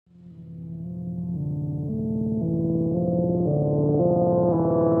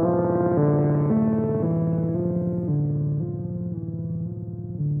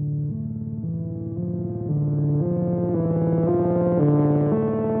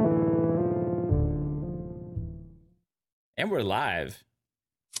And we're live.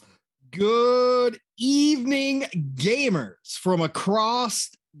 Good evening, gamers from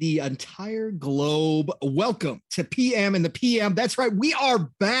across the entire globe. Welcome to PM and the PM. That's right. We are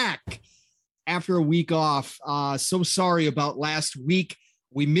back after a week off. So sorry about last week.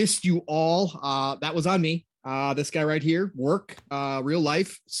 We missed you all. That was on me. This guy right here, work, real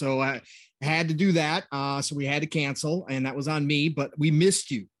life. So I had to do that. So we had to cancel, and that was on me, but we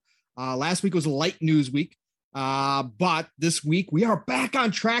missed you. Last week was a light news week. But this week we are back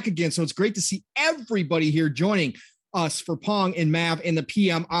on track again. So it's great to see everybody here joining us for Pong and Mav in the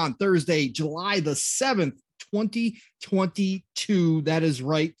PM on Thursday, July the 7th, 2022. That is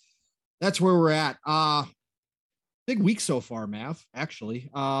right. That's where we're at. Big week so far, Mav, actually.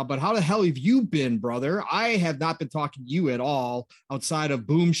 But how the hell have you been, brother? I have not been talking to you at all outside of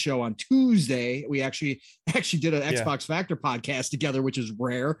Boom Show on Tuesday. We actually did an Xbox Factor podcast together, which is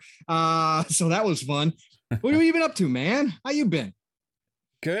rare. So that was fun. What have you been up to, man? How you been?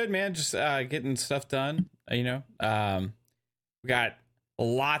 Good, man. Just getting stuff done. We got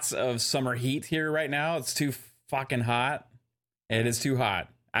lots of summer heat here right now. It's too fucking hot. It is too hot.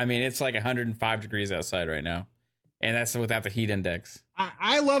 I mean, it's like 105 degrees outside right now. And that's without the heat index.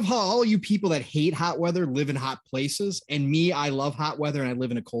 I love how all you people that hate hot weather live in hot places. And me, I love hot weather and I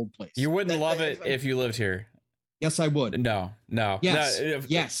live in a cold place. You wouldn't love it if you lived here. Yes, I would. No. Yes. No,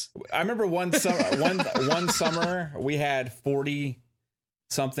 yes. I remember one summer we had 40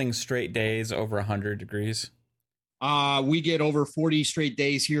 something straight days over 100 degrees. We get over 40 straight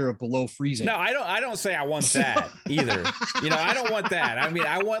days here of below freezing. No, I don't say I want that either. I don't want that. I mean,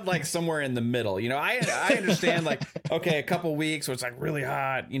 I want like somewhere in the middle. I understand like, okay, a couple weeks where it's like really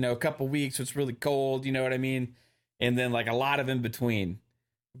hot, a couple weeks where it's really cold, you know what I mean? And then like a lot of in between.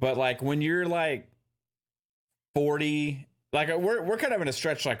 But like when you're like 40, like we're kind of in a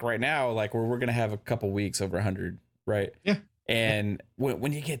stretch like right now, like where we're going to have a couple weeks over 100, right? Yeah. And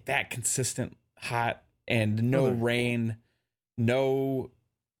when you get that consistent hot and no rain, no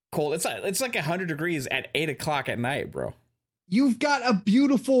cold, it's like 100 degrees at 8 o'clock at night, bro. You've got a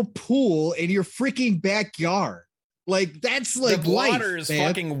beautiful pool in your freaking backyard. Like that's like the water life, is man.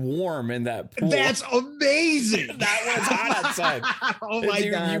 Fucking warm in that pool. That's amazing. That one's hot outside. Oh my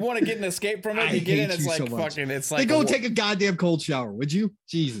God. You want to get an escape from it? You get in, it's like so fucking. It's like go take a goddamn cold shower, would you?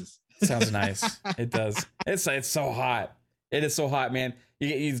 Jesus. Sounds nice. It does. It's so hot. It is so hot, man.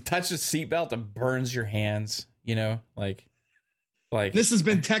 You touch the seatbelt, it burns your hands. Like this has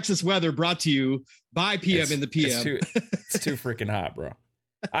been Texas weather brought to you by PM in the PM. It's too freaking hot, bro.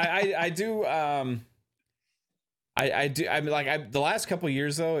 I do. The last couple of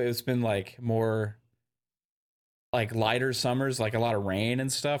years though, it's been like more like lighter summers, like a lot of rain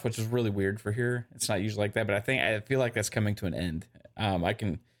and stuff, which is really weird for here. It's not usually like that, but I feel like that's coming to an end. I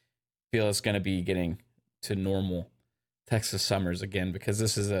can feel it's going to be getting to normal Texas summers again, because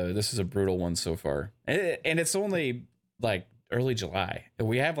this is a brutal one so far, and it's only like early July.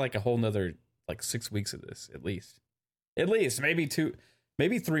 We have like a whole nother like 6 weeks of this at least maybe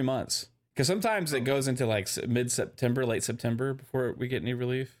 3 months, because sometimes it goes into like mid-September, late September before we get any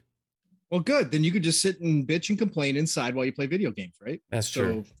relief. Well, good. Then you could just sit and bitch and complain inside while you play video games, right? That's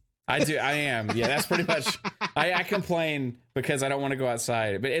true. I am. Yeah, that's pretty much. I complain because I don't want to go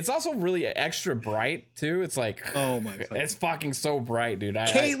outside, but it's also really extra bright too. It's like, oh my God, it's fucking so bright, dude.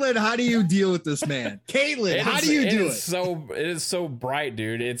 Caitlin, how do you deal with this, man? Caitlin, how do you do it? It is so bright,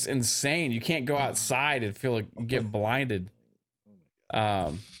 dude. It's insane. You can't go outside and feel like you get blinded.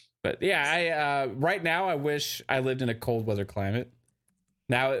 But yeah, right now I wish I lived in a cold weather climate.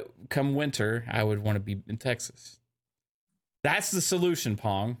 Now, come winter, I would want to be in Texas. That's the solution,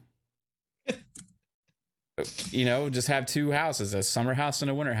 Pong. Just have two houses, a summer house and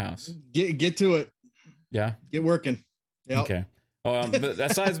a winter house. Get to it. Yeah. Get working. Yep. Okay. But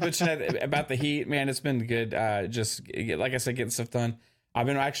besides bitching about the heat, man, it's been good. Just like I said, getting stuff done. I've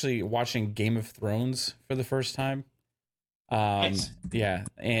been actually watching Game of Thrones for the first time. Nice. Yeah.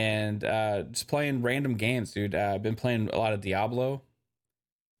 And just playing random games, dude. I've been playing a lot of Diablo.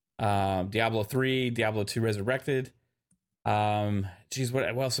 Diablo 3, Diablo 2 Resurrected. What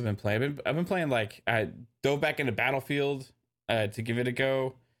else have I been playing? I've been playing, like, I dove back into Battlefield to give it a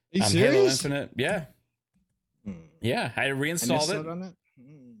go. Are you serious? Halo Infinite. Yeah. Yeah, I reinstalled it. On that?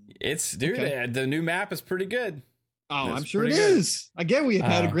 It's, dude, okay. The new map is pretty good. Oh, I'm sure it is. Again, we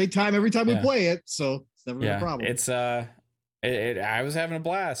have had a great time every time we play it, so it's never been a problem. It's I was having a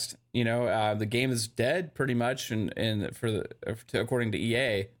blast. The game is dead pretty much, and according to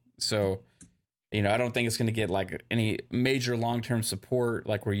EA. So, I don't think it's going to get like any major long-term support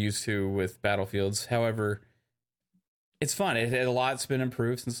like we're used to with Battlefields. However, It's fun. A lot's been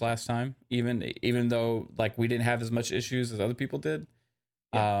improved since last time. Even though like we didn't have as much issues as other people did,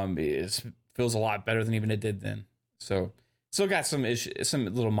 it feels a lot better than even it did then. So still got some some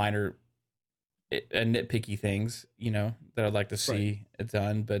little minor nitpicky things, that I'd like to see it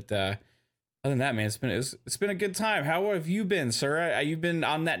done. But other than that, man, it's been a good time. How have you been, sir? You've been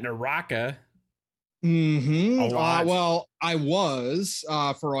on that Naraka. Well, I was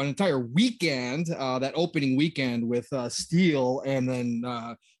for an entire weekend, that opening weekend with Steel, and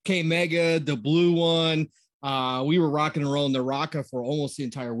then K Mega, the blue one. We were rocking and rolling Naraka for almost the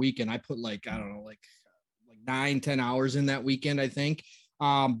entire weekend. I put like 9-10 hours in that weekend, I think.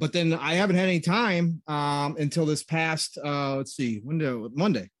 But then I haven't had any time until this past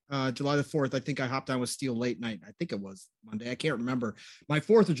Monday. July the 4th, I think I hopped on with Steel late night. I think it was Monday. I can't remember. My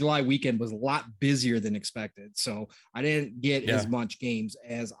 4th of July weekend was a lot busier than expected. So I didn't get as much games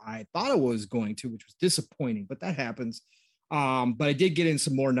as I thought I was going to, which was disappointing, but that happens. But I did get in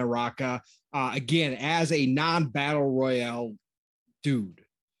some more Naraka. Again, as a non-battle royale dude,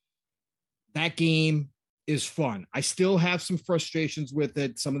 that game is fun. I still have some frustrations with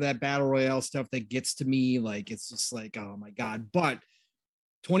it. Some of that battle royale stuff that gets to me, like, it's just like, oh my God. But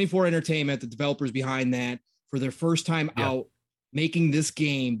 24 Entertainment, the developers behind that, for their first time out making this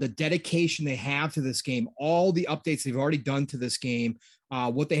game, the dedication they have to this game, all the updates they've already done to this game,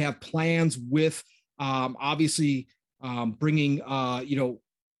 what they have plans with, obviously bringing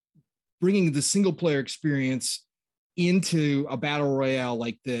the single player experience into a battle royale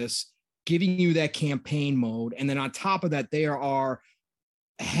like this, giving you that campaign mode. And then on top of that, they are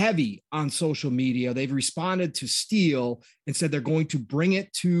heavy on social media. They've responded to Steel and said they're going to bring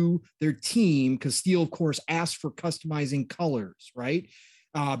it to their team, because Steel, of course, asked for customizing colors, right?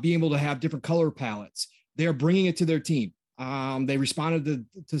 Being able to have different color palettes. They're bringing it to their team. They responded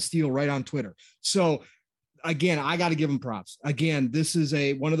to Steel right on Twitter. So again, I got to give them props. Again, this is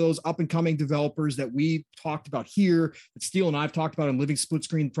one of those up and coming developers that we talked about here, that Steel and I've talked about in Living Split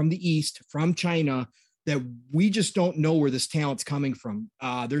Screen, from the East, from China, that we just don't know where this talent's coming from.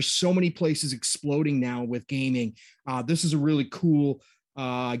 There's so many places exploding now with gaming. This is a really cool,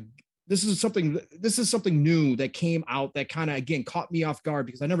 this is something new that came out that kind of, again, caught me off guard,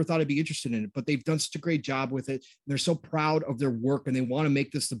 because I never thought I'd be interested in it, but they've done such a great job with it. And they're so proud of their work, and they want to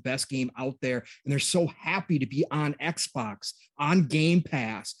make this the best game out there. And they're so happy to be on Xbox, on Game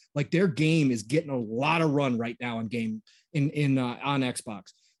Pass. Like, their game is getting a lot of run right now on on Xbox.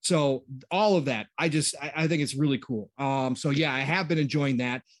 So all of that, I think it's really cool. So yeah, I have been enjoying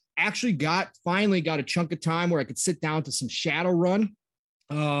that. Actually finally got a chunk of time where I could sit down to some Shadowrun.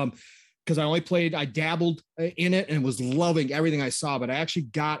 Because I dabbled in it and was loving everything I saw, but I actually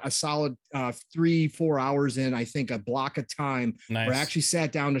got a solid 3-4 hours in, I think, a block of time. Nice. Where I actually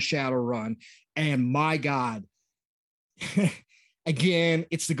sat down to Shadowrun, and my God, again,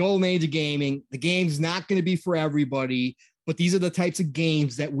 it's the golden age of gaming. The game's not going to be for everybody, but these are the types of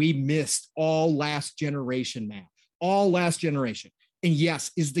games that we missed all last generation, man. All last generation. And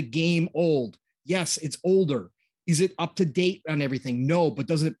yes, is the game old? Yes, it's older. Is it up to date on everything? No, but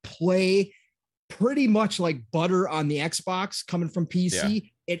does it play pretty much like butter on the Xbox coming from PC?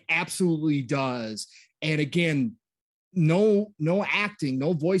 Yeah. It absolutely does. And again, no acting,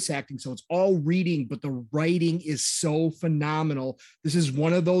 no voice acting. So it's all reading, but the writing is so phenomenal. This is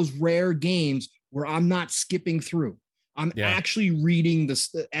one of those rare games where I'm not skipping through. I'm actually reading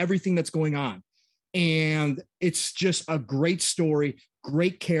everything that's going on. And it's just a great story,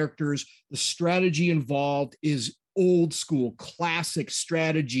 great characters. The strategy involved is old school, classic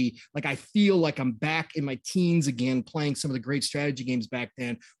strategy. Like, I feel like I'm back in my teens again, playing some of the great strategy games back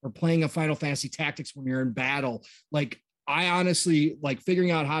then, or playing a Final Fantasy Tactics when you're in battle. Like, I honestly like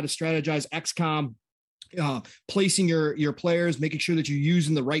figuring out how to strategize XCOM, placing your players, making sure that you're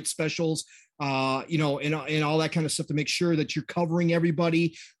using the right specials, and all that kind of stuff to make sure that you're covering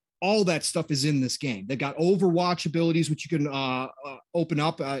everybody. All that stuff is in this game. They've got Overwatch abilities, which you can open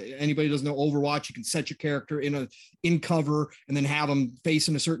up. Anybody who doesn't know Overwatch, you can set your character in cover and then have them face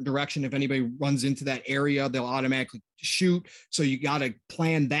in a certain direction. If anybody runs into that area, they'll automatically shoot. So you got to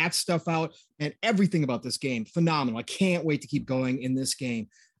plan that stuff out, and everything about this game, phenomenal. I can't wait to keep going in this game.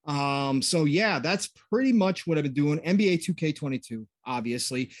 So yeah, that's pretty much what I've been doing. NBA 2K22,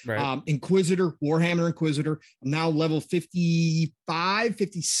 obviously. Right. Inquisitor, Warhammer Inquisitor. I'm now level 55,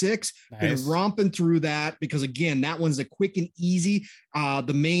 56. Nice. Been romping through that because, again, that one's a quick and easy.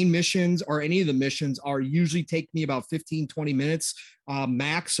 The main missions, or any of the missions, are usually take me about 15, 20 minutes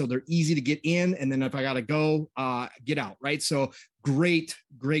max. So they're easy to get in. And then if I got to go, get out. Right. So great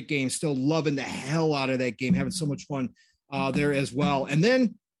game. Still loving the hell out of that game. Having so much fun there as well. And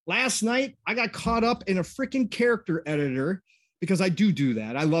then Last night, I got caught up in a freaking character editor because I do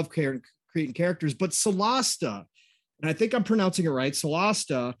that. I love creating characters, but Solasta, and I think I'm pronouncing it right,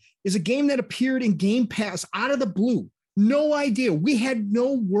 Solasta is a game that appeared in Game Pass out of the blue. No idea. We had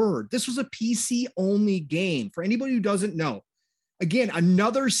no word. This was a PC only game. For anybody who doesn't know, again,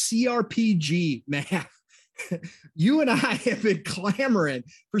 another CRPG, man. You and I have been clamoring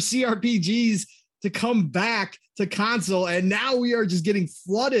for CRPGs to come back to console, and now we are just getting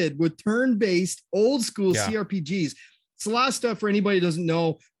flooded with turn-based old school CRPGs. Solasta, for anybody who doesn't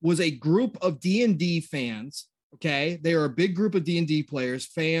know, was a group of D&D fans. Okay, they are a big group of D&D players,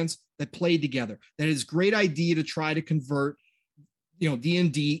 fans that played together. That is a great idea to try to convert,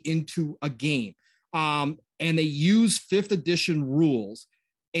 D&D into a game. And they use 5th edition rules.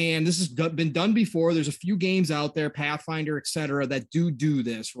 And this has been done before. There's a few games out there, Pathfinder, etc., that do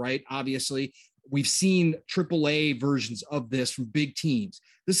this, right? Obviously, we've seen AAA versions of this from big teams.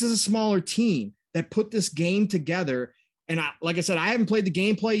 This is a smaller team that put this game together. And like I said, I haven't played the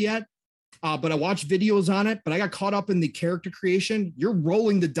gameplay yet, but I watched videos on it. But I got caught up in the character creation. You're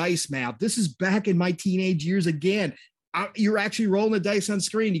rolling the dice map. This is back in my teenage years again. You're actually rolling the dice on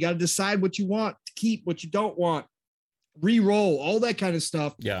screen. You got to decide what you want to keep, what you don't want. Re-roll, all that kind of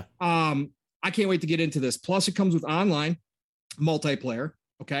stuff. Yeah. I can't wait to get into this. Plus, it comes with online multiplayer.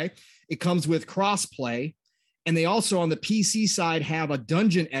 Okay. It comes with cross-play. And they also, on the PC side, have a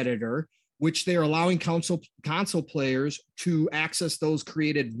dungeon editor, which they're allowing console players to access those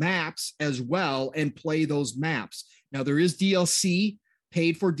created maps as well and play those maps. Now, there is DLC,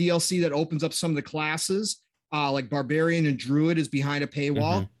 paid for DLC that opens up some of the classes, like Barbarian and Druid is behind a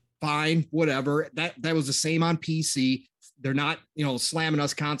paywall. Fine, whatever. That was the same on PC. They're not, slamming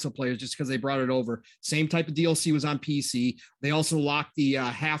us console players just because they brought it over. Same type of DLC was on PC. They also locked the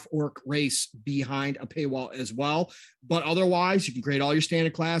half orc race behind a paywall as well. But otherwise, you can create all your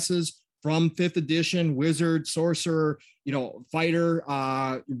standard classes from 5th edition, wizard, sorcerer, fighter,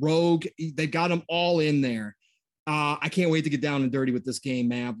 rogue. They've got them all in there. I can't wait to get down and dirty with this game,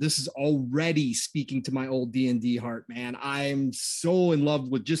 man. This is already speaking to my old D&D heart, man. I'm so in love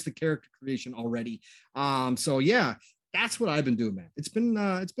with just the character creation already. So yeah, that's what I've been doing, man. It's been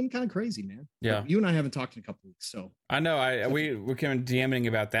kind of crazy, man. Yeah. But you and I haven't talked in a couple weeks, so I know. We came DMing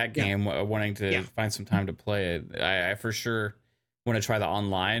about that game, wanting to find some time to play it. I for sure want to try the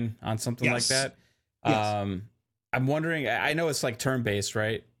online on something like that. Yes. I'm wondering. I know it's like turn based,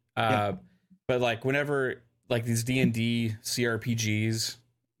 right? But like whenever like these D&D CRPGs,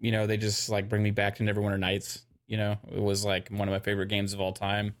 they just like bring me back to Neverwinter Nights. It was like one of my favorite games of all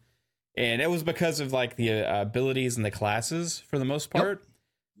time. And it was because of like the abilities and the classes for the most part.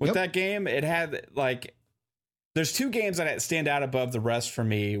 With that game, it had like, there's 2 games that stand out above the rest for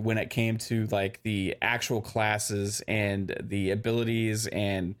me when it came to like the actual classes and the abilities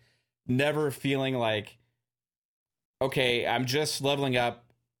and never feeling like, okay, I'm just leveling up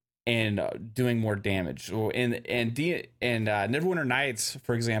and doing more damage. And Neverwinter Nights,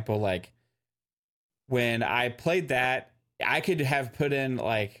 for example, like when I played that, I could have put in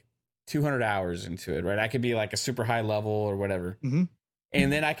like 200 hours into it, right? I could be like a super high level or whatever.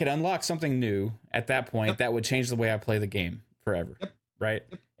 And then I could unlock something new at that point that would change the way I play the game forever, right?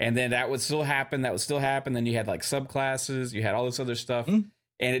 And then that would still happen. Then you had like subclasses, you had all this other stuff. And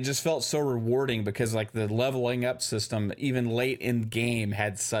it just felt so rewarding because like the leveling up system, even late in game,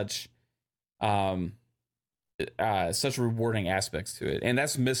 had such rewarding aspects to it. And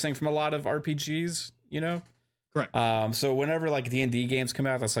that's missing from a lot of RPGs, Correct. So whenever like D&D games come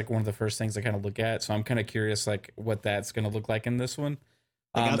out, that's like one of the first things I kind of look at. So I'm kind of curious like what that's going to look like in this one.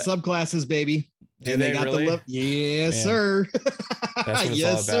 They got subclasses, baby. And they got really? Yes, sir. That's what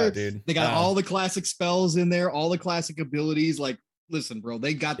it's all about, dude. They got all the classic spells in there, all the classic abilities. Like, listen, bro,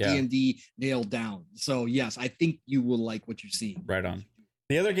 they got D&D nailed down. So yes, I think you will like what you're seeing. Right on.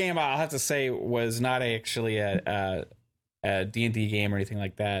 The other game I'll have to say was not actually a D&D game or anything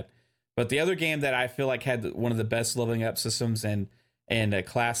like that. But the other game that I feel like had one of the best leveling up systems and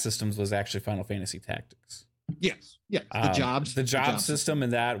class systems was actually Final Fantasy Tactics. Yes. The job system in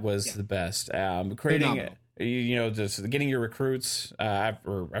that was the best. Creating, just getting your recruits. I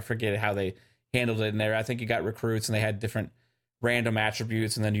forget how they handled it in there. I think you got recruits and they had different random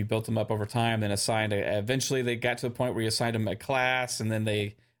attributes, and then you built them up over time. Then eventually they got to the point where you assigned them a class, and then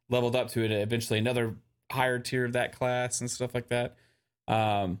they leveled up to it. Eventually, another higher tier of that class and stuff like that.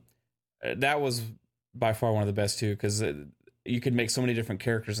 That was by far one of the best too, because you could make so many different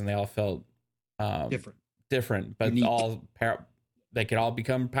characters and they all felt different, but unique. They could all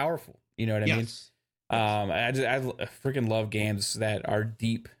become powerful. You know what I mean? I freaking love games that are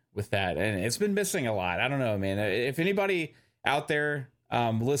deep with that, and it's been missing a lot. I don't know, man. If anybody out there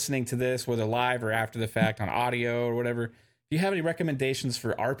listening to this, whether live or after the fact on audio or whatever, if you have any recommendations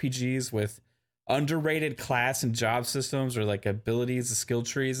for RPGs with underrated class and job systems or like abilities, skill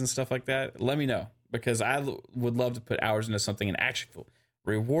trees and stuff like that, let me know, because I would love to put hours into something and actually feel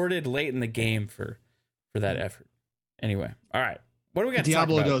rewarded late in the game for that effort. Anyway, all right. What do we got?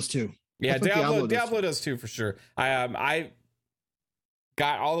 Diablo does too. Yeah, Diablo does too for sure. I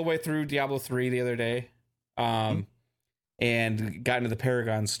got all the way through Diablo 3 the other day, and got into the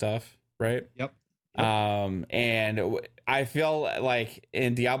Paragon stuff, right? Yep. And I feel like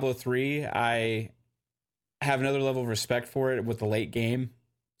in Diablo 3, I have another level of respect for it with the late game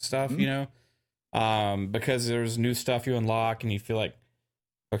stuff, you know, because there's new stuff you unlock and you feel like,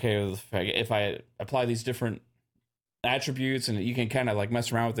 okay, if I apply these different attributes, and you can kind of like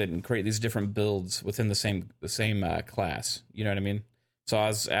mess around with it and create these different builds within the same class, you know what I mean? So I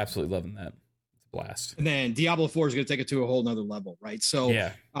was absolutely loving that. It's a blast. And then Diablo 4 is going to take it to a whole nother level, right? So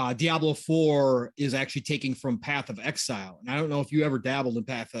yeah. Diablo 4 is actually taking from Path of Exile. And I don't know if you ever dabbled in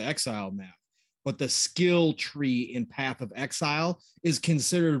Path of Exile, Matt, but the skill tree in Path of Exile is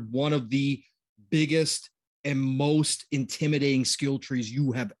considered one of the biggest and most intimidating skill trees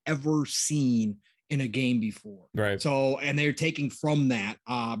you have ever seen in a game before. Right. So, and they're taking from that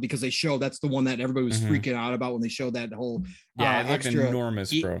because they show that's the one that everybody was freaking out about when they showed that whole it looked extra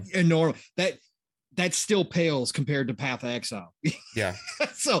enormous, bro. Enormous. That still pales compared to Path of Exile. Yeah.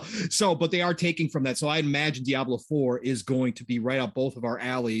 But they are taking from that. So I imagine Diablo 4 is going to be right up both of our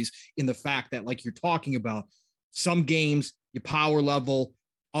alleys in the fact that, like you're talking about, some games, you power level,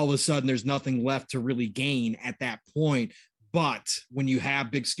 all of a sudden there's nothing left to really gain at that point. But when you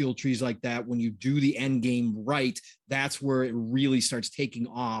have big skill trees like that, when you do the end game right, that's where it really starts taking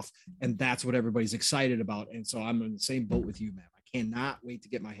off. And that's what everybody's excited about. And so I'm in the same boat with you, Matt. I cannot wait to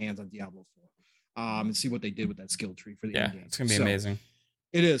get my hands on Diablo 4 and see what they did with that skill tree for the end game. It's going to be amazing.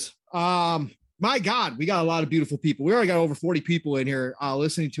 It is. My God, we got a lot of beautiful people. We already got over 40 people in here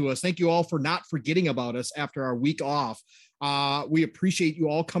listening to us. Thank you all for not forgetting about us after our week off. We appreciate you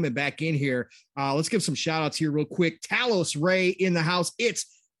all coming back in here. Let's give some shout outs here real quick. Talos Ray in the house. It's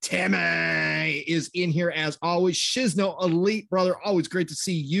Timmy is in here as always. Shizno Elite, brother. Always great to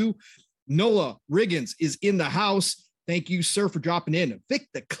see you. Nola Riggins is in the house. Thank you, sir, for dropping in. Vic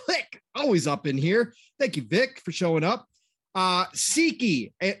the Click, always up in here. Thank you, Vic, for showing up.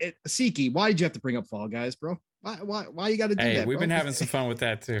 Siki, why did you have to bring up Fall Guys, bro? Why you got to do that? We've been having some fun with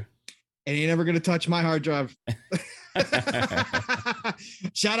that too. And you're never going to touch my hard drive.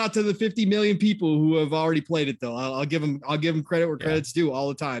 Shout out to the 50 million people who have already played it, though. I'll give them credit where credit's due all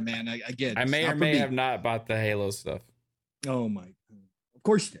the time, man. I may or may have not bought the Halo stuff. Oh my! Of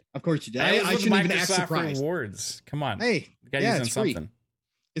course you did. Of course you did. I shouldn't even act surprised. Rewards. Come on. Hey, it's free. Something.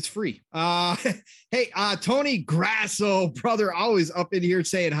 It's free. Hey, Tony Grasso, brother, always up in here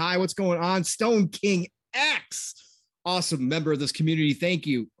saying hi. What's going on? Stone King X, awesome member of this community. Thank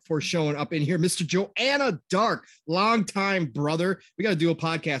you for showing up in here. Mr. Joanna Dark, longtime brother. We got to do a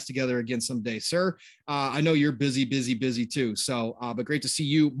podcast together again someday, sir. I know you're busy too. So, but great to see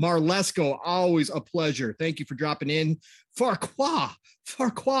you. Marlesco, always a pleasure. Thank you for dropping in.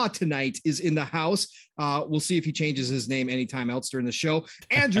 Farquaad tonight is in the house. We'll see if he changes his name anytime else during the show.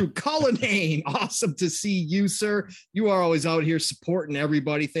 Andrew Cullinane, awesome to see you, sir. You are always out here supporting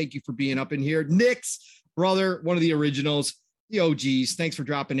everybody. Thank you for being up in here. Nick's brother, one of the originals, the OGs. Thanks for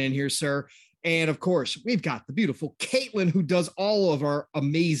dropping in here, sir. And of course, we've got the beautiful Caitlin, who does all of our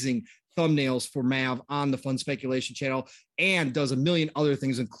amazing thumbnails for Mav on the Fun Speculation channel and does a million other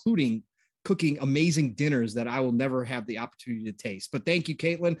things, including cooking amazing dinners that I will never have the opportunity to taste. But thank you,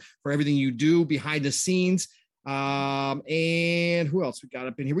 Caitlin, for everything you do behind the scenes. And who else we got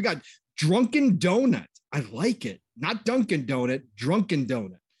up in here? We got Drunken Donut. I like it. Not Dunkin' Donut, Drunken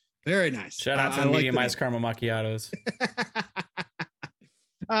Donut. Very nice. Shout out to the medium iced caramel macchiatos.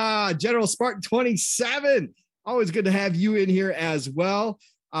 General Spartan 27. Always good to have you in here as well.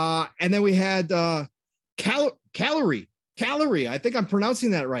 And then we had Calorie. I think I'm pronouncing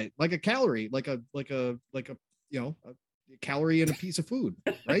that right. Like a calorie, like a a calorie in a piece of food,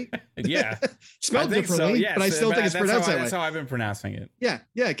 right? Yeah. Spelled differently, so, yes, but I still think it's pronounced that way. That's how I've been pronouncing it.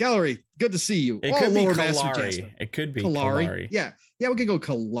 Yeah, calorie. Good to see you. It could be Kalari. It could be Kalari. Yeah, we can go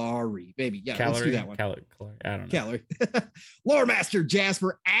Kalari, baby. Yeah, let's do that one. Kalari. I don't know. Kalari. Lore Master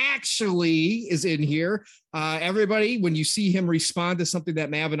Jasper actually is in here. Everybody, when you see him respond to something that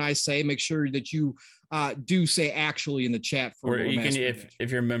Mav and I say, make sure that you do say actually in the chat. For or you can,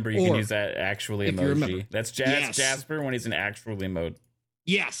 if you're a member, you can use that actually emoji. That's Jasper when he's in actually mode.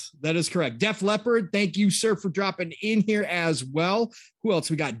 Yes, that is correct. Def Leopard, thank you, sir, for dropping in here as well. Who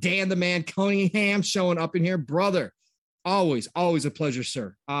else? We got Dan the Man Cunningham showing up in here. Brother, Always, always a pleasure,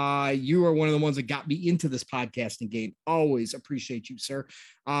 sir. You are one of the ones that got me into this podcasting game. Always appreciate you, sir.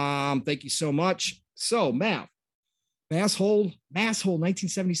 Thank you so much. So, Masshold,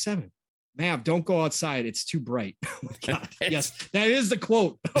 1977. Mav, don't go outside. It's too bright. Oh my God. Yes, that is the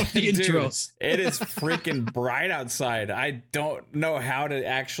quote of the intros. It is freaking bright outside. I don't know how to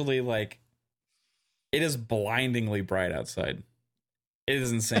actually it is blindingly bright outside. It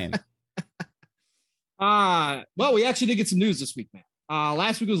is insane. Well, we actually did get some news this week, man.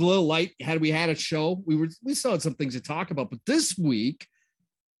 Last week was a little light. We had a show. We still had some things to talk about, but this week,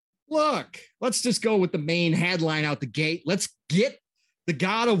 look, let's just go with the main headline out the gate. Let's get the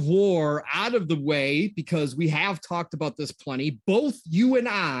God of War out of the way because we have talked about this plenty. Both you and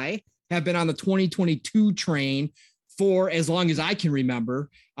I have been on the 2022 train for as long as I can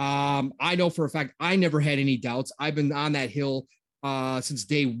remember. I know for a fact I never had any doubts. I've been on that hill since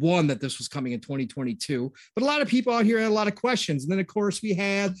day one that this was coming in 2022. But a lot of people out here had a lot of questions. And then, of course, we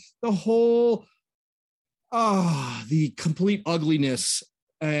had the whole, the complete ugliness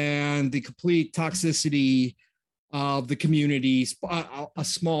and the complete toxicity of the community, a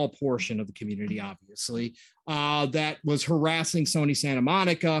small portion of the community, obviously, that was harassing Sony Santa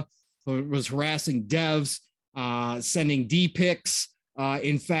Monica, was harassing devs, sending D-pics.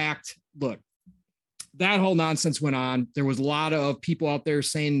 In fact, look, that whole nonsense went on. There was a lot of people out there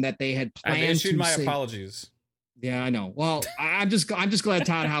saying that they had planned. I've issued my apologies. Yeah, I know. Well, I'm just glad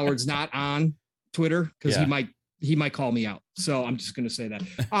Todd Howard's not on Twitter because he might call me out. So I'm just going to say that.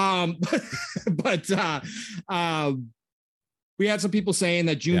 But we had some people saying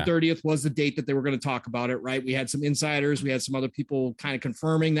that June 30th was the date that they were going to talk about it, right? We had some insiders. We had some other people kind of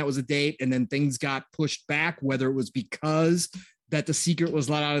confirming that was a date, and then things got pushed back, whether it was because that the secret was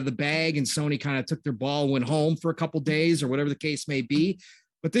let out of the bag and Sony kind of took their ball and went home for a couple days or whatever the case may be.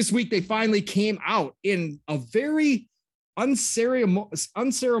 But this week they finally came out in a very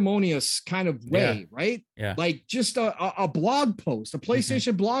unceremonious kind of way, right? Yeah. Like just a blog post, a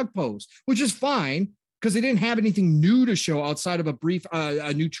PlayStation blog post, which is fine because they didn't have anything new to show outside of a brief,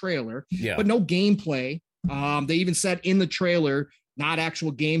 a new trailer, but no gameplay. They even said in the trailer, not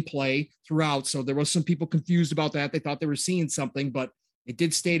actual gameplay throughout. So there was some people confused about that. They thought they were seeing something, but it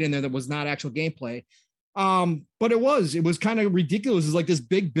did state in there that was not actual gameplay. But it was kind of ridiculous. It's like this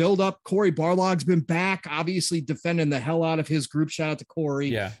big buildup. Cory Barlog's been back, obviously defending the hell out of his group. Shout out to Cory,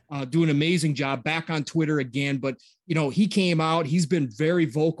 doing an amazing job back on Twitter again. But he came out, he's been very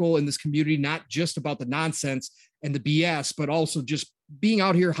vocal in this community, not just about the nonsense and the BS, but also just being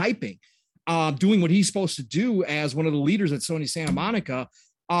out here hyping, doing what he's supposed to do as one of the leaders at Sony Santa Monica.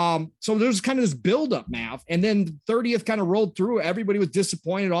 So there's kind of this buildup, Mav, and then the 30th kind of rolled through. Everybody was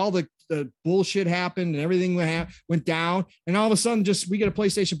disappointed. All the bullshit happened and everything went down. And all of a sudden, we get a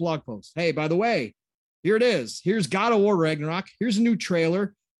PlayStation blog post. Hey, by the way, here it is. Here's God of War Ragnarok. Here's a new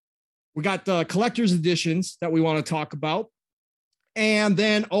trailer. We got the collector's editions that we want to talk about. And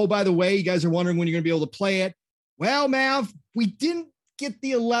then, oh, by the way, you guys are wondering when you're going to be able to play it. Well, Mav, we didn't get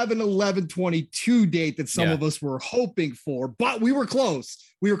the 11/11/22 date that some of us were hoping for, but we were close.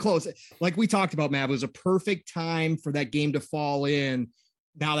 Like we talked about, Mav, it was a perfect time for that game to fall in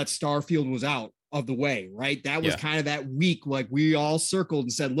now that Starfield was out of the way, right? That was kind of that week, like we all circled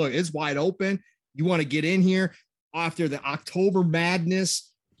and said, look, it's wide open. You want to get in here after the October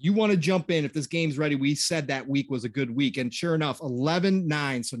madness. You want to jump in if this game's ready. We said that week was a good week. And sure enough,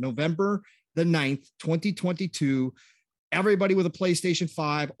 11/9, so November the 9th, 2022, everybody with a PlayStation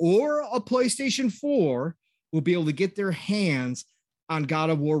 5 or a PlayStation 4 will be able to get their hands on God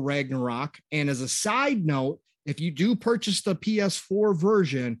of War Ragnarok. And as a side note, if you do purchase the PS4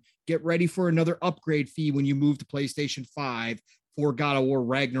 version, get ready for another upgrade fee when you move to PlayStation 5 for God of War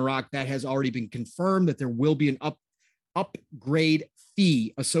Ragnarok. That has already been confirmed that there will be an upgrade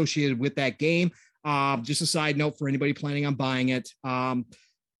fee associated with that game. Just a side note for anybody planning on buying it.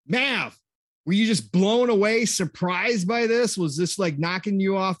 Mav, were you just blown away, surprised by this? Was this like knocking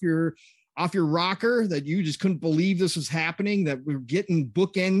you off your rocker that you just couldn't believe this was happening, that we're getting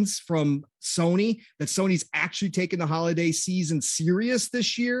bookends from Sony, that Sony's actually taking the holiday season serious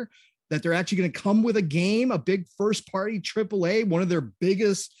this year, that they're actually going to come with a game, a big first party AAA, one of their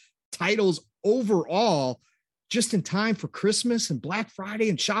biggest titles overall, just in time for Christmas and Black Friday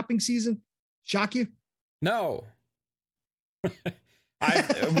and shopping season? Shock you? No.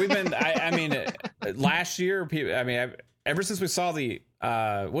 Last year, ever since we saw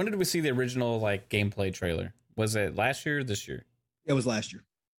when did we see the original gameplay trailer? Was it last year or this year? It was last year.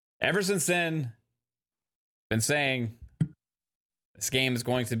 Ever since then, been saying this game is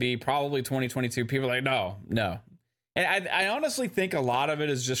going to be probably 2022. People are like, no. And I honestly think a lot of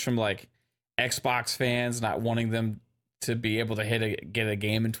it is just from Xbox fans not wanting them to be able to get a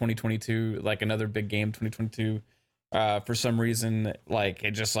game in 2022, like another big game 2022. For some reason, like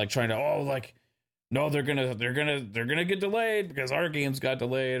it just like trying to no, they're gonna get delayed because our games got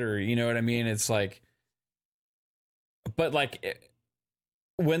delayed, or you know what I mean? It's like, but like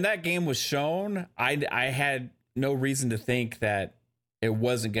when that game was shown, I had no reason to think that it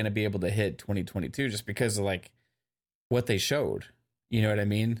wasn't going to be able to hit 2022 just because of like what they showed. You know what I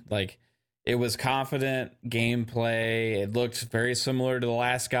mean? Like it was confident gameplay. It looked very similar to the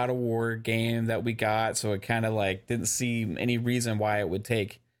last God of War game that we got. So it kind of like didn't see any reason why it would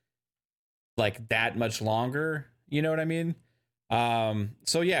take like that much longer. You know what I mean?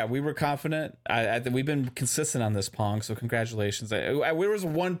 So yeah, we were confident. I think we've been consistent on this, Pong. So congratulations. There was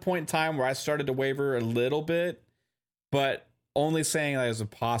one point in time where I started to waver a little bit, but only saying that as a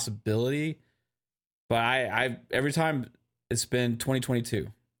possibility. But I every time it's been 2022,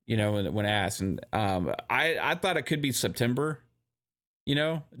 you know, when asked, and I thought it could be September, you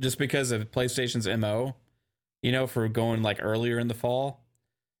know, just because of PlayStation's MO, you know, for going like earlier in the fall.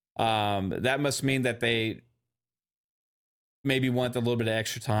 That must mean that they maybe want a little bit of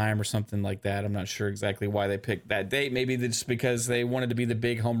extra time or something like that. I'm not sure exactly why they picked that date. Maybe just because they wanted to be the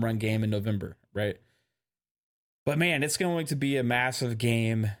big home run game in November, right? But man, it's going to be a massive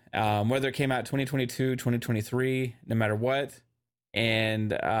game, whether it came out 2022, 2023, no matter what.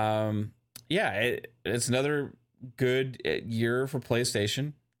 And yeah, it's another good year for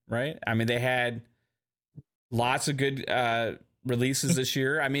PlayStation, right? I mean, they had lots of good releases this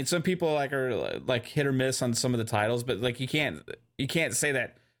year. I mean, some people like are like hit or miss on some of the titles, but like you can't say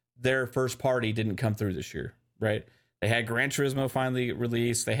that their first party didn't come through this year, right? They had Gran Turismo finally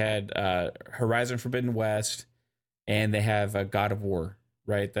released. They had Horizon Forbidden West, and they have God of War,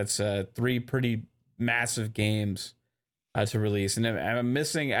 right? That's 3 pretty massive games to release. And I'm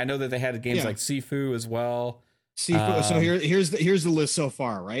missing. I know that they had games like Sifu as well. Sifu. So here's the list so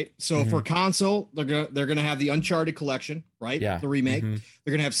far, right? So for console, they're gonna have the Uncharted collection, right? Yeah. The remake.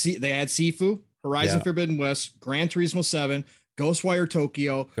 They're gonna have they had Sifu, Horizon Forbidden West, Gran Turismo 7, Ghostwire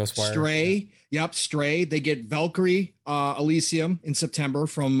Tokyo, Stray. Yep, Stray. They get Valkyrie Elysium in September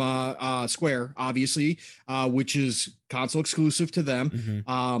from Square, obviously, which is console exclusive to them.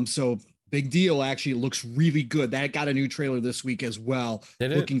 So big deal. Actually, it looks really good. That got a new trailer this week as well.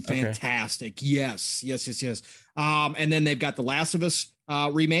 Looking fantastic. Okay. Yes. And then they've got The Last of Us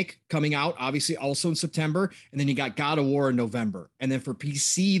remake coming out, obviously, also in September. And then you got God of War in November. And then for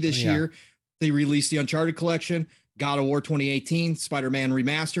PC this year, they released the Uncharted collection. God of War 2018, Spider-Man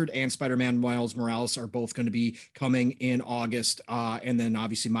Remastered, and Spider-Man Miles Morales are both going to be coming in August. And then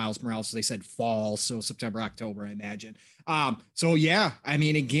obviously Miles Morales, they said fall, so September, October, I imagine. So yeah, I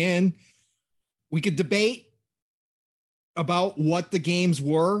mean, again, we could debate about what the games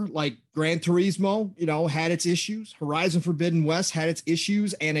were. Like Gran Turismo, you know, had its issues. Horizon Forbidden West had its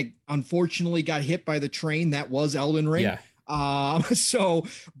issues, and it unfortunately got hit by the train that was Elden Ring.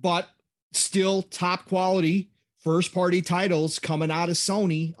 But still top quality first party titles coming out of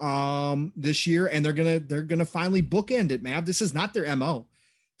Sony this year, and they're gonna finally bookend it, man. This is not their MO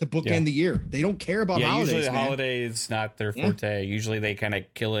to bookend the year. They don't care about holidays. Usually the holidays not their forte. Usually they kind of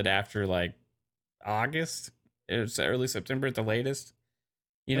kill it after like August. It's early September at the latest.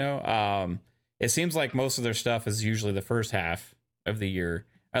 You know, it seems like most of their stuff is usually the first half of the year.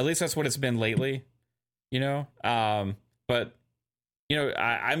 At least that's what it's been lately. You know, but you know,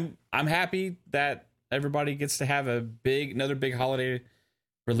 I'm happy that everybody gets to have another big holiday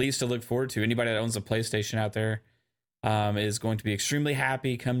release to look forward to. Anybody that owns a PlayStation out there is going to be extremely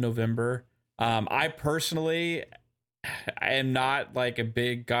happy come November. I personally am not like a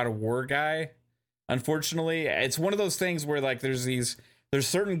big God of War guy. Unfortunately, it's one of those things where like there's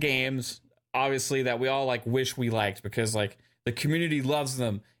certain games obviously that we all like wish we liked because like the community loves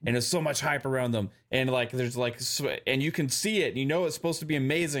them and there's so much hype around them, and like there's like, and you can see it and you know it's supposed to be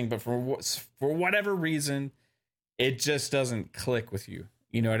amazing, but for whatever reason it just doesn't click with you.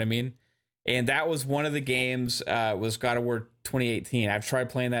 You know what I mean? And that was one of the games, was God of War 2018. I've tried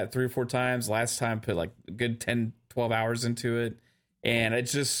playing that 3 or 4 times. Last time put like a good 10-12 hours into it, and I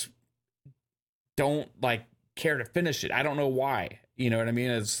just don't like care to finish it. I don't know why. You know what I mean?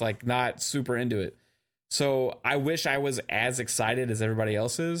 It's like not super into it. So I wish I was as excited as everybody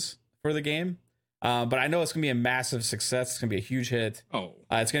else is for the game. But I know it's going to be a massive success. It's going to be a huge hit.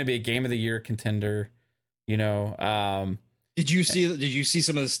 It's going to be a game of the year contender, you know. Did you see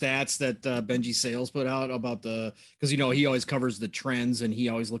some of the stats that Benji Sales put out about because you know he always covers the trends and he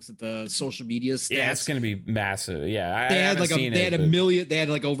always looks at the social media stats. Yeah, it's going to be massive. Yeah, they had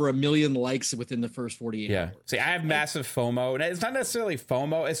like over 1 million likes within the first 48 hours. See, I have massive FOMO, and it's not necessarily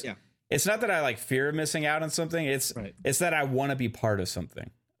FOMO. it's not that I like fear missing out on something. It's that I want to be part of something.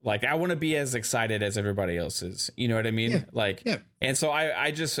 Like I want to be as excited as everybody else is. You know what I mean? Yeah. Like, yeah. And so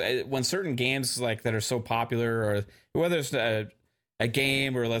I just, when certain games like that are so popular, or whether it's a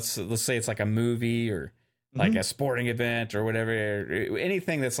game, or let's say it's like a movie, or like a sporting event or whatever, or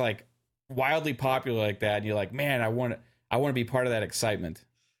anything that's like wildly popular like that, and you're like, man, I want to be part of that excitement.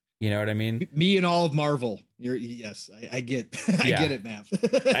 You know what I mean? Me and all of Marvel. Yes, I get I get it, man.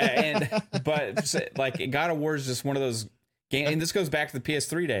 But like God of War is just one of those games, and this goes back to the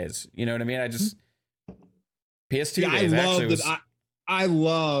PS3 days. You know what I mean? I just PS2 days. I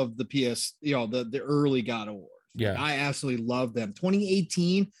love the PS, the early God of War. Yeah, I absolutely love them.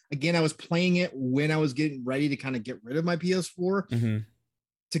 2018, again, I was playing it when I was getting ready to kind of get rid of my PS4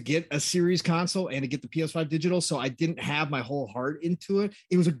 to get a series console and to get the PS5 digital. So I didn't have my whole heart into it.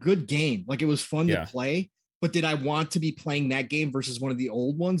 It was a good game. Like, it was fun to play, but did I want to be playing that game versus one of the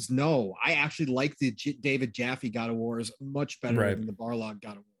old ones? No, I actually like the David Jaffe God of Wars much better than the Barlog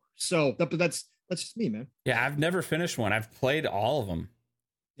God of War. So that's just me, man. Yeah. I've never finished one. I've played all of them.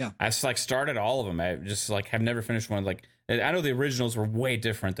 Yeah. I've like started all of them. I just like have never finished one. Like, I know the originals were way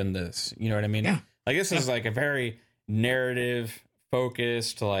different than this. You know what I mean? Yeah. Like, this is like a very narrative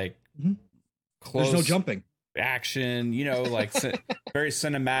focused, like close. There's no jumping action, like very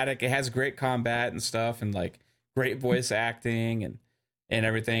cinematic. It has great combat and stuff, and like great voice acting and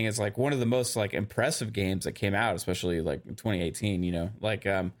everything. It's like one of the most like impressive games that came out, especially like in 2018.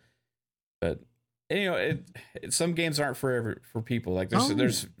 But some games aren't for people. Like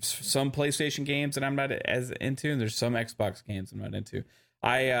there's some PlayStation games that I'm not as into, and there's some Xbox games I'm not into.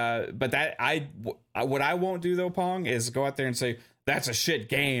 What I won't do though, Pong, is go out there and say that's a shit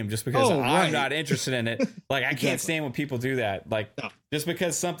game just because I'm not interested in it. Like, I can't stand when people do that. Like, just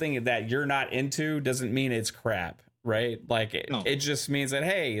because something that you're not into doesn't mean it's crap, right? Like, it just means that,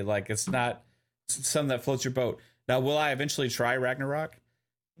 hey, like, it's not something that floats your boat. Now, will I eventually try Ragnarok?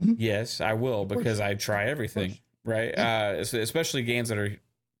 Yes, I will, because I try everything, right? Especially games that are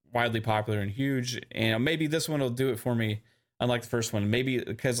widely popular and huge. And maybe this one will do it for me, unlike the first one. Maybe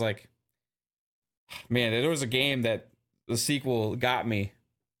because, like, man, there was a game that the sequel got me,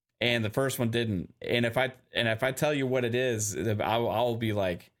 and the first one didn't. And if I tell you what it is, I'll be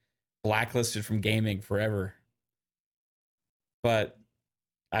like blacklisted from gaming forever. But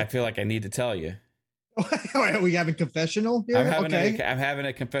I feel like I need to tell you. Are we having confessional here? I'm having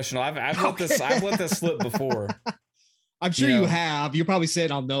a confessional. I've let this slip before. I'm sure you have. You're probably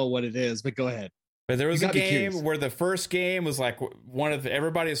saying I'll know what it is, but go ahead. But there was a game where the first game was like one of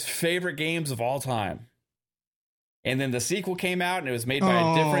everybody's favorite games of all time. And then the sequel came out, and it was made by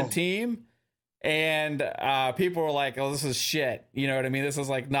a different team. And people were like, oh, this is shit. You know what I mean? This is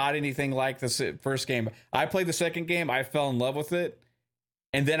like not anything like the first game. I played the second game. I fell in love with it.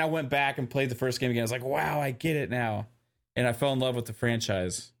 And then I went back and played the first game again. I was like, wow, I get it now. And I fell in love with the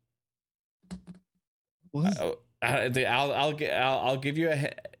franchise. What? I'll give you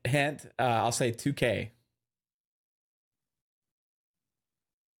a hint. I'll say 2K.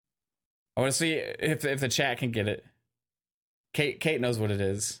 I want to see if the chat can get it. Kate knows what it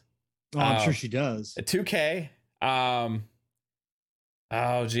is. Oh, I'm sure she does. 2K. Oh,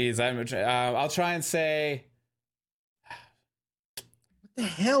 geez. I'll try and say. What the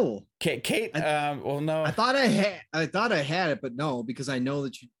hell? Kate. Well, no. I thought I had it, but no, because I know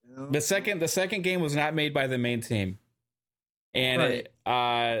that you. The second game was not made by the main team, and it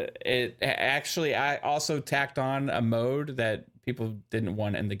actually I also tacked on a mode that people didn't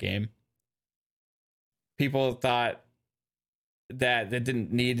want in the game. People thought that they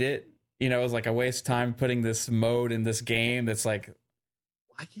didn't need it. It was like a waste of time putting this mode in this game. That's like,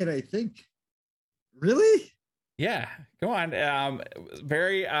 why can't I think? Really? Yeah, go on.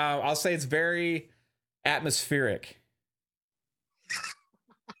 Very. I'll say it's very atmospheric.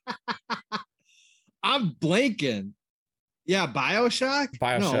 I'm blanking. Yeah, BioShock?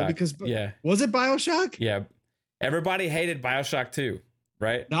 No, because was it BioShock? Yeah. Everybody hated BioShock 2,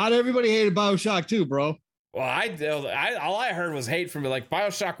 right? Not everybody hated BioShock 2, bro. Well, all I heard was hate from it. Like,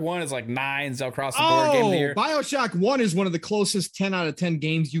 BioShock 1 is like 9s across the board game of the year. BioShock 1 is one of the closest 10 out of 10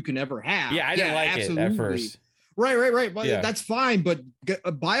 games you can ever have. Yeah, I didn't like it at first. Right. Well, that's fine, but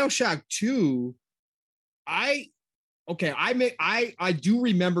BioShock 2, I do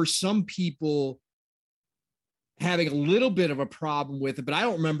remember some people having a little bit of a problem with it, but I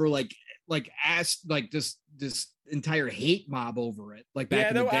don't remember this entire hate mob over it. Like back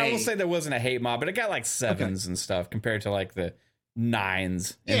in the day. I will say there wasn't a hate mob, but it got like 7s and stuff compared to like the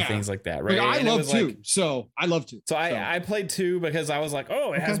nines and things like that, right? Like, I and love two, so I love two. So I played two because I was like,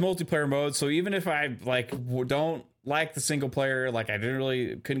 oh, it has multiplayer mode. So even if I like don't like the single player, like I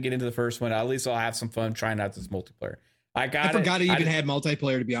couldn't get into the first one, at least I'll have some fun trying out this multiplayer. I forgot it even had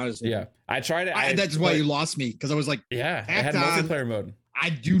multiplayer, to be honest. Yeah, I tried it. That's why you lost me, because I was like, yeah, it had multiplayer mode. I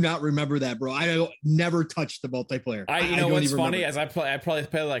do not remember that, bro. I never touched the multiplayer. You know what's funny is I probably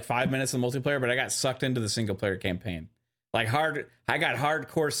played like 5 minutes of multiplayer, but I got sucked into the single player campaign. Like I got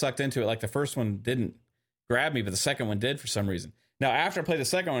hardcore sucked into it. Like the first one didn't grab me, but the second one did for some reason. Now after I played the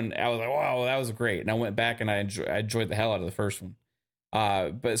second one, I was like, wow, that was great. And I went back and I enjoyed the hell out of the first one.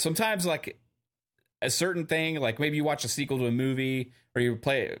 But sometimes like a certain thing, like maybe you watch a sequel to a movie or you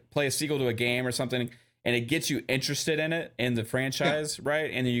play a sequel to a game or something, and it gets you interested in the franchise, right?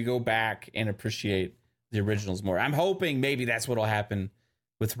 And then you go back and appreciate the originals more. I'm hoping maybe that's what'll happen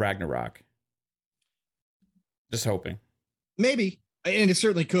with Ragnarok. Just hoping. Maybe, and it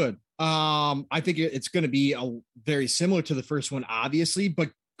certainly could. I think it's going to be very similar to the first one, obviously,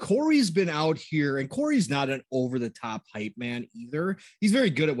 but Corey's been out here, and Corey's not an over the top hype man either. He's very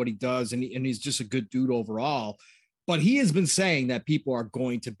good at what he does, and he's just a good dude overall. But he has been saying that people are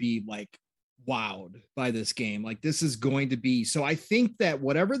going to be like wowed by this game. Like this is going to be. So I think that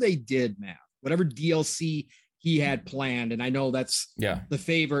whatever they did, Matt, whatever DLC he had planned, and I know that's the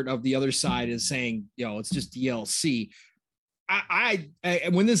favorite of the other side is saying, it's just DLC. I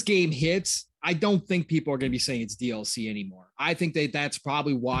when this game hits, I don't think people are going to be saying it's DLC anymore. I think that's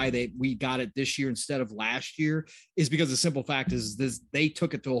probably why we got it this year instead of last year, is because the simple fact is they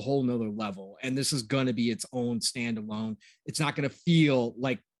took it to a whole nother level, and this is going to be its own standalone. It's not going to feel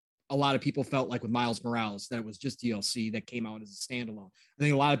like a lot of people felt like with Miles Morales, that it was just DLC that came out as a standalone. I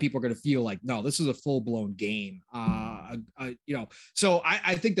think a lot of people are going to feel like, no, this is a full blown game. So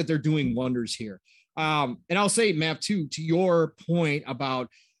I think that they're doing wonders here. And I'll say, Matt, too, to your point about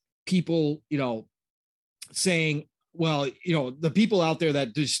people, saying, well, the people out there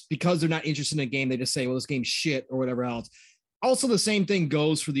that just because they're not interested in a game, they just say, well, this game's shit or whatever else. Also, the same thing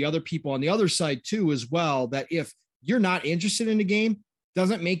goes for the other people on the other side too, as well, that if you're not interested in a game,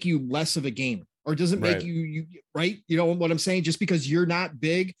 doesn't make you less of a gamer, or doesn't make you right. You know what I'm saying? Just because you're not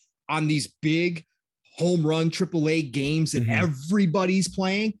big on these big home run AAA games that everybody's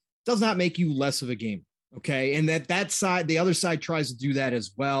playing does not make you less of a gamer. Okay. And that side, the other side tries to do that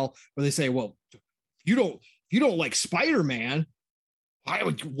as well, where they say, well, you don't like Spider-Man.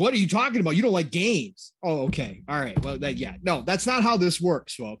 What are you talking about? You don't like games. Oh, okay. All right. Well, no, that's not how this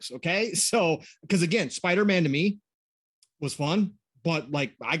works, folks. Okay. So, because again, Spider-Man to me was fun, but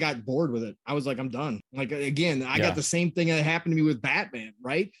like I got bored with it. I was like, I'm done. Like, again, I got the same thing that happened to me with Batman,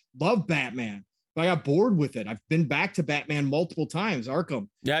 right? Love Batman. But I got bored with it. I've been back to Batman multiple times. Arkham.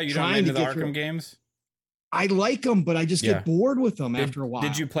 Yeah, you don't into the Arkham games? I like them, but I just get bored with them after a while.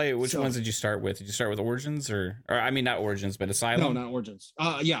 Did you play? Which ones did you start with? Did you start with Origins or I mean, not Origins, but Asylum? No, not Origins.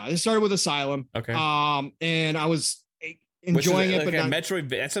 I started with Asylum. Okay. And I was enjoying it, but Metroid.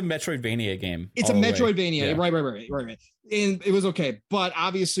 That's a Metroidvania game. It's a Metroidvania, right. And it was okay, but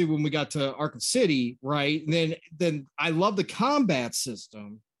obviously when we got to Arkham City, right, and then I love the combat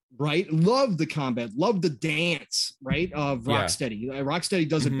system. Right. Love the combat, love the dance, right. Of Rocksteady. Rocksteady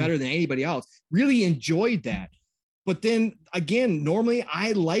does it better than anybody else. Really enjoyed that. But then again, normally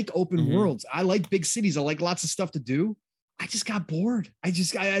I like open worlds. I like big cities. I like lots of stuff to do. I just got bored. I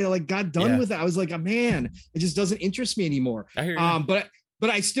like got done with it. I was like, oh, man, it just doesn't interest me anymore. I hear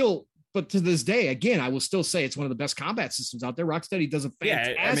you. But to this day, again, I will still say it's one of the best combat systems out there. Rocksteady does a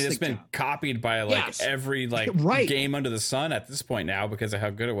fantastic I mean, it's been copied by every game under the sun at this point now because of how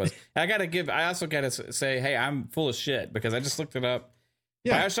good it was. I also got to say, hey, I'm full of shit because I just looked it up.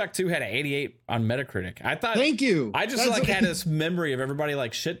 Yeah. BioShock 2 had an 88 on Metacritic. I thought, thank you. I just had this memory of everybody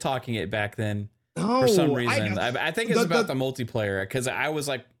like shit talking it back then for some reason. I think it's about the multiplayer because I was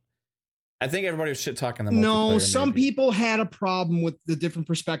like, I think everybody was shit talking the multiplayer. No, some people had a problem with the different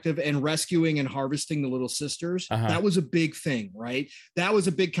perspective and rescuing and harvesting the little sisters. That was a big thing, right? That was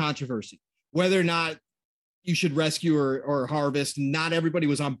a big controversy. Whether or not you should rescue or harvest, not everybody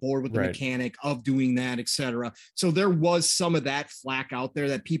was on board with the mechanic of doing that, etc. So there was some of that flack out there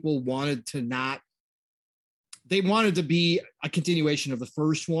that people wanted to not. They wanted to be a continuation of the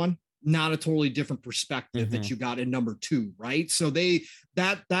first one, not a totally different perspective that you got in number 2, right? So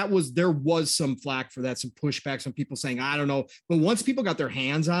there was some flack for that, some pushback, some people saying, I don't know. But once people got their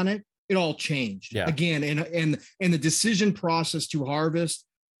hands on it, it all changed again. And the decision process to harvest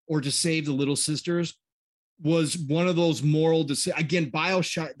or to save the little sisters was one of those moral decisions. Again,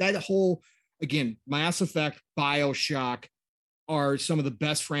 BioShock, Mass Effect, BioShock, are some of the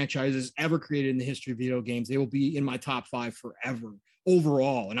best franchises ever created in the history of video games. They will be in my top 5 forever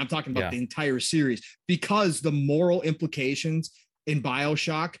overall. And I'm talking about the entire series, because the moral implications in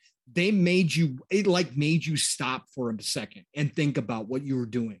BioShock, made you stop for a second and think about what you were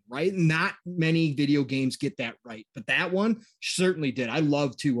doing, right? Not many video games get that right, but that one certainly did. I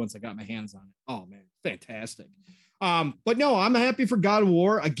loved 2 once I got my hands on it. Oh man, fantastic. But no, I'm happy for God of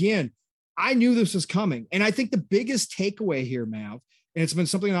War. Again, I knew this was coming. And I think the biggest takeaway here, Mav, and it's been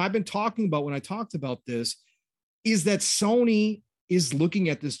something that I've been talking about when I talked about this, is that Sony is looking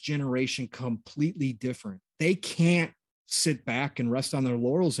at this generation completely different. They can't sit back and rest on their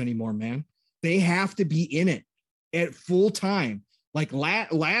laurels anymore, man. They have to be in it at full time. Like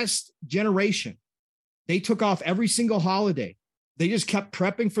last generation, they took off every single holiday. They just kept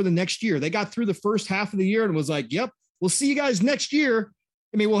prepping for the next year. They got through the first half of the year and was like, yep, we'll see you guys next year.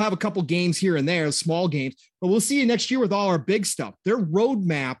 I mean, we'll have a couple games here and there, small games, but we'll see you next year with all our big stuff. Their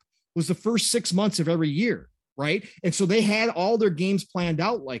roadmap was the first 6 months of every year, right? And so they had all their games planned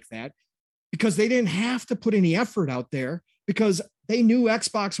out like that because they didn't have to put any effort out there because they knew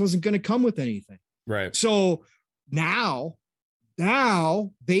Xbox wasn't going to come with anything. Right. So now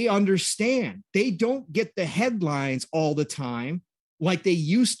they understand. They don't get the headlines all the time like they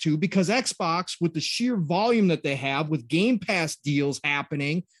used to, because Xbox, with the sheer volume that they have, with Game Pass deals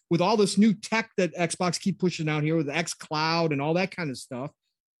happening, with all this new tech that Xbox keep pushing out here with xCloud and all that kind of stuff,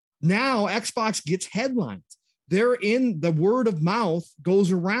 now Xbox gets headlines. They're in, the word of mouth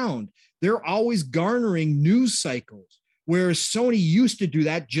goes around. They're always garnering news cycles, whereas Sony used to do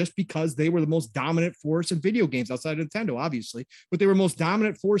that just because they were the most dominant force in video games outside of Nintendo, obviously, but they were most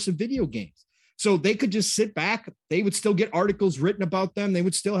dominant force in video games. So they could just sit back. They would still get articles written about them. They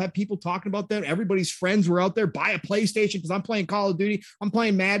would still have people talking about them. Everybody's friends were out there, buy a PlayStation because I'm playing Call of Duty. I'm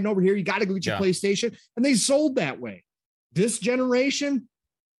playing Madden over here. You got to go get your PlayStation. And they sold that way. This generation,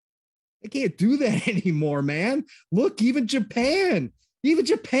 they can't do that anymore, man. Look, even Japan's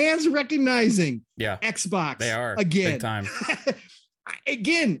recognizing Xbox. They are again. Big time.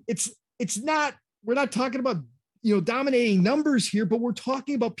 Again, it's not, we're not talking about, dominating numbers here, but we're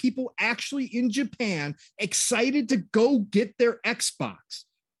talking about people actually in Japan excited to go get their Xbox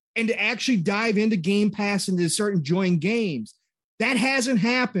and to actually dive into Game Pass and to start enjoying games. That hasn't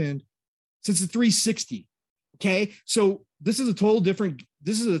happened since the 360. Okay. So this is a total different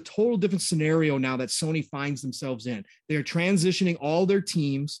scenario now that Sony finds themselves in. They're transitioning all their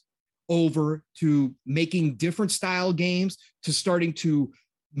teams over to making different style games, to starting to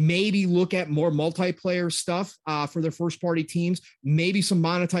maybe look at more multiplayer stuff for their first party teams, maybe some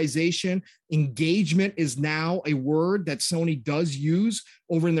monetization. Engagement is now a word that Sony does use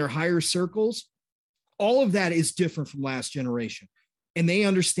over in their higher circles. All of that is different from last generation. And they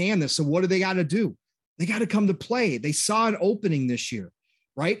understand this. So what do they got to do? They got to come to play. They saw an opening this year,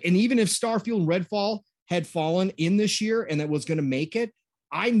 right? And even if Starfield and Redfall had fallen in this year and that was going to make it,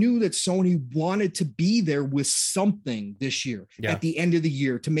 I knew that Sony wanted to be there with something this year at the end of the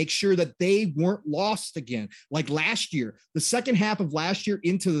year to make sure that they weren't lost again. Like last year, the second half of last year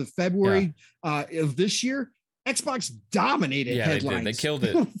into the February of this year, Xbox dominated headlines. They killed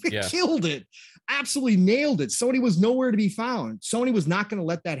it. Killed it. Absolutely nailed it. Sony was nowhere to be found. Sony was not going to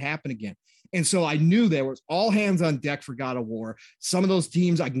let that happen again. And so I knew there was all hands on deck for God of War. Some of those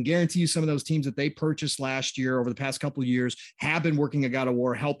teams, I can guarantee you some of those teams that they purchased last year over the past couple of years have been working at God of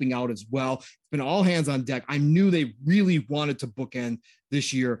War, helping out as well. It's been all hands on deck. I knew they really wanted to bookend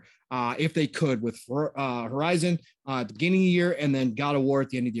this year if they could with Horizon at the beginning of the year and then God of War at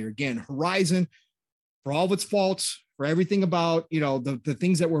the end of the year. Again, Horizon, for all of its faults, for everything about, the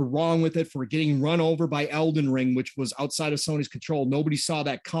things that were wrong with it, for getting run over by Elden Ring, which was outside of Sony's control. Nobody saw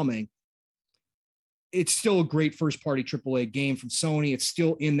that coming. It's still a great first party AAA game from Sony. It's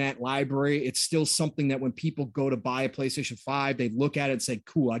still in that library. It's still something that when people go to buy a PlayStation 5, they look at it and say,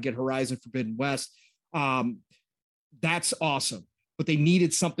 cool, I get Horizon Forbidden West. That's awesome. But they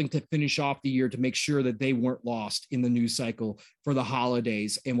needed something to finish off the year to make sure that they weren't lost in the news cycle for the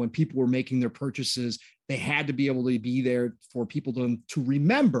holidays. And when people were making their purchases, they had to be able to be there for people to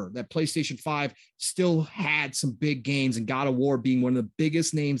remember that PlayStation 5 still had some big games, and God of War being one of the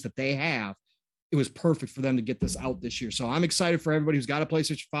biggest names that they have. It was perfect for them to get this out this year. So I'm excited for everybody who's got a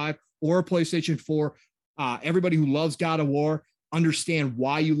PlayStation 5 or a PlayStation 4. Everybody who loves God of War, understand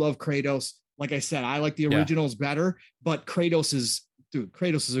why you love Kratos. Like I said, I like the originals better, but Kratos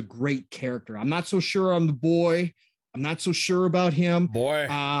is a great character. I'm not so sure on the boy. I'm not so sure about him. Boy.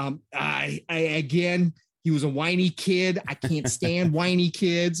 Again, he was a whiny kid. I can't stand whiny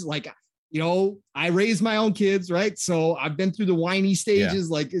kids. Like, I raised my own kids, right? So I've been through the whiny stages.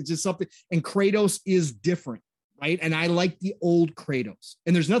 Like, it's just something. And Kratos is different. right? And I like the old Kratos.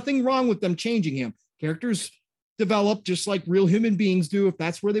 And there's nothing wrong with them changing him. Characters develop just like real human beings do. If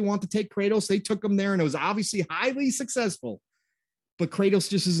that's where they want to take Kratos, they took him there, and it was obviously highly successful. But Kratos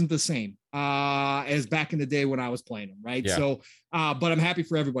just isn't the same as back in the day when I was playing him, right? Yeah. So, but I'm happy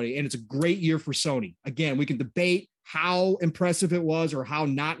for everybody, and it's a great year for Sony. Again, we can debate how impressive it was or how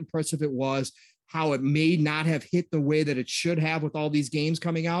not impressive it was, how it may not have hit the way that it should have with all these games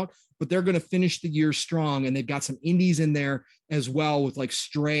coming out, but they're going to finish the year strong, and they've got some indies in there as well with like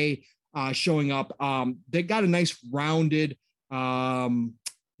Stray showing up. They got a nice rounded selection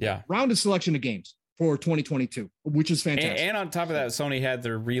of games for 2022, which is fantastic. And on top of that, Sony had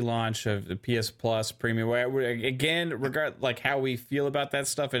their relaunch of the PS Plus Premium. Again, regard like how we feel about that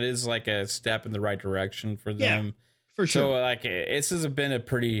stuff, it is like a step in the right direction for them. Yeah, for sure. So like this has been a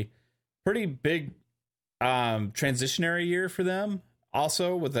pretty big transitionary year for them.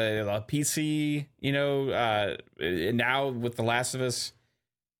 Also with a PC, now with The Last of Us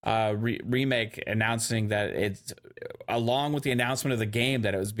remake announcing that it's along with the announcement of the game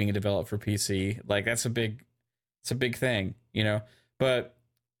that it was being developed for PC, like it's a big thing, but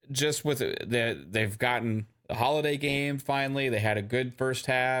just with they've gotten the holiday game. Finally, they had a good first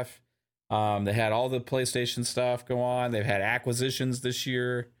half. They had all the PlayStation stuff go on. They've had acquisitions this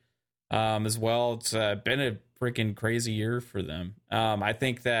year as well. It's been a freaking crazy year for them. I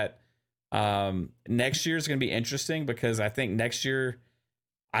think that next year is going to be interesting because I think next year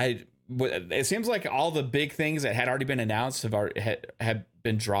it seems like all the big things that had already been announced have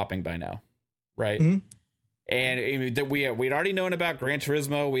been dropping by now, right? Mm-hmm. And that we'd already known about Gran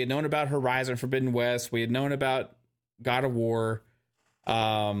Turismo, we had known about Horizon Forbidden West, we had known about God of War,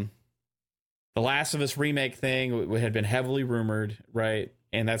 the Last of Us remake thing had been heavily rumored, right?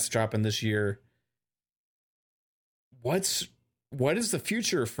 And that's dropping this year. What is the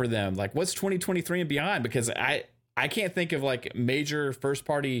future for them? Like, what's 2023 and beyond? Because I can't think of like major first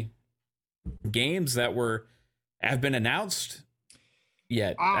party games that have been announced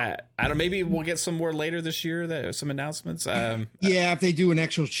yet. I don't. Maybe we'll get some more later this year. Some announcements. If they do an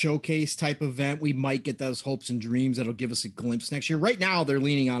actual showcase type event, we might get those hopes and dreams that'll give us a glimpse next year. Right now, they're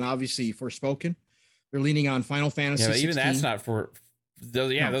leaning on obviously Forspoken. They're leaning on Final Fantasy. Yeah, even that's not for.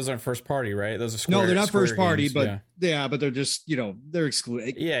 Those, no. Those aren't first party, right? Those are Square, they're not first party, games, but they're just they're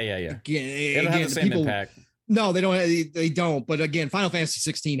excluded. Yeah. Again, they don't have the same impact. No, they don't. They don't. But again, Final Fantasy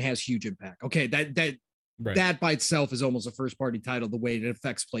 16 has huge impact. Okay, that by itself is almost a first party title, the way it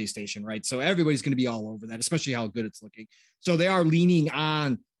affects PlayStation, right? So everybody's going to be all over that, especially how good it's looking. So they are leaning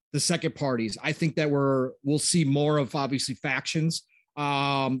on the second parties. I think that we'll see more of obviously factions.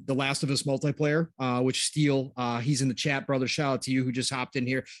 The Last of Us multiplayer, which Steel, he's in the chat, brother. Shout out to you who just hopped in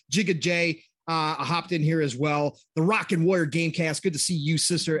here. Jigga J hopped in here as well. The Rock and Warrior Gamecast. Good to see you,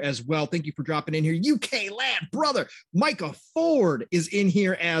 sister, as well. Thank you for dropping in here. UK lad, brother. Micah Ford is in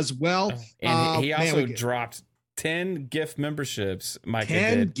here as well. And he also dropped 10 gift memberships. Micah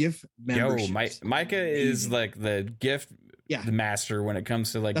 10 did. Gift memberships. Micah is like the gift the master when it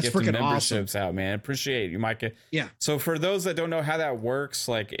comes to like gifting memberships out, man. Appreciate you, Micah. Yeah. So for those that don't know how that works,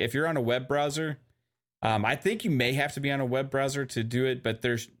 like if you're on a web browser, I think you may have to be on a web browser to do it, but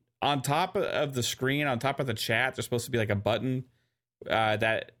there's on top of the screen, on top of the chat, there's supposed to be like a button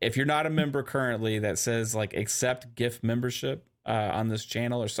that if you're not a member currently that says like accept gift membership on this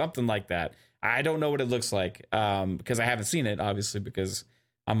channel or something like that. I don't know what it looks like because I haven't seen it, obviously, because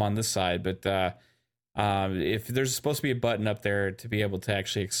I'm on this side, but if there's supposed to be a button up there to be able to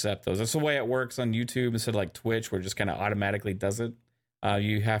actually accept those. That's the way it works on YouTube instead of like Twitch, where it just kind of automatically does it.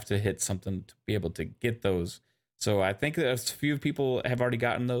 You have to hit something to be able to get those. So I think that a few people have already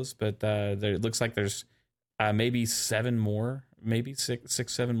gotten those, but it looks like there's maybe 7 more, maybe six,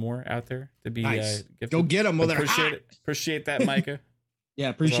 7 more out there to be nice. Gifted. Go get them. Well, appreciate that, Micah. Yeah,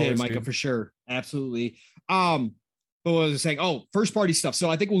 appreciate it, Micah, for sure. Absolutely. But what was I saying? Oh, first party stuff. So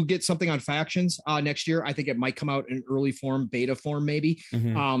I think we'll get something on factions next year. I think it might come out in early form, beta form, maybe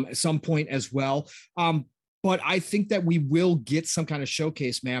at some point as well. But I think that we will get some kind of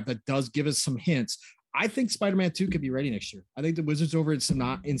showcase map that does give us some hints. I think Spider-Man 2 could be ready next year. I think the Wizards over at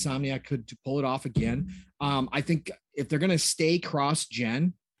Insomniac could pull it off again. I think if they're going to stay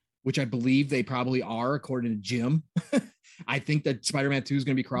cross-gen, which I believe they probably are, according to Jim, I think that Spider-Man 2 is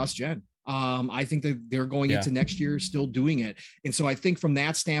going to be cross-gen. I think that they're going into next year still doing it. And so I think from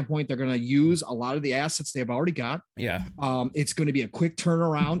that standpoint, they're going to use a lot of the assets they've already got. Yeah. It's going to be a quick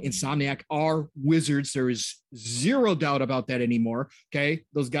turnaround. Insomniac are Wizards. There is zero doubt about that anymore. Okay.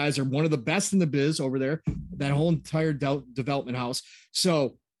 Those guys are one of the best in the biz over there, that whole entire development house.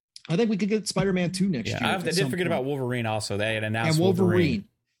 So I think we could get Spider-Man 2 next year. I did forget about Wolverine also. They had announced Wolverine.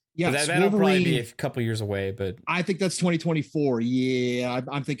 Yes, that'll probably be Wolverine. a couple years away, but I think that's 2024. Yeah,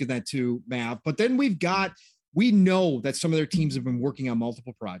 I'm thinking that too, Matt. But then we know that some of their teams have been working on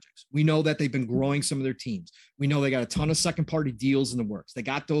multiple projects. We know that they've been growing some of their teams. We know they got a ton of second party deals in the works. They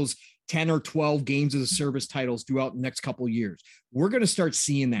got those 10 or 12 games of the service titles throughout the next couple of years. We're going to start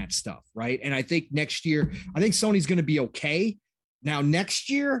seeing that stuff, right? And I think next year, I think Sony's going to be okay. Now, next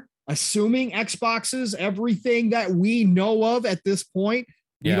year, assuming Xboxes, everything that we know of at this point,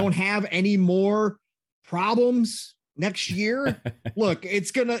 we don't have any more problems next year. Look, it's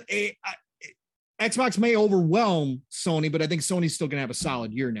going to, Xbox may overwhelm Sony, but I think Sony's still going to have a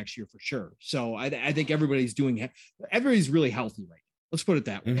solid year next year for sure. So I think everybody's really healthy right now. Let's put it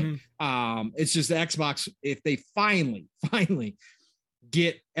that way. Mm-hmm. It's just the Xbox, if they finally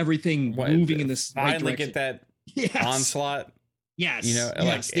get everything moving in this right direction. Get that onslaught. Yes. You know,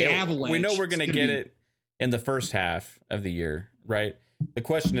 yes, the avalanche. We know we're going to get it in the first half of the year, right? The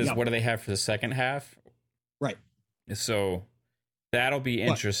question is, what do they have for the second half? Right. So that'll be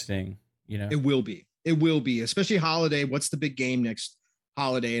interesting. You know, it will be, especially holiday. What's the big game next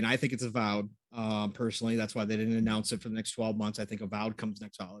holiday? And I think it's Avowed. Personally, that's why they didn't announce it for the next 12 months. I think Avowed comes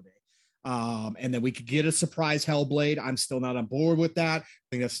next holiday. And then we could get a surprise Hellblade. I'm still not on board with that. I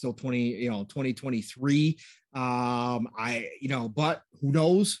think that's still 2023. But who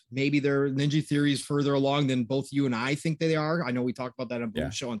knows? Maybe their Ninja Theory is further along than both you and I think they are. I know we talked about that on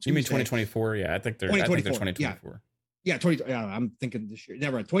Boom Show on Tuesday. You mean 2024? Yeah, I think they're 2024. Yeah, I'm thinking this year.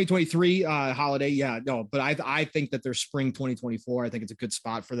 Never mind. 2023 holiday. Yeah, no, but I think that they're spring 2024. I think it's a good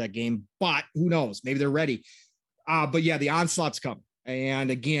spot for that game. But who knows? Maybe they're ready. But yeah, the onslaught's coming. And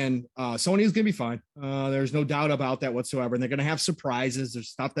again, Sony is going to be fine. There's no doubt about that whatsoever. And they're going to have surprises. There's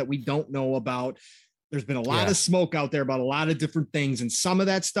stuff that we don't know about. There's been a lot of smoke out there about a lot of different things. And some of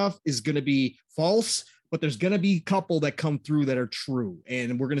that stuff is going to be false, but there's going to be a couple that come through that are true.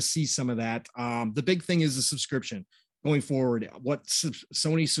 And we're going to see some of that. The big thing is the subscription going forward, what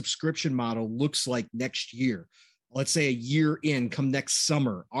Sony's subscription model looks like next year. Let's say a year in, come next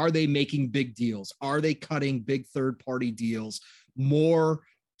summer. Are they making big deals? Are they cutting big third-party deals, more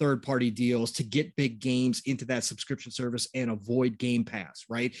third-party deals to get big games into that subscription service and avoid Game Pass,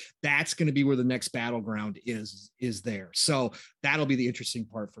 right? That's going to be where the next battleground is there. So that'll be the interesting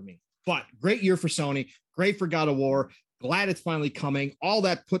part for me. But great year for Sony, great for God of War. Glad it's finally coming. All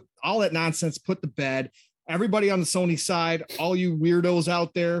that nonsense put to bed. Everybody on the Sony side, all you weirdos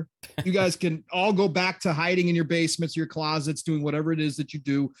out there, you guys can all go back to hiding in your basements, your closets, doing whatever it is that you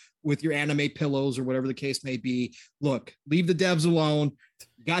do with your anime pillows or whatever the case may be. Look, leave the devs alone.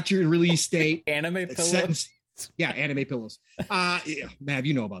 Got your release date. Anime pillows? Anime pillows. Mav,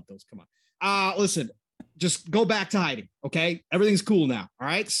 you know about those. Come on. Listen, just go back to hiding, okay? Everything's cool now, all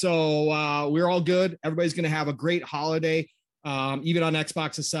right? So we're all good. Everybody's going to have a great holiday. Even on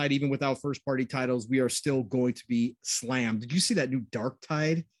Xbox's side, even without first party titles, we are still going to be slammed. Did you see that new Dark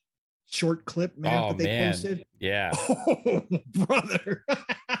Tide short clip, man, that they posted? Yeah. Oh, brother.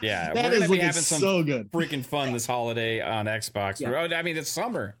 Yeah. That is looking so good. Freaking fun this holiday on Xbox. Yeah. I mean, it's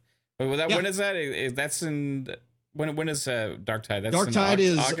summer. But when is that? That's in when is Dark Tide? That's Dark Tide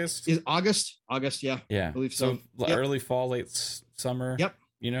is August. Is August, yeah. Yeah. I believe so. Early fall, late summer. Yep.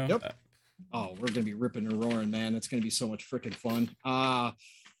 You know? Yep. Oh, we're going to be ripping and roaring, man. It's going to be so much freaking fun.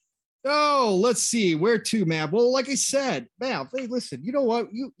 Let's see. Where to, Mav? Well, like I said, Mav, hey, listen, you know what?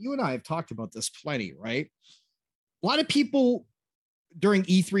 You and I have talked about this plenty, right? A lot of people during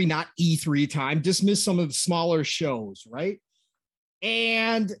E3, not E3 time, dismiss some of the smaller shows, right?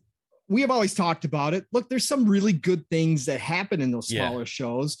 And we have always talked about it. Look, there's some really good things that happen in those smaller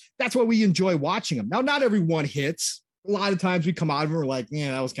shows. That's why we enjoy watching them. Now, not everyone hits. A lot of times we come out of it, we're like,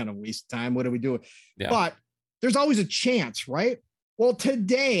 yeah, that was kind of a waste of time. What are we doing? Yeah. But there's always a chance, right? Well,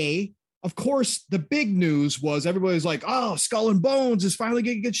 today, of course, the big news was everybody's like, oh, Skull and Bones is finally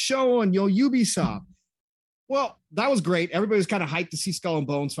going to get shown, Ubisoft. Well, that was great. Everybody was kind of hyped to see Skull and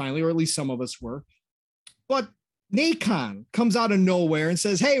Bones finally, or at least some of us were. But Nacon comes out of nowhere and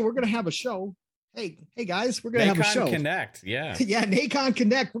says, hey, we're going to have a show. Hey guys, we're going to have a show. Nacon Connect, yeah. Yeah, Nacon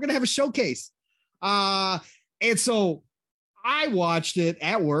Connect. We're going to have a showcase. And so I watched it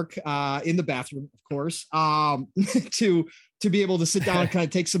at work in the bathroom, of course, to be able to sit down and kind of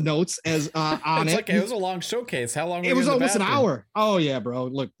take some notes as on it. It was a long showcase. How long? It was almost an hour. Oh yeah, bro.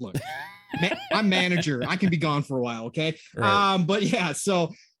 Look. I'm manager. I can be gone for a while. Okay. Right. But yeah.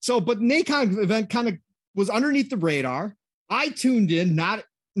 But Nacon event kind of was underneath the radar. I tuned in, not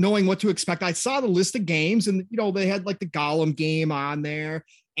knowing what to expect. I saw the list of games, and they had like the Gollum game on there.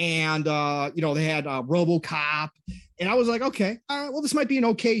 And, they had RoboCop, and I was like, okay, all right, well, this might be an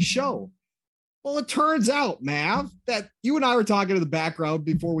okay show. Well, it turns out, Mav, that you and I were talking in the background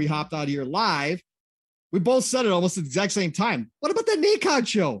before we hopped out here live. We both said it almost at the exact same time. What about the NACON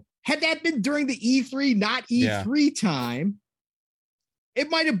show? Had that been during the E3, not E3 time, it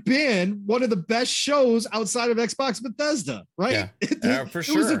might have been one of the best shows outside of Xbox Bethesda, right? Yeah, for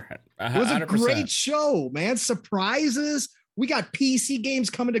sure. It was a great show, man. Surprises. We got PC games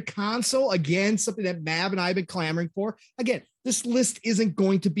coming to console. Again, something that Mav and I have been clamoring for. Again, this list isn't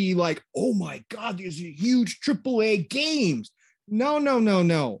going to be like, oh my God, these are huge AAA games.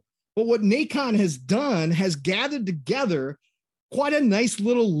 No. But what NACON has done has gathered together quite a nice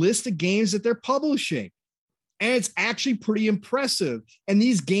little list of games that they're publishing. And it's actually pretty impressive. And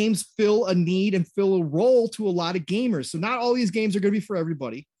these games fill a need and fill a role to a lot of gamers. So not all these games are going to be for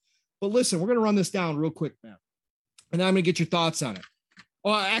everybody. But listen, we're going to run this down real quick now. And then I'm going to get your thoughts on it.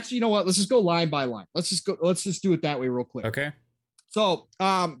 Well, actually, you know what? Let's just go line by line. Let's just do it that way real quick. Okay. So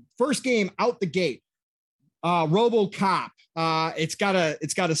first game out the gate, RoboCop. It's got a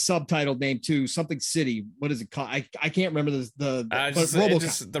subtitled name too, something city. What is it called? I can't remember RoboCop.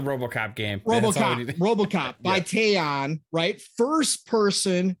 Just the RoboCop game. RoboCop by Teon, right? First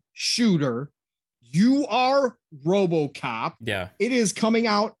person shooter. You are RoboCop. Yeah. It is coming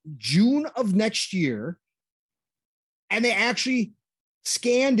out June of next year. And they actually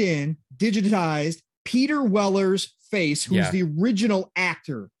scanned in, digitized Peter Weller's face, who's the original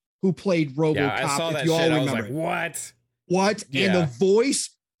actor who played RoboCop. Yeah, I saw that shit. I was like, what? Yeah. And the voice,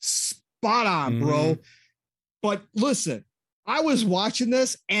 spot on, bro. But listen, I was watching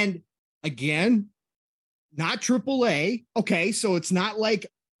this, and again, not AAA. Okay, so it's not like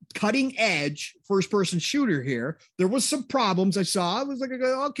cutting edge first person shooter here. There was some problems I saw. I was like,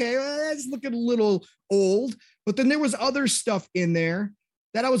 okay, that's looking a little old. But then there was other stuff in there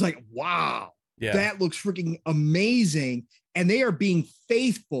that I was like, wow, that looks freaking amazing. And they are being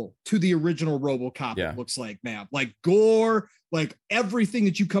faithful to the original RoboCop. It looks like, man, like gore, like everything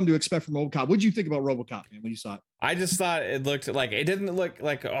that you come to expect from RoboCop. What did you think about RoboCop, man, when you saw it? I just thought it looked like, it didn't look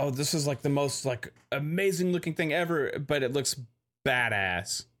like, oh, this is like the most like amazing looking thing ever, but it looks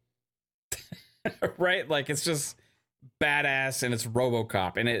badass. Right? Like it's just badass, and it's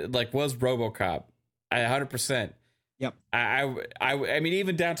RoboCop, and it like was RoboCop. 100%. Yep. I mean,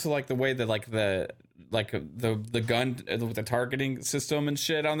 even down to like the way that like the gun with the targeting system and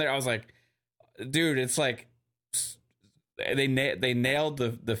shit on there. I was like, dude, it's like they nailed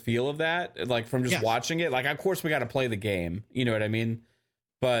the feel of that, like from just watching it. Like, of course we got to play the game, you know what I mean?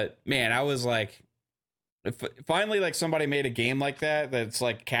 But man, I was like, finally, like somebody made a game like that's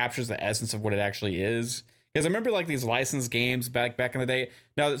like captures the essence of what it actually is. Because I remember like these licensed games back in the day.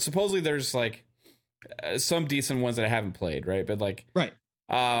 Now supposedly there's like some decent ones that I haven't played, right? But like,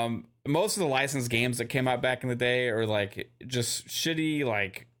 most of the licensed games that came out back in the day are like just shitty,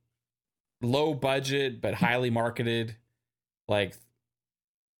 like low budget but highly marketed like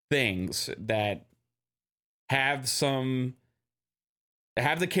things that have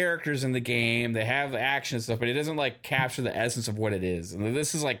the characters in the game, they have the action and stuff, but it doesn't like capture the essence of what it is. And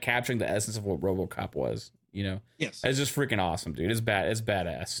this is like capturing the essence of what RoboCop was, you know? Yes. It's just freaking awesome, dude. It's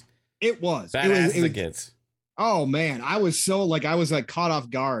badass. It was. Badass it gets. Oh man, I was caught off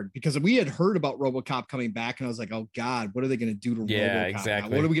guard because we had heard about RoboCop coming back, and I was like, oh God, what are they going to do to RoboCop? Exactly.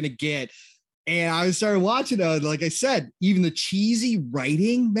 Now? What are we going to get? And I started watching it. Like I said, even the cheesy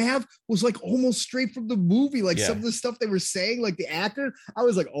writing, Mav, was like almost straight from the movie. Like some of the stuff they were saying, like the actor, I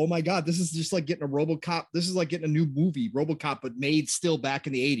was like, oh my God, this is just like getting a RoboCop. This is like getting a new movie, RoboCop, but made still back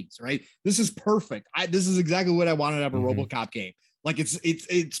in the 80s, right? This is perfect. This is exactly what I wanted out of a RoboCop game. Like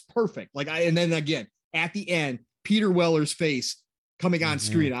it's perfect. Like and then again, at the end, Peter Weller's face coming on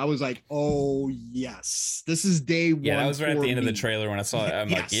screen. I was like, oh yes, this is day one. Yeah, that was right at the end of the trailer when I saw it. I'm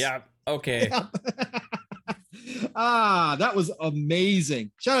like, yeah, okay. That was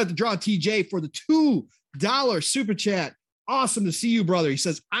amazing. Shout out to Draw TJ for the $2 super chat. Awesome to see you, brother. He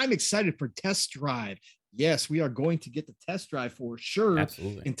says, I'm excited for test drive. Yes, we are going to get the test drive for sure.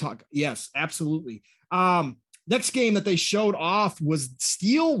 Absolutely. And talk. Yes, absolutely. Next game that they showed off was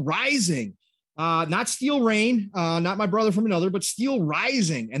Steel Rising. Not Steel Rain, not My Brother from Another, but Steel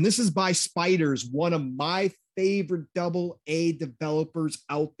Rising. And this is by Spiders, one of my favorite AA developers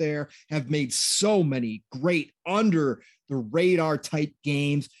out there, have made so many great under the radar type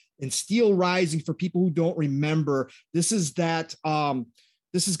games. And Steel Rising, for people who don't remember, this is going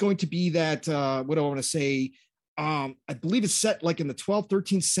to be that, what do I want to say? I believe it's set like in the 12th,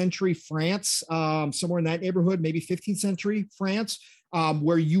 13th century France, somewhere in that neighborhood, maybe 15th century France,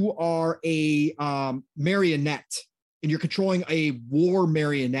 where you are a marionette and you're controlling a war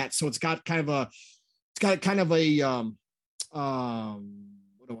marionette. So it's got kind of a what do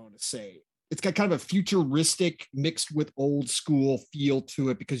I want to say? it's got kind of a futuristic mixed with old school feel to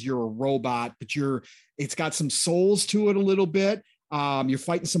it because you're a robot, but it's got some souls to it a little bit. You're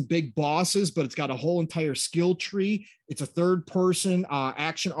fighting some big bosses, but it's got a whole entire skill tree. It's a third person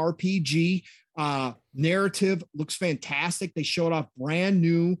action RPG. Narrative looks fantastic. They showed off a brand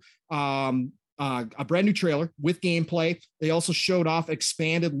new trailer with gameplay. They also showed off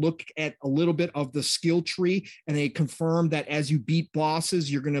expanded look at a little bit of the skill tree, and they confirmed that as you beat bosses,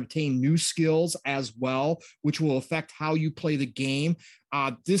 you're going to obtain new skills as well, which will affect how you play the game.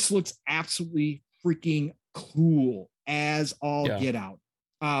 This looks absolutely freaking cool as all get out.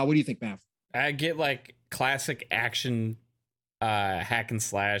 What do you think, Mav? I get like classic action hack and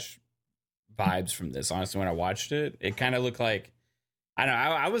slash vibes from this. Honestly, when I watched it, it kind of looked like, I don't know,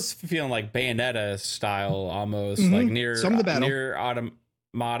 I was feeling like Bayonetta style almost, like near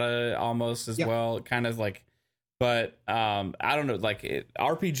Automata almost as well, kind of like. But I don't know, like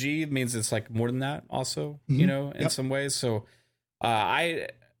RPG means it's like more than that also, you know, in some ways. So I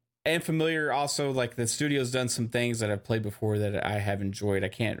am familiar also, like the studio's done some things that I've played before that I have enjoyed. I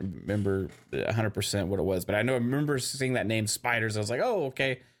can't remember 100% what it was, but I remember seeing that name Spiders. I was like, oh,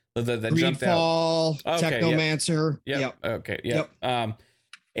 okay. That jumped out. Technomancer. Yep. Okay. Yep.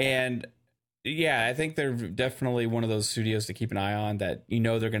 And yeah, I think they're definitely one of those studios to keep an eye on that, you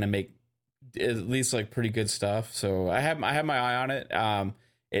know, they're going to make at least like pretty good stuff. So I have my eye on it.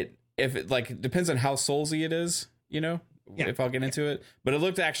 If it like depends on how soulsy it is, you know, if I'll get into it, but it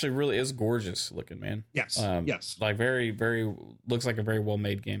looked actually is gorgeous looking, man. Yes. Yes. Like very, very looks like a very well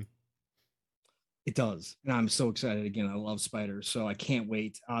made game. It does. And I'm so excited. Again, I love Spiders, so I can't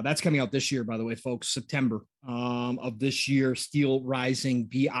wait. That's coming out this year, by the way, folks, September of this year. Steel Rising.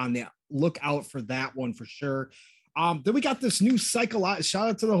 Be on the lookout for that one for sure. Then we got this new psychological, shout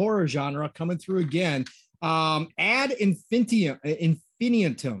out to the horror genre coming through again. Ad Infinitum.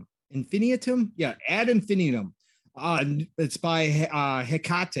 Yeah, Ad Infinitum. It's by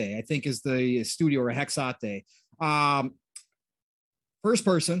Hecate, I think is the studio, or Hexate. First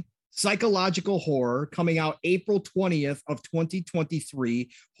person psychological horror coming out April 20th of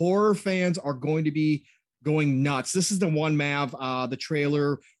 2023. Horror fans are going to be going nuts. This is the one, Mav, the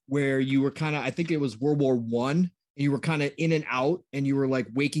trailer where you were kind of, I think it was World War I, and you were kind of in and out, and you were like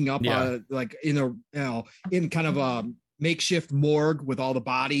waking up like in a, you know, in kind of a makeshift morgue with all the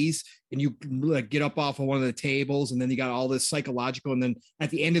bodies, and you like get up off of one of the tables, and then you got all this psychological, and then at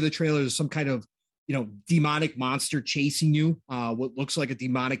the end of the trailer there's some kind of, you know, demonic monster chasing you, what looks like a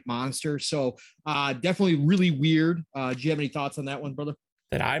demonic monster. So definitely really weird. Do you have any thoughts on that one, brother?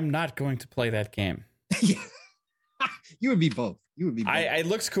 That I'm not going to play that game. You would be both. It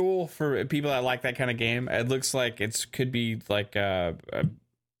looks cool for people that like that kind of game. It looks like it could be like a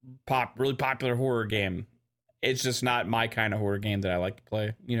really popular horror game. It's just not my kind of horror game that I like to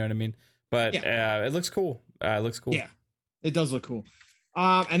play. You know what I mean? But it looks cool. Yeah, it does look cool.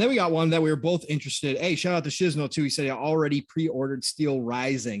 And then we got one that we were both interested. Hey, shout out to Shizno too. He said he already pre-ordered Steel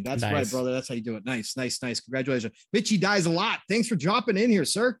Rising. That's nice. Right, brother. That's how you do it. Nice. Congratulations. Mitchie dies a lot. Thanks for dropping in here,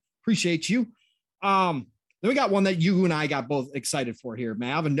 sir. Appreciate you. Then we got one that you and I got both excited for here,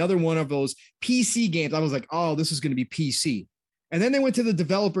 Mav. Another one of those PC games. I was like, oh, this is going to be PC. And then they went to the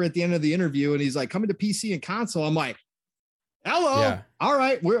developer at the end of the interview, and he's like, coming to PC and console. I'm like, hello. Yeah. All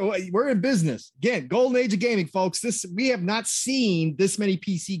right. We're in business. Again, golden age of gaming, folks. We have not seen this many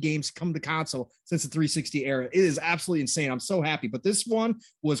PC games come to console since the 360 era. It is absolutely insane. I'm so happy. But this one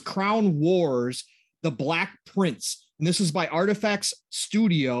was Crown Wars, The Black Prince. And this is by Artifacts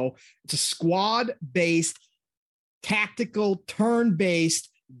Studio. It's a squad-based, tactical, turn-based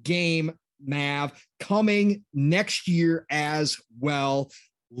game, Mav, coming next year as well.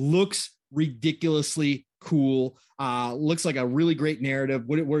 Looks ridiculously cool. Looks like a really great narrative.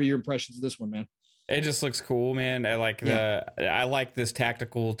 What are your impressions of this one, man? It just looks cool, man. I like this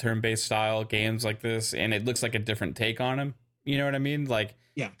tactical turn-based style games like this, and it looks like a different take on them. You know what I mean? Like,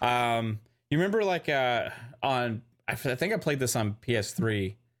 you remember like I think I played this on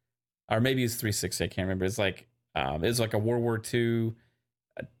PS3, or maybe it's 360. I can't remember. It's like it's like a World War II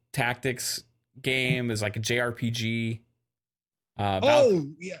tactics game. It's like a JRPG.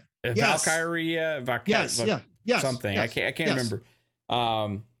 Valkyria. Something. Yes. I can't remember.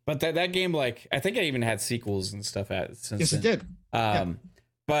 But that game, like, I think it even had sequels and stuff since it did.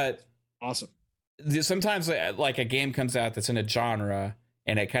 But awesome. Sometimes like a game comes out that's in a genre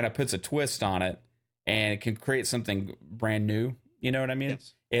and it kind of puts a twist on it and it can create something brand new. You know what I mean?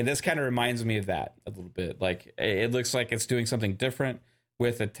 Yes. And this kind of reminds me of that a little bit. Like, it looks like it's doing something different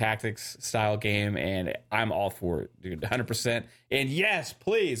with a tactics style game, and I'm all for it, dude, 100%. And yes,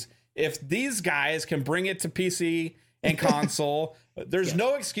 please, if these guys can bring it to PC and console. There's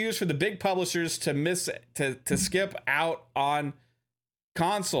no excuse for the big publishers to skip out on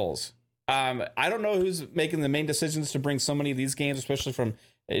consoles. I don't know who's making the main decisions to bring so many of these games, especially from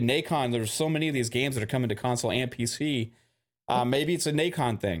Nacon. There's so many of these games that are coming to console and PC. Maybe it's a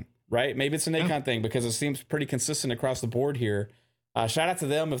Nacon thing, right? Maybe it's a Nacon thing because it seems pretty consistent across the board here. Shout out to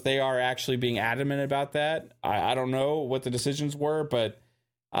them if they are actually being adamant about that. I don't know what the decisions were, but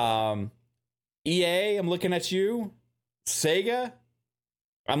EA, I'm looking at you. Sega,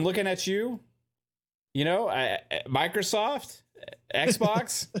 I'm looking at you. You know, Microsoft,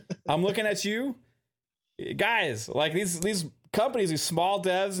 Xbox, I'm looking at you. Guys, like these companies, these small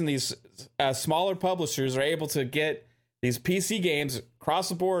devs and these smaller publishers are able to get these PC games across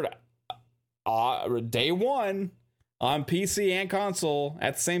the board day one on PC and console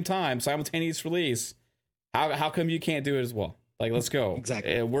at the same time, simultaneous release. How come you can't do it as well? Like, let's go.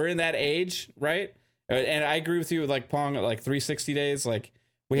 Exactly. We're in that age, right? And I agree with you with like Pong, like 360 days. Like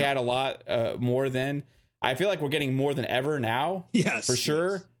we had a lot more then. I feel like we're getting more than ever now. Yes, for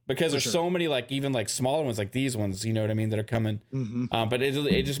sure. Yes. Because there's so many, like even like smaller ones, like these ones, you know what I mean, that are coming. But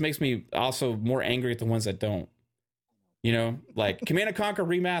it just makes me also more angry at the ones that don't. You know, like Command & Conquer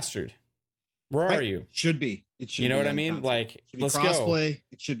Remastered. Where are you? Should be. It should. You know be what I mean? console. Like, let's crossplay. go.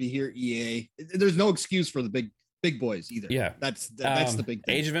 It should be here. EA. There's no excuse for the big boys either. Yeah, that's the big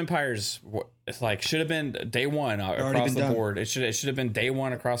thing. Age of Empires, it's like should have been day one across the board. It should have been day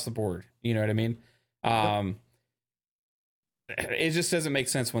one across the board. You know what I mean? It just doesn't make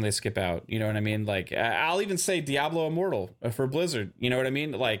sense when they skip out. You know what I mean? Like I'll even say Diablo Immortal for Blizzard. You know what I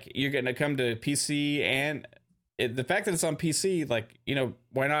mean? Like you're going to come to PC and the fact that it's on PC, like, you know,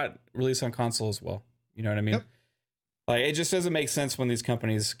 why not release on console as well? You know what I mean? Yep. Like it just doesn't make sense when these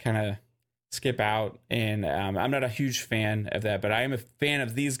companies kind of skip out. And I'm not a huge fan of that, but I am a fan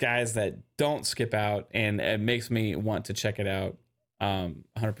of these guys that don't skip out, and it makes me want to check it out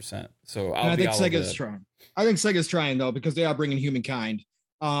 100%. So I think Sega's trying. I think Sega's trying though, because they are bringing Humankind.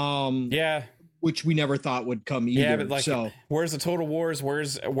 Yeah. Which we never thought would come either. Yeah, but like, so where's the Total Wars?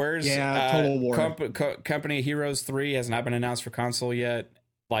 Where's Total War? Company of Heroes 3 has not been announced for console yet.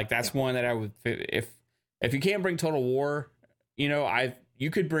 Like that's one that I would, if you can't bring Total War, you know,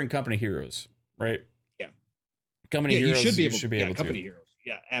 you could bring Company of Heroes, right? Yeah, Company of Heroes. You should be able to. Company of Heroes.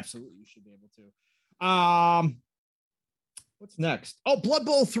 Yeah, absolutely, you should be able to. What's next? Oh, Blood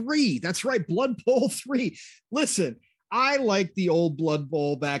Bowl 3. That's right, Blood Bowl 3. Listen, I like the old Blood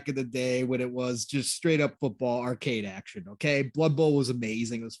Bowl back in the day when it was just straight up football arcade action. Okay. Blood Bowl was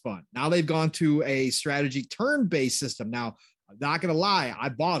amazing. It was fun. Now they've gone to a strategy turn-based system. Now, I'm not going to lie. I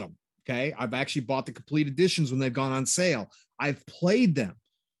bought them. Okay. I've actually bought the complete editions when they've gone on sale. I've played them.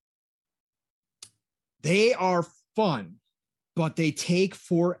 They are fun, but they take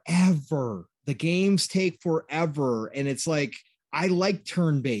forever. The games take forever. And it's like, I like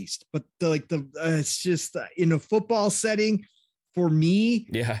turn-based, but it's just in a football setting for me.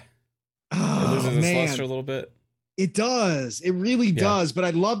 Yeah. Oh, it loses its luster a little bit. It does. It really does. But I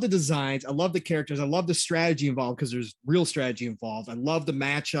love the designs. I love the characters. I love the strategy involved because there's real strategy involved. I love the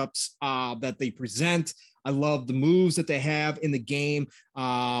matchups that they present. I love the moves that they have in the game.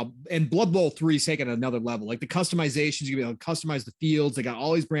 And Blood Bowl 3 is taking another level. Like the customizations, you're going to be able to customize the fields. They got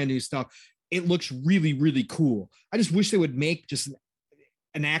all these brand new stuff. It looks really, really cool. I just wish they would make just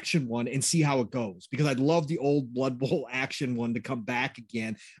an action one and see how it goes, because I'd love the old Blood Bowl action one to come back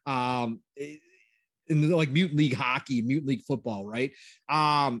again. In like Mutant League hockey, Mutant League football, right?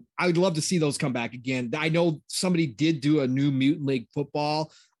 I would love to see those come back again. I know somebody did do a new Mutant League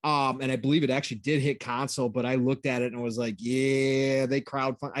football, and I believe it actually did hit console, but I looked at it and was like, yeah, they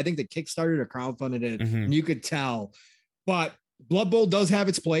crowdfunded. I think they Kickstarted or crowdfunded it, and you could tell. But Blood Bowl does have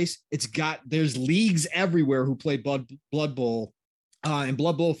its place. There's leagues everywhere who play Blood Bowl. And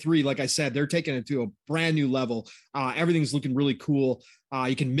Blood Bowl 3, like I said, they're taking it to a brand new level. Everything's looking really cool.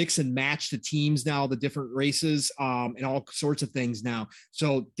 You can mix and match the teams now, the different races, and all sorts of things now.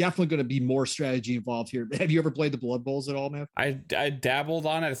 So definitely going to be more strategy involved here. Have you ever played the Blood Bowls at all, man? I dabbled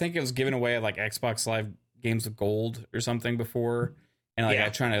on it. I think it was given away at like Xbox Live Games of Gold or something before. And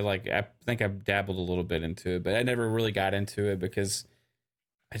like I think I've dabbled a little bit into it, but I never really got into it because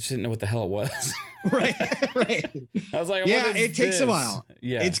I just didn't know what the hell it was. right. I was like, yeah, it takes a while.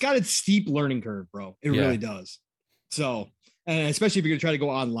 Yeah, it's got a steep learning curve, bro. It really does. So, and especially if you're gonna try to go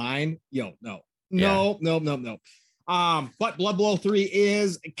online, no. But Blood Bowl 3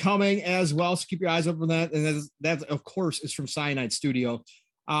 is coming as well, so keep your eyes open for that. And that of course is from Cyanide Studio.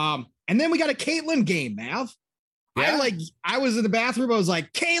 And then we got a Caitlyn game, Mav. Yeah. I was in the bathroom. I was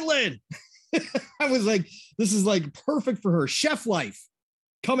like, Caitlyn. I was like, this is like perfect for her. Chef Life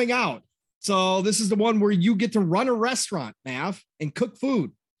coming out. So this is the one where you get to run a restaurant, Mav, and cook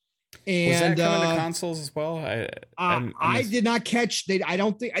food. And was that coming to consoles as well? I did not catch. I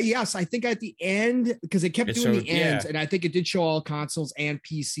don't think. Yes, I think at the end, because they kept doing the ends, and I think it did show all consoles and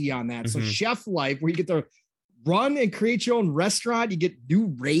PC on that. So Chef Life, where you get to run and create your own restaurant, you get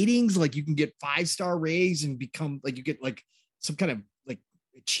new ratings, like you can get 5-star ratings and become like you get like some kind of like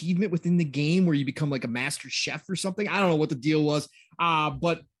achievement within the game where you become like a master chef or something. I don't know what the deal was,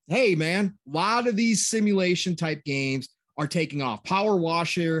 but hey, man, a lot of these simulation type games are taking off. Power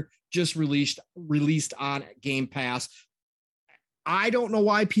Washer just released on Game Pass. I don't know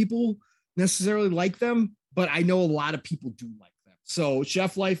why people necessarily like them, but I know a lot of people do like them. So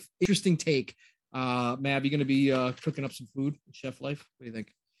Chef Life, interesting take. Mav, you going to be cooking up some food in Chef Life? What do you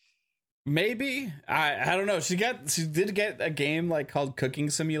think? Maybe. I don't know. She did get a game like called Cooking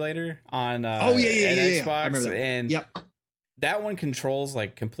Simulator on Xbox, and that one controls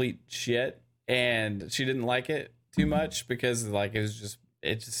like complete shit, and she didn't like it too much because like it just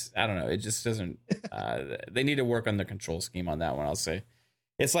I don't know, it just doesn't they need to work on the control scheme on that one. I'll say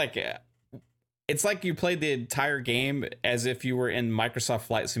it's like you played the entire game as if you were in Microsoft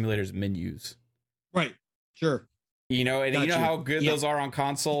Flight Simulator's menus, right? Sure. You know, and you know how good those are on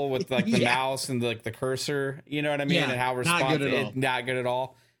console with like the mouse and like the cursor, you know what I mean? And how responsive, not good at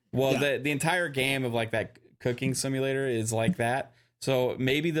all. Well, the entire game of like that cooking simulator is like that. So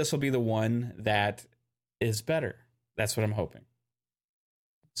maybe this will be the one that is better. That's what I'm hoping.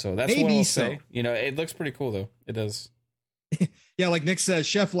 So that's maybe what I'll say. You know, it looks pretty cool though. It does. Yeah, like Nick says,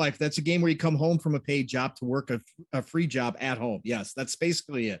 Chef Life. That's a game where you come home from a paid job to work a free job at home. Yes, that's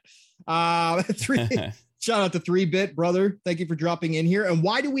basically it. Shout out to 3-Bit brother. Thank you for dropping in here. And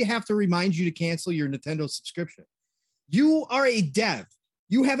why do we have to remind you to cancel your Nintendo subscription? You are a dev.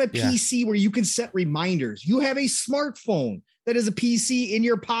 You have a PC where you can set reminders. You have a smartphone that is a PC in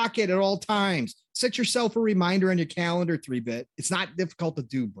your pocket at all times. Set yourself a reminder on your calendar, 3-Bit. It's not difficult to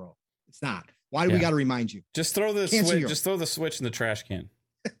do, bro. It's not. Why do we got to remind you? Just throw the switch. Just throw the switch in the trash can.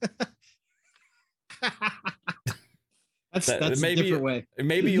 That's maybe a different way.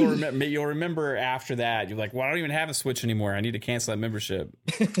 Maybe you'll remember after that. You're like, well, I don't even have a Switch anymore. I need to cancel that membership.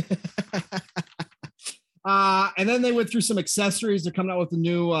 And then they went through some accessories. They're coming out with the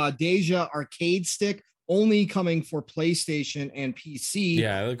new Deja arcade stick, only coming for PlayStation and PC.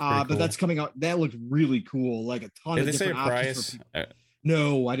 Yeah, it looks pretty cool. But that's coming out. That looked really cool. Like a ton of different options for people.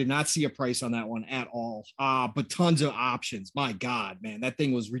 No, I did not see a price on that one at all. But tons of options. My God, man, that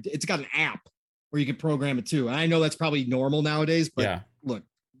thing was. It's got an app where you can program it too. And I know that's probably normal nowadays, but look,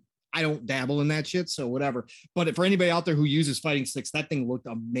 I don't dabble in that shit, so whatever. But for anybody out there who uses fighting sticks, that thing looked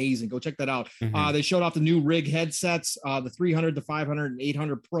amazing. Go check that out. They showed off the new rig headsets, the 300, the 500, and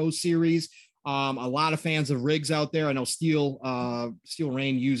 800 Pro series. A lot of fans of rigs out there. I know Steel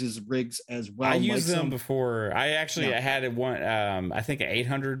Rain uses rigs as well. I used them before. I actually I had one. I think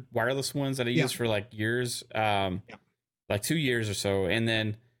 800 wireless ones that I used for like years, like 2 years or so, and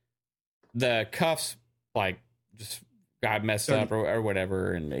then the cuffs like just got messed up or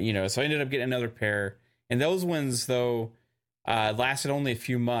whatever, and you know, so I ended up getting another pair. And those ones though lasted only a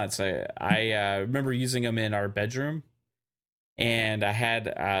few months. I remember using them in our bedroom, and I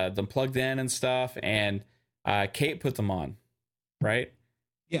had them plugged in and stuff, and Kate put them on, right?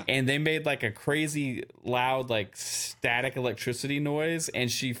 Yeah. And they made like a crazy loud like static electricity noise,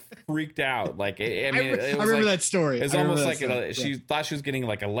 and she freaked out. Like I remember like, that story. It was almost like she thought she was getting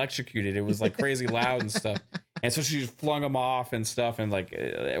like electrocuted. It was like crazy loud and stuff. And so she just flung them off and stuff. And like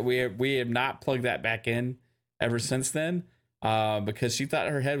we have not plugged that back in ever since then, because she thought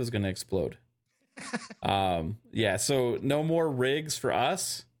her head was going to explode. So no more rigs for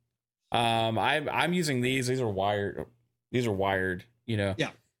us. I'm using these. These are wired. You know.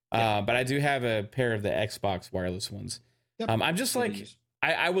 Yeah. But I do have a pair of the Xbox wireless ones. Yep. I'm just like,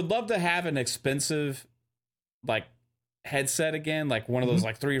 I would love to have an expensive like headset again, like one of those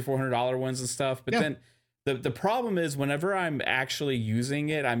like $300 or $400 ones and stuff. But then the problem is whenever I'm actually using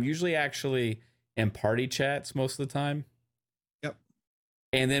it, I'm usually actually in party chats most of the time. Yep.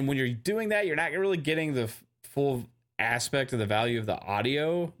 And then when you're doing that, you're not really getting the full aspect of the value of the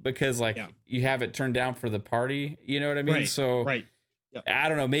audio because like you have it turned down for the party. You know what I mean? Right. So Yep. I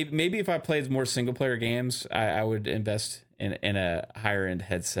don't know. Maybe if I played more single player games, I would invest in a higher end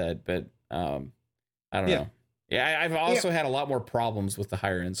headset. But I don't know. Yeah, I've also had a lot more problems with the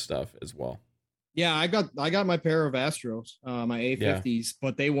higher end stuff as well. Yeah, I got my pair of Astros, my A50s,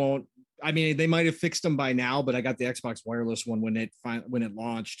 but they won't. I mean, they might have fixed them by now, but I got the Xbox wireless one when it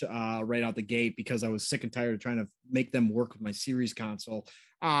launched right out the gate because I was sick and tired of trying to make them work with my Series console.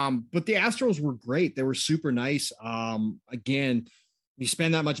 But the Astros were great. They were super nice. Again. You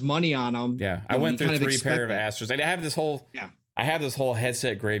spend that much money on them. Yeah, I went through 3 pair of Astros. I have this whole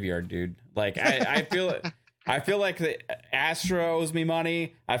headset graveyard, dude. Like I feel like the Astro owes me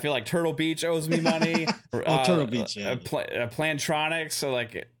money. I feel like Turtle Beach owes me money. Turtle Beach, yeah. Plantronics, so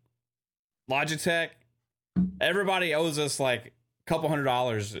like Logitech. Everybody owes us like a couple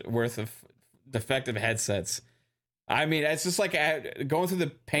 $100 worth of defective headsets. I mean, it's just like going through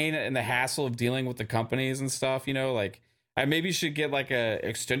the pain and the hassle of dealing with the companies and stuff, you know, like I maybe should get like a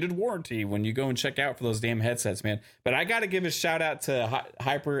extended warranty when you go and check out for those damn headsets, man. But I got to give a shout out to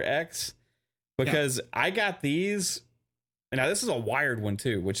HyperX because I got these. And now this is a wired one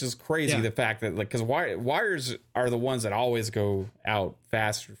too, which is crazy. The fact that like, cause wires are the ones that always go out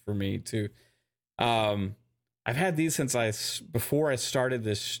faster for me too. I've had these since before I started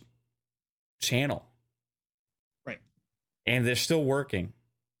this channel. Right. And they're still working.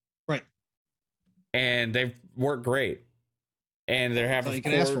 Right. And they've worked great. And they're having, you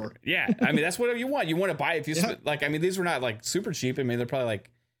can ask for. Yeah. I mean, that's what you want. You want to buy it if you like, I mean, these were not like super cheap. I mean, they're probably like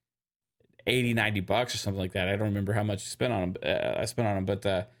 $80-$90 or something like that. I don't remember how much I spent on them, but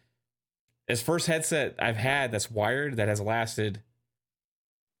this first headset I've had that's wired that has lasted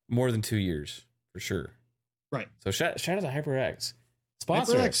more than 2 years for sure. Right. So shout out to HyperX.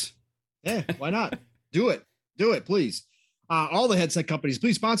 Sponsor us. Yeah, why not? Do it, please. All the headset companies,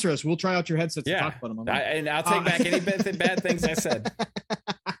 please sponsor us. We'll try out your headsets and talk about them. And I'll take back any bad things I said.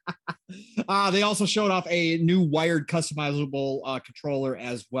 They also showed off a new wired customizable controller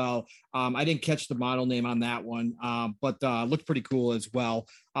as well. I didn't catch the model name on that one, but looked pretty cool as well.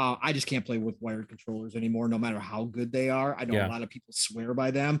 I just can't play with wired controllers anymore, no matter how good they are. I know a lot of people swear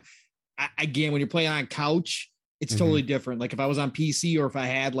by them. Again, when you're playing on couch, it's totally different. Like if I was on PC or if I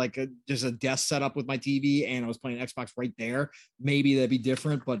had like just a desk set up with my TV and I was playing Xbox right there, maybe that'd be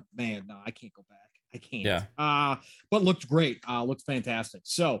different. But man, no, I can't go back. I can't. Yeah. But looked great. Looked fantastic.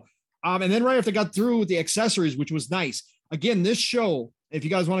 So, and then right after I got through with the accessories, which was nice. Again, this show, if you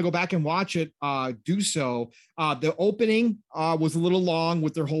guys want to go back and watch it, do so. The opening was a little long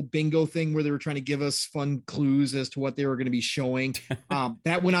with their whole bingo thing where they were trying to give us fun clues as to what they were going to be showing.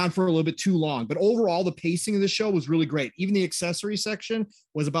 That went on for a little bit too long. But overall, the pacing of the show was really great. Even the accessory section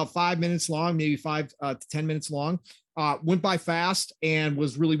was about 5 minutes long, maybe 5 to 10 minutes long. Went by fast and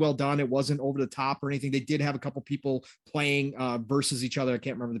was really well done. It wasn't over the top or anything. They did have a couple people playing versus each other. I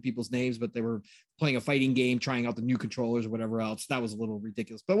can't remember the people's names, but they were playing a fighting game, trying out the new controllers or whatever else. That was a little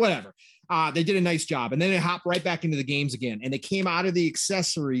ridiculous, but whatever. They did a nice job. And then it hopped right back into the games again. And they came out of the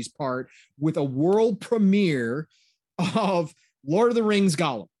accessories part with a world premiere of Lord of the Rings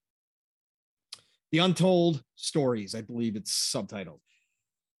Gollum. The Untold Stories, I believe it's subtitled.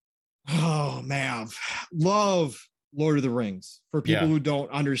 Oh, man. Love Lord of the Rings. For people who don't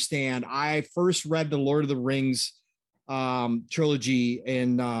understand, I first read the Lord of the Rings trilogy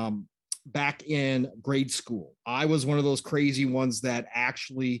in back in grade school. I was one of those crazy ones that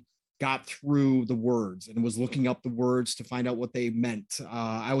actually got through the words and was looking up the words to find out what they meant.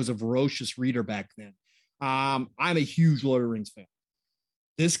 I was a voracious reader back then. I'm a huge Lord of the Rings fan.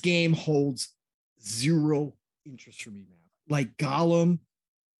 This game holds zero interest for me now. Like Gollum,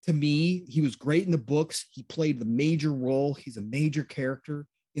 to me, he was great in the books. He played the major role. He's a major character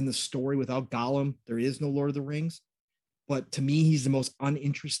in the story. Without Gollum, there is no Lord of the Rings. But to me, he's the most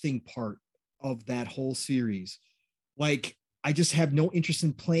uninteresting part of that whole series. Like, I just have no interest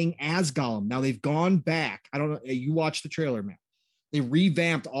in playing as Gollum. Now they've gone back. I don't know. You watched the trailer, man. They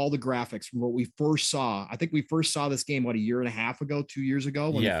revamped all the graphics from what we first saw. I think we first saw this game, 1.5 years ago, 2 years ago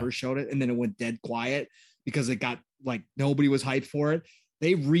when they first showed it. And then it went dead quiet because it got like nobody was hyped for it.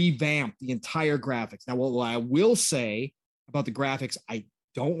 They revamped the entire graphics. Now, what I will say about the graphics, I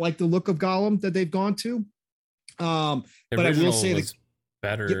don't like the look of Gollum that they've gone to. But I will say the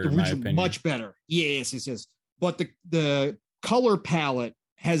better, the original, much better. Yes. But the color palette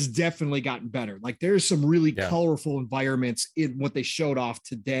has definitely gotten better. Like there's some really colorful environments in what they showed off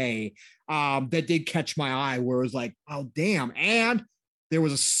today that did catch my eye, where it was like, oh damn. And there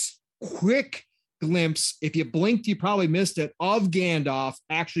was a quick glimpse, if you blinked you probably missed it, of Gandalf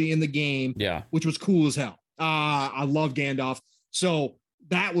actually in the game, which was cool as hell. I love Gandalf, so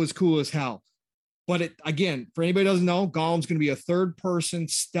that was cool as hell. But it, again, for anybody who doesn't know, Gollum's going to be a third-person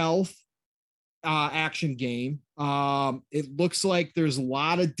stealth action game. It looks like there's a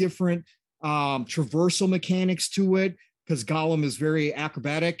lot of different traversal mechanics to it, because Gollum is very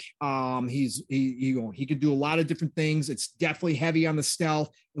acrobatic. He can do a lot of different things. It's definitely heavy on the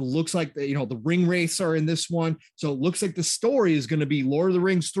stealth. It looks like the ring wraiths are in this one, so it looks like the story is going to be Lord of the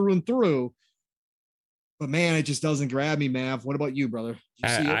Rings through and through. But man, it just doesn't grab me, Mav. What about you, brother? I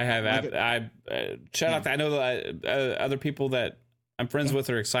have. Shout out. I know other people that I'm friends with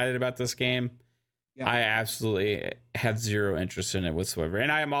are excited about this game. Yeah. I absolutely have zero interest in it whatsoever.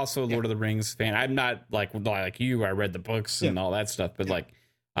 And I am also a Lord of the Rings fan. I'm not like you. I read the books and all that stuff, but like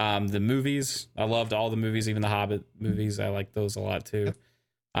the movies, I loved all the movies, even the Hobbit movies. I like those a lot too.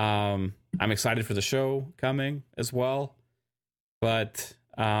 I'm excited for the show coming as well. But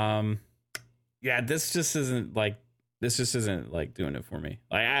this just isn't like doing it for me.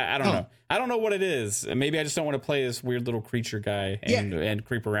 Like I don't know. I don't know what it is. Maybe I just don't want to play this weird little creature guy and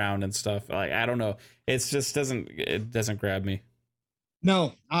creep around and stuff. Like I don't know. It just doesn't grab me.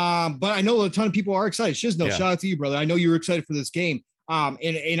 No, but I know a ton of people are excited. Shizno, shout out to you, brother. I know you were excited for this game.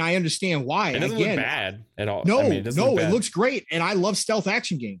 And I understand why. It doesn't look bad at all. No, it looks great. And I love stealth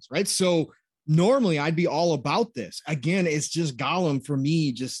action games, right? So normally I'd be all about this. Again, it's just Gollum for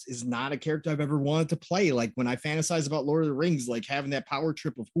me just is not a character I've ever wanted to play. Like when I fantasize about Lord of the Rings, like having that power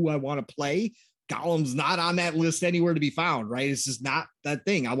trip of who I want to play, Gollum's not on that list anywhere to be found, right? It's just not that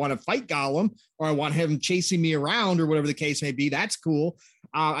thing. I want to fight Gollum or I want him chasing me around or whatever the case may be. That's cool.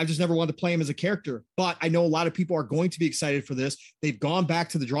 I just never wanted to play him as a character, but I know a lot of people are going to be excited for this. They've gone back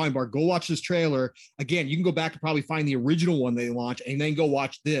to the drawing board. Go watch this trailer. Again, you can go back and probably find the original one they launched and then go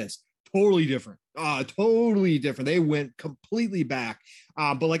watch this. Totally different. Totally different. They went completely back.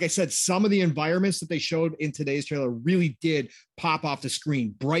 But like I said, some of the environments that they showed in today's trailer really did pop off the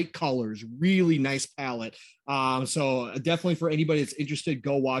screen. Bright colors, really nice palette. So definitely for anybody that's interested,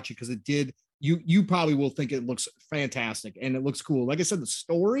 go watch it because it did. You probably will think it looks fantastic and it looks cool. Like I said, the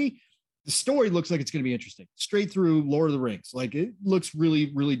story looks like it's going to be interesting. Straight through Lord of the Rings. Like it looks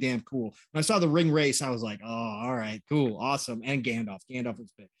really, really damn cool. When I saw the ring race, I was like, oh, all right, cool, awesome. And Gandalf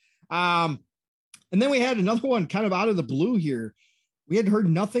looks big. And then we had another one kind of out of the blue here. We had heard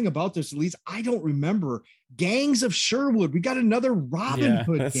nothing about this. At least I don't remember. Gangs of Sherwood. We got another Robin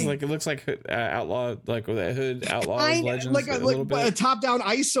Hood that's game. Like it looks like Outlaw, like with that Hood Outlaws Legends, like a top-down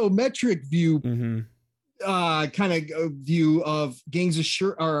isometric view, kind of view of Gangs of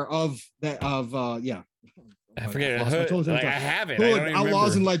I forget it. I have it. Hood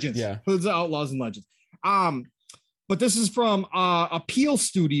Outlaws and Legends. Yeah, Hood's Outlaws and Legends. But this is from Appeal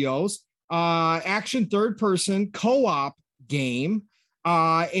Studios, action third-person co-op game,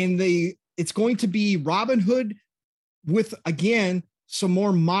 and it's going to be Robin Hood with, again, some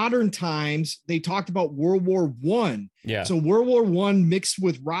more modern times. They talked about World War I. Yeah. So World War I mixed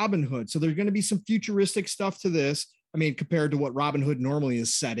with Robin Hood. So there's going to be some futuristic stuff to this. I mean, compared to what Robin Hood normally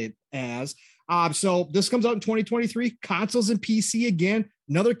is set it as. So this comes out in 2023, consoles and PC again,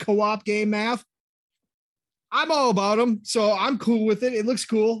 another co-op game, Math. I'm all about them, so I'm cool with it. It looks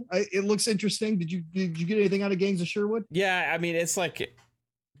cool. It looks interesting. Did you get anything out of Gangs of Sherwood? Yeah, I mean, it's like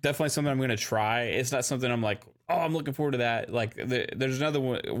definitely something I'm going to try. It's not something I'm like, oh, I'm looking forward to that. Like there's another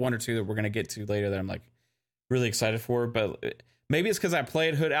one or two that we're going to get to later that I'm like really excited for. But maybe it's because I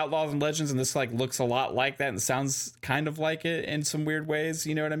played Hood Outlaws and Legends, and this like looks a lot like that and sounds kind of like it in some weird ways.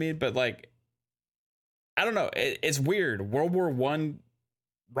 You know what I mean? But like, I don't know. It's weird. World War I,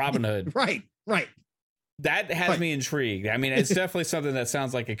 Robin Hood. Right. That has me intrigued. I mean, it's definitely something that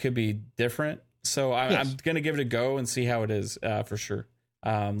sounds like it could be different. So I'm going to give it a go and see how it is for sure.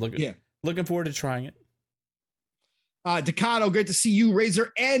 Looking forward to trying it. Decado, great to see you.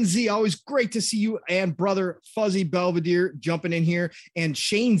 Razor and Z, always great to see you. And brother Fuzzy Belvedere jumping in here. And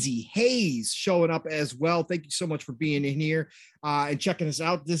Shanesy Hayes showing up as well. Thank you so much for being in here and checking us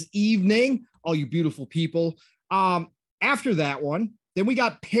out this evening, all you beautiful people. After that one, then we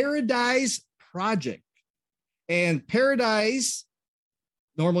got Paradise Project. And Paradise,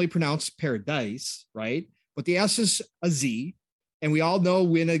 normally pronounced Paradise, right? But the S is a Z. And we all know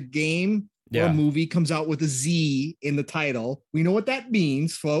when a game or a movie comes out with a Z in the title, we know what that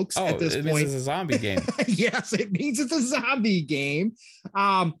means, folks, at this point. It's a zombie game. Yes, it means it's a zombie game.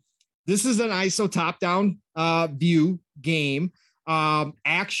 This is an ISO top-down view game.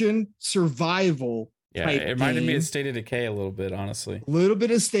 Action survival. Yeah, it reminded me of State of Decay a little bit, honestly. A little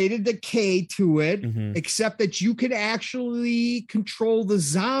bit of State of Decay to it, except that you can actually control the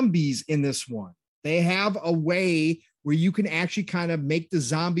zombies in this one. They have a way where you can actually kind of make the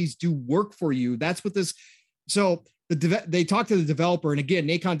zombies do work for you. That's what this. So they talked to the developer, and again,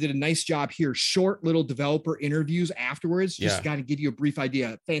 Nacon did a nice job here. Short little developer interviews afterwards, just got to give you a brief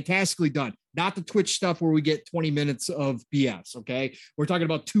idea. Fantastically done. Not the Twitch stuff where we get 20 minutes of BS. Okay, we're talking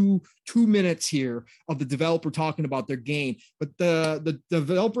about two minutes here of the developer talking about their game. But the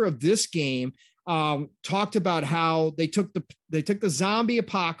developer of this game talked about how they took the zombie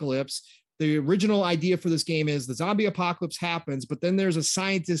apocalypse. The original idea for this game is the zombie apocalypse happens, but then there's a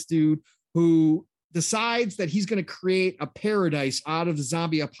scientist dude who decides that he's going to create a paradise out of the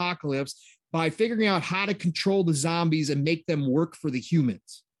zombie apocalypse. by figuring out how to control the zombies and make them work for the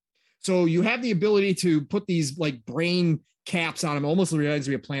humans. So you have the ability to put these like brain caps on them. Almost reminds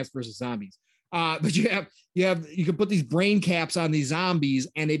me of Plants vs. Zombies. But you can put these brain caps on these zombies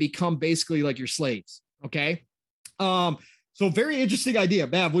and they become basically like your slaves. Okay. So very interesting idea.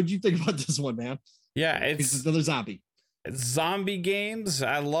 Mav, what did you think about this one, man? Yeah, it's another zombie games.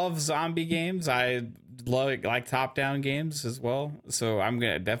 I love zombie games. I love like top-down games as well. So I'm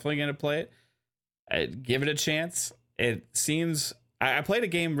definitely gonna play it. Give it a chance. It seems I played a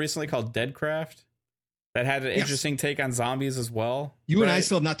game recently called Deadcraft that had an interesting take on zombies as well. You and I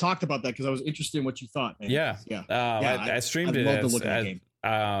still have not talked about that because I was interested in what you thought, man. Yeah. I streamed it. Love to look at the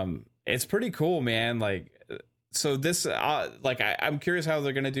game. It's pretty cool, man. Like, so this, I'm curious how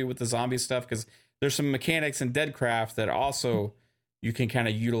they're gonna do with the zombie stuff because there's some mechanics in Deadcraft that also you can kind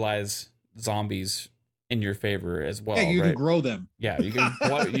of utilize zombies in your favor as well. Yeah, you right? can grow them. Yeah, you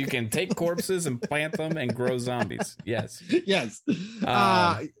can take corpses and plant them and grow zombies. Yes. Yes.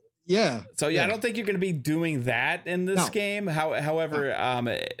 Yeah. So I don't think you're going to be doing that in this game. However,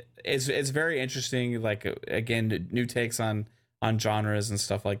 it's very interesting. Like again, new takes on genres and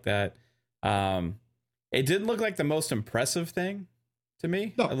stuff like that. It didn't look like the most impressive thing to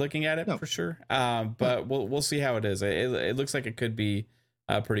me looking at it for sure. But we'll see how it is. It looks like it could be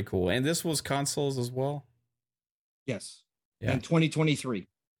pretty cool. And this was consoles as well. Yes. Yeah. In 2023.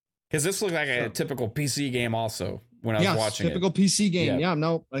 Because this looked like a typical PC game also when I was watching typical PC game. Yeah.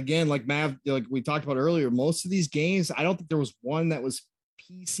 No, again, like Mav, like we talked about earlier, most of these games, I don't think there was one that was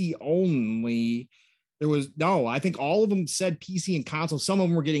PC only. I think all of them said PC and console. Some of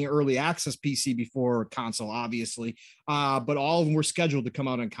them were getting early access PC before console, obviously. But all of them were scheduled to come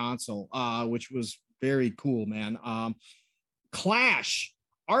out on console, which was very cool, man. Clash,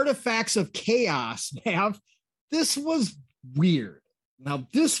 Artifacts of Chaos, Mav. This was weird. Now,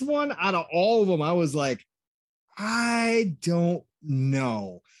 this one out of all of them, I was like, I don't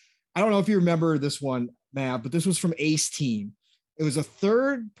know. I don't know if you remember this one, Mav, but this was from Ace Team. It was a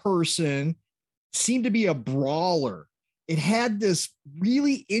third person, seemed to be a brawler. It had this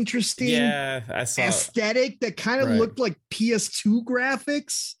really interesting aesthetic that kind of looked like PS2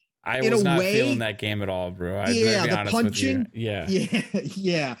 graphics. I was not feeling that game at all, bro. The punching. Yeah.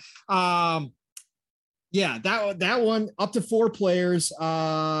 That one up to 4 players.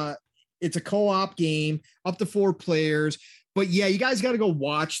 It's a co-op game, up to 4 players. But yeah, you guys got to go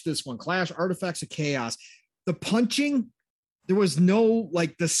watch this one. Clash, Artifacts of Chaos. The punching, there was no,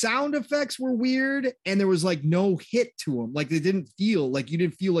 like, the sound effects were weird and there was like no hit to them. Like, they didn't feel like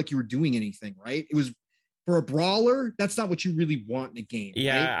you were doing anything, right? It was for a brawler. That's not what you really want in a game.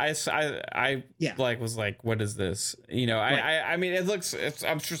 Yeah. Right? I was like, what is this? You know, I mean,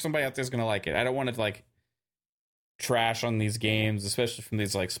 I'm sure somebody out there is going to like it. I don't want to like trash on these games, especially from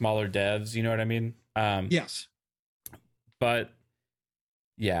these like smaller devs. You know what I mean? Yes. But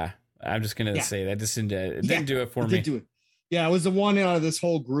yeah, I'm just going to say that this didn't do it for me. Do it. Yeah, it was the one out of this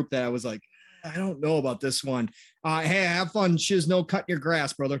whole group that I was like, I don't know about this one. Hey, have fun, Shizno, cutting your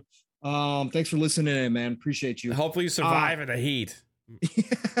grass, brother. Thanks for listening in, man. Appreciate you. Hopefully you survive in the heat.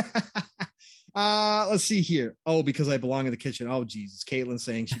 Let's see here. Oh, because I belong in the kitchen. Oh, Jesus. Caitlin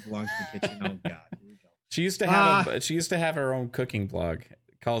saying she belongs in the kitchen. Oh, God. Here we go. She used to have her own cooking blog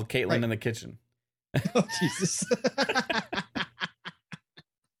called Caitlin in the Kitchen. Oh, Jesus.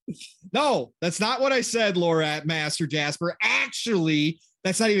 No, that's not what I said, Laura Master Jasper. Actually,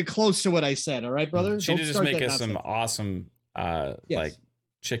 that's not even close to what I said. All right, brother? She did just make us some awesome like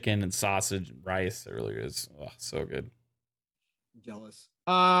chicken and sausage and rice earlier. It's so good. I'm jealous.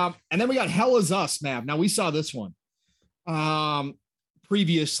 And then we got Hell Is Us, Mav. Now we saw this one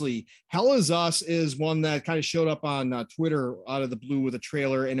previously. Hell Is Us is one that kind of showed up on Twitter out of the blue with a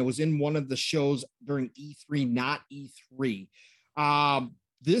trailer, and it was in one of the shows during E3, not E3.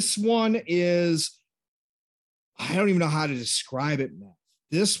 This one is, I don't even know how to describe it, Mav.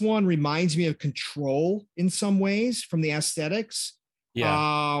 This one reminds me of Control in some ways from the aesthetics.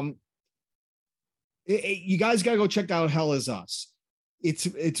 Yeah. You guys got to go check out Hell Is Us. It's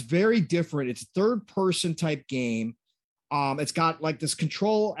very different. It's a third person type game. It's got like this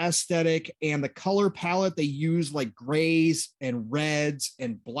Control aesthetic, and the color palette they use like grays and reds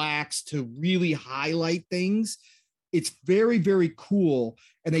and blacks to really highlight things. It's very, very cool.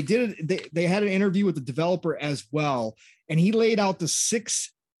 And they did it. They had an interview with the developer as well. And he laid out the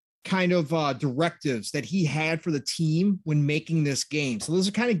 6 kind of directives that he had for the team when making this game. So those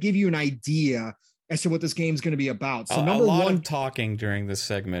will kind of give you an idea as to what this game is going to be about. So number one, a lot of talking during this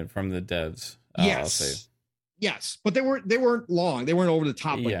segment from the devs. Yes. I'll say. Yes. But they weren't long. They weren't over the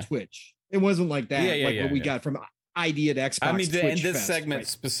top like Twitch. It wasn't like that. What we got from idea to Xbox. I mean, in Twitch this Fest, segment right?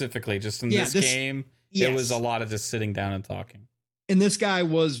 specifically, just in this game, it was a lot of just sitting down and talking. And this guy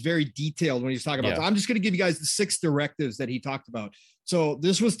was very detailed when he was talking about. Yeah. So I'm just going to give you guys the 6 directives that he talked about. So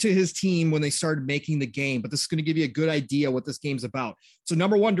this was to his team when they started making the game, but this is going to give you a good idea what this game's about. So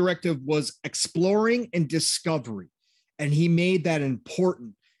number 1 directive was exploring and discovery. And he made that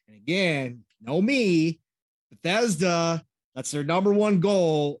important. And again, you know me, Bethesda, that's their number 1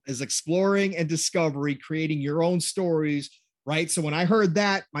 goal is exploring and discovery, creating your own stories, right? So when I heard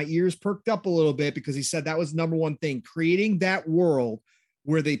that, my ears perked up a little bit because he said that was number 1 thing, creating that world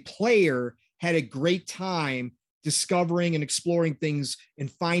where the player had a great time discovering and exploring things and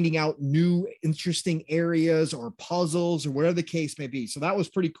finding out new interesting areas or puzzles or whatever the case may be. So that was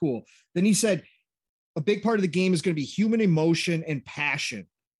pretty cool. Then he said a big part of the game is going to be human emotion and passion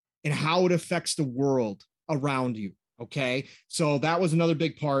and how it affects the world around you. Okay. So that was another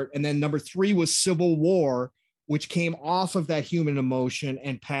big part. And then number 3 was civil war, which came off of that human emotion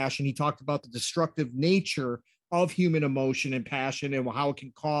and passion. He talked about the destructive nature of human emotion and passion and how it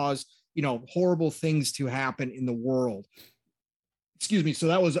can cause, horrible things to happen in the world. Excuse me. So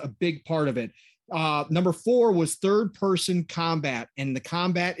that was a big part of it. Number 4 was third person combat, and the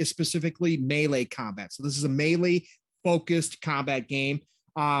combat is specifically melee combat. So this is a melee focused combat game.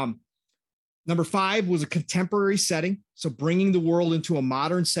 Number 5 was a contemporary setting. So bringing the world into a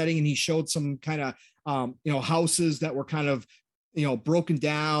modern setting. And he showed some kind of, houses that were kind of, broken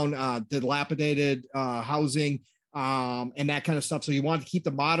down, dilapidated housing, and that kind of stuff. So you wanted to keep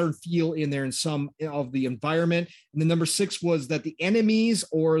the modern feel in there in some of the environment. And then number 6 was that the enemies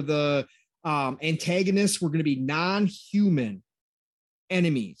or the antagonists were going to be non-human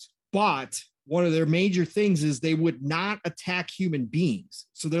enemies, but one of their major things is they would not attack human beings.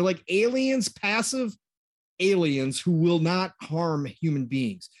 So they're like aliens, passive aliens who will not harm human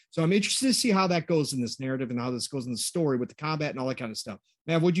beings. So I'm interested to see how that goes in this narrative and how this goes in the story with the combat and all that kind of stuff.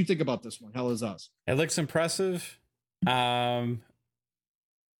 Man, what'd you think about this one? Hell is Us. It looks impressive.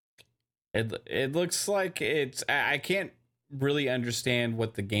 It looks like I can't really understand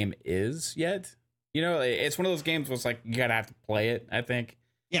what the game is yet. It's one of those games where it's like you gotta have to play it, I think.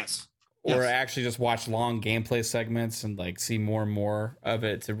 Yes. Or actually just watch long gameplay segments and like see more and more of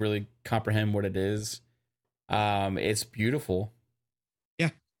it to really comprehend what it is. It's beautiful. Yeah.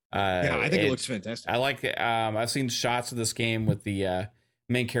 I think it looks fantastic. I like it. I've seen shots of this game with the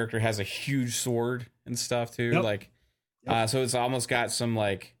main character has a huge sword and stuff too. Yep. So it's almost got some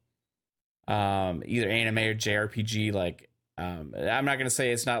like either anime or JRPG. Like I'm not gonna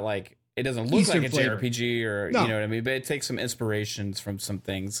say it's not like it doesn't look Eastern like a flavor. JRPG or you know what I mean, but it takes some inspirations from some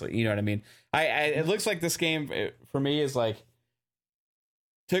things. You know what I mean? It looks like this game for me is like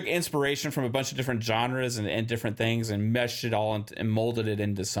took inspiration from a bunch of different genres and different things and meshed it all and molded it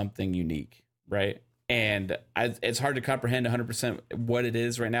into something unique, right? And it's hard to comprehend 100% what it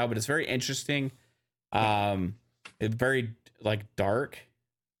is right now, but it's very interesting. It's very like dark,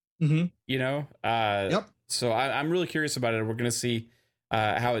 Mm-hmm. Yep. So I'm really curious about it. We're gonna see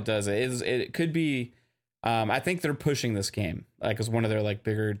how it does. It could be. I think they're pushing this game like as one of their like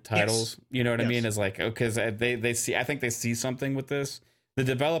bigger titles. Yes. You know what I mean? Is like because they see. I think they see something with this. The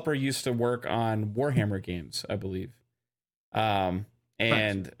developer used to work on Warhammer games, I believe.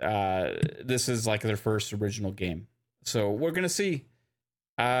 This is like their first original game. So we're gonna see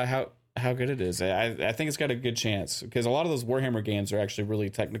how good it is. I think it's got a good chance because a lot of those Warhammer games are actually really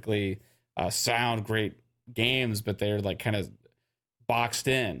technically sound great games, but they're like kind of boxed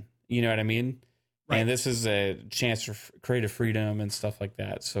in. You know what I mean? Right. And this is a chance for creative freedom and stuff like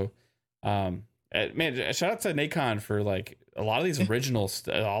that. So, man, shout out to Nacon for like a lot of these original,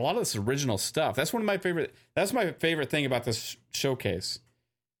 a lot of this original stuff. That's one of my favorite. That's my favorite thing about this showcase.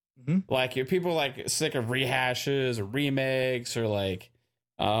 Mm-hmm. Like, if people like sick of rehashes or remakes or like,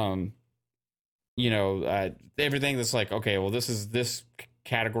 everything that's like, okay, well, this is this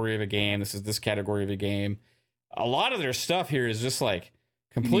category of a game. This is this category of a game. A lot of their stuff here is just like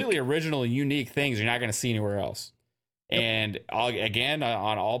completely original, unique things you're not going to see anywhere else. Yep. And again,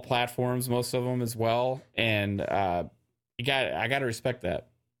 on all platforms, most of them as well. And I got to respect that.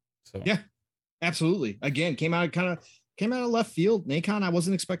 So yeah, absolutely. Again, came out of left field. Nacon, I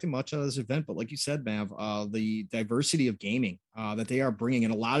wasn't expecting much out of this event, but like you said, Mav, the diversity of gaming that they are bringing,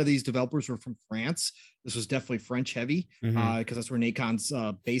 and a lot of these developers were from France. This was definitely French heavy because that's where Nacon's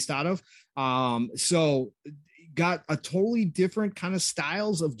based out of. So got a totally different kind of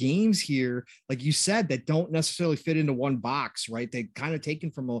styles of games here, like you said, that don't necessarily fit into one box, right? They kind of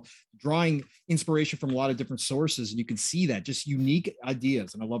taken from drawing inspiration from a lot of different sources, and you can see that just unique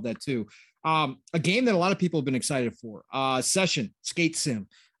ideas, and I love that too. A game that a lot of people have been excited for, Session Skate Sim.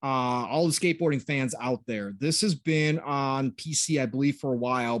 all the skateboarding fans out there. This has been on PC, I believe, for a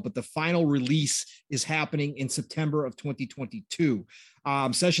while, but the final release is happening in September of 2022.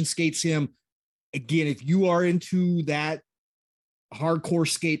 Session Skate Sim, again, if you are into that hardcore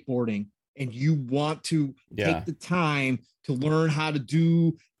skateboarding and you want to take the time to learn how to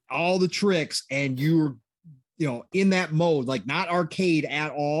do all the tricks and you're, in that mode, like not arcade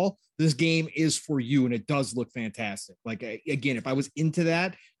at all, this game is for you. And it does look fantastic. Like, again, if I was into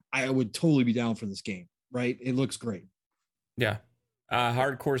that, I would totally be down for this game, right? It looks great. Yeah.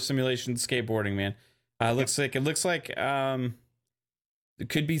 Hardcore simulation skateboarding, man. It looks like it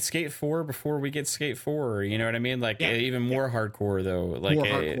could be Skate 4 before we get Skate 4, you know what I mean? Like even more hardcore though. Like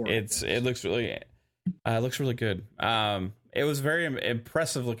it looks really good. It was very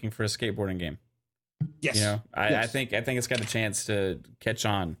impressive looking for a skateboarding game. Yes. I think it's got a chance to catch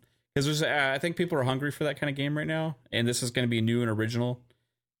on because I think people are hungry for that kind of game right now, and this is going to be new and original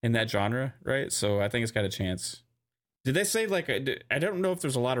in that genre, right? So I think it's got a chance. Did they say I don't know if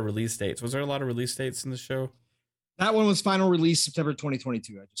there's a lot of release dates. Was there a lot of release dates in the show? That one was final release September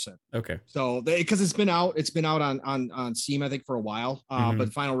 2022. I just said. Okay. So because it's been out on Steam, I think, for a while.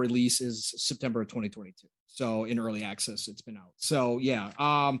 But final release is September of 2022. So in early access, it's been out. So yeah.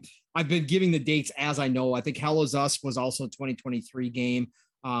 I've been giving the dates as I know. I think Hell is Us was also a 2023 game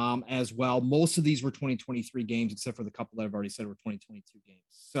as well. Most of these were 2023 games, except for the couple that I've already said were 2022 games.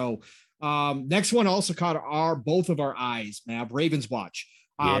 So next one also caught both of our eyes, man. Raven's Watch.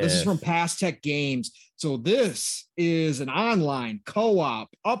 This is from Pastech Games. So this is an online co-op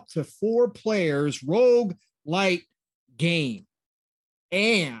up to 4 players rogue light game.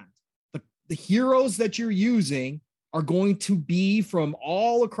 And the heroes that you're using are going to be from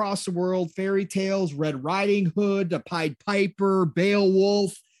all across the world. Fairy Tales, Red Riding Hood, the Pied Piper,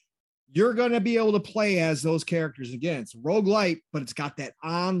 Beowulf. You're going to be able to play as those characters. Again, it's roguelite, but it's got that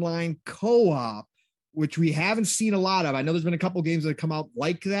online co-op, which we haven't seen a lot of. I know there's been a couple games that have come out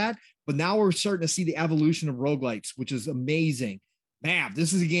like that, but now we're starting to see the evolution of roguelites, which is amazing. Man,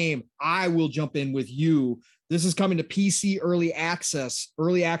 this is a game I will jump in with you. This is coming to PC early access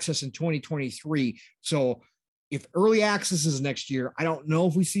in 2023. So if early access is next year, I don't know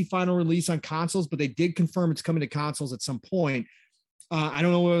if we see final release on consoles, but they did confirm it's coming to consoles at some point. I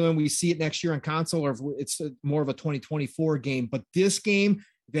don't know whether we see it next year on console or if it's more of a 2024 game, but this game,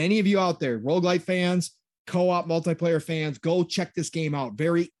 if any of you out there, roguelite fans, co-op multiplayer fans, go check this game out.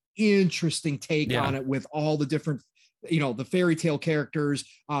 Very interesting take on it with all the different, the fairy tale characters,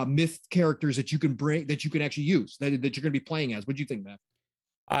 myth characters that you can bring, that you can actually use, that you're going to be playing as. What do you think, Matt?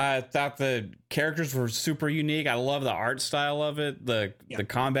 I thought the characters were super unique. I love the art style of it. The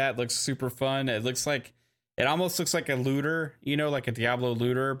combat looks super fun. It almost looks like a looter, like a Diablo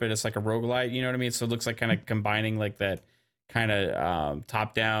looter, but it's like a roguelite, you know what I mean? So it looks like kind of combining like that kind of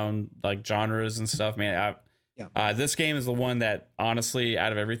top down like genres and stuff, man. This game is the one that honestly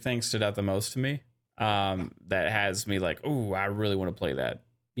out of everything stood out the most to me. That has me like, oh, I really want to play that.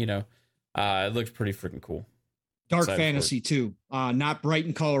 It looks pretty freaking cool. Dark fantasy too, not bright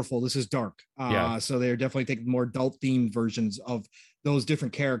and colorful. This is dark. So they're definitely taking more adult themed versions of those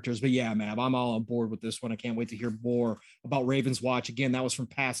different characters. But yeah, man, I'm all on board with this one. I can't wait to hear more about Raven's Watch. Again, that was from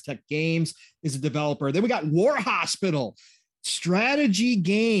Pastech Games, is a developer. Then we got War Hospital, strategy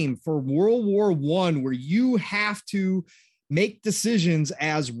game for World War I, where you have to make decisions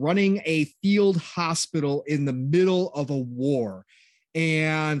as running a field hospital in the middle of a war.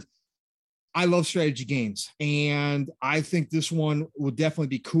 And I love strategy games, and I think this one will definitely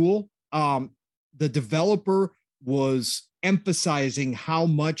be cool. The developer was emphasizing how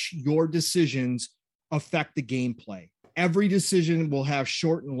much your decisions affect the gameplay. Every decision will have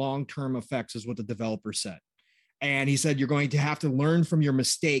short and long-term effects, is what the developer said. And he said, you're going to have to learn from your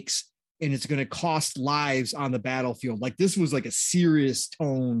mistakes, and it's going to cost lives on the battlefield. Like, this was like a serious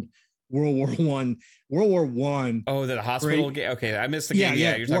toned World War One. Oh, the hospital game. Okay, I missed the game.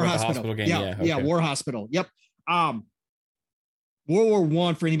 Yeah, you're talking about the hospital game. Yeah, War Hospital. Yep. World War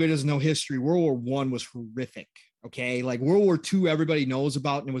One, for anybody who doesn't know history, World War One was horrific. Okay, like World War II, everybody knows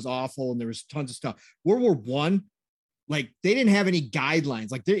about, and it was awful, and there was tons of stuff. World War One, like they didn't have any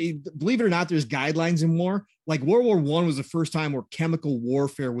guidelines. Like, believe it or not, there's guidelines in war. Like World War One was the first time where chemical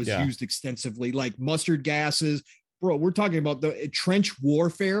warfare was used extensively, like mustard gases. Bro, we're talking about the trench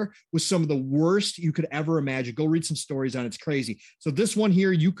warfare was some of the worst you could ever imagine. Go read some stories on it. It's crazy. So this one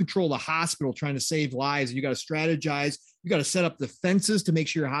here, you control the hospital trying to save lives, and you got to strategize. You got to set up defenses to make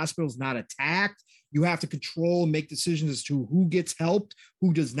sure your hospital is not attacked. You have to control and make decisions as to who gets helped,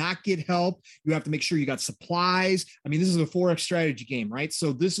 who does not get help. You have to make sure you got supplies. I mean, this is a 4X strategy game, right?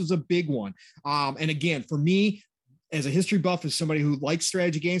 So this is a big one. And again, for me, as a history buff, as somebody who likes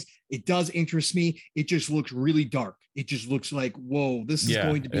strategy games, it does interest me. It just looks really dark. It just looks like, whoa, this is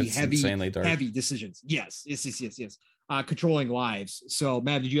going to be heavy decisions. Yes. Controlling lives. So,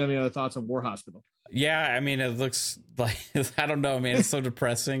 Matt, did you have any other thoughts on War Hospital? Yeah, I mean, it looks like, I don't know, man. It's so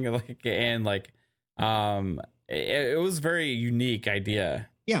depressing. It was a very unique idea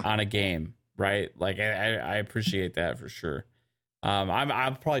on a game, right? Like, I appreciate that for sure.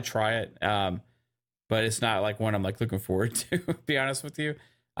 I'll probably try it. But it's not like one I'm like looking forward to be honest with you.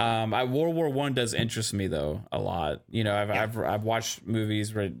 World War I does interest me though a lot. You know, I've watched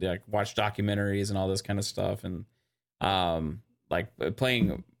movies, like watched documentaries and all this kind of stuff. And, like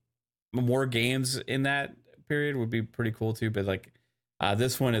playing more games in that period would be pretty cool too. But like,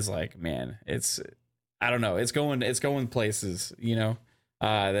 this one is like, man, I don't know. It's going places, you know,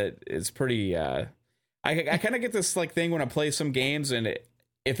 that it's pretty, I kind of get this like thing when I play some games and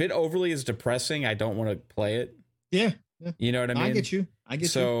if it overly is depressing, I don't want to play it. Yeah. You know what I mean? I get you.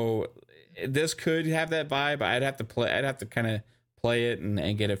 So this could have that vibe. I'd have to kind of play it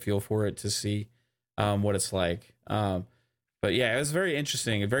and get a feel for it to see what it's like. But yeah, it was very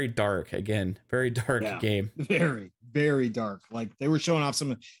interesting and very dark. Again, very dark game. Very, very dark. Like they were showing off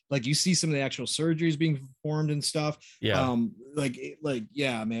like you see some of the actual surgeries being performed and stuff. Yeah.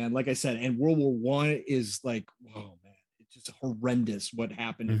 Yeah, man. Like I said, and World War I is like, whoa, man, it's just horrendous what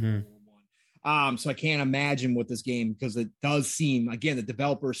happened in World War I. So I can't imagine what this game, because it does seem, again, the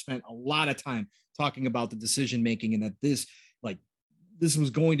developer spent a lot of time talking about the decision making and that this was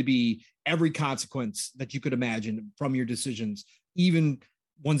going to be every consequence that you could imagine from your decisions, even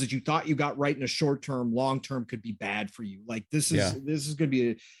ones that you thought you got right in a short term, long term could be bad for you. Like this is going to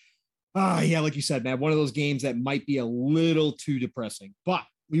be like you said, man, one of those games that might be a little too depressing, but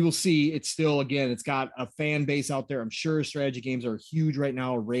we will see. It's still, again, it's got a fan base out there. I'm sure strategy games are huge right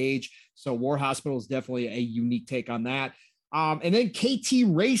now, rage. So War Hospital is definitely a unique take on that. And then KT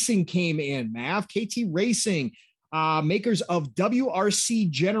Racing came in, Mav. KT Racing, makers of WRC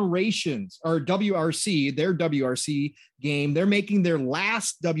Generations, or WRC, their WRC game. They're making their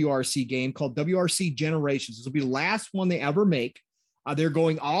last WRC game called WRC Generations. This will be the last one they ever make. They're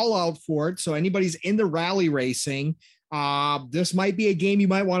going all out for it. So anybody's into rally racing, this might be a game you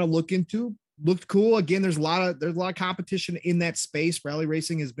might want to look into. Looked cool. Again, there's a lot of competition in that space. Rally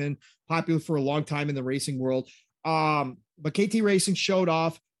racing has been popular for a long time in the racing world. But KT Racing showed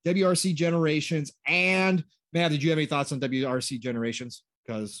off WRC Generations. And Matt, did you have any thoughts on WRC Generations?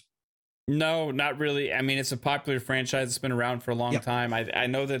 Because no, not really. I mean, it's a popular franchise. It's been around for a long time. I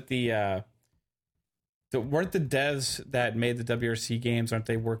know that weren't the devs that made the WRC games, aren't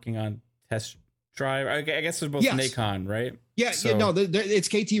they working on Test Drive? I guess they're both Nacon, right? Yeah, it's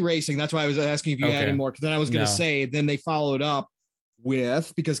KT Racing. That's why I was asking if you had any more, because then I was going to say, then they followed up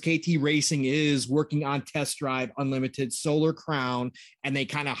with, because KT Racing is working on Test Drive Unlimited, Solar Crown, and they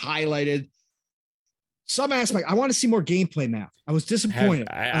kind of highlighted some aspect. I want to see more gameplay, Matt. I was disappointed.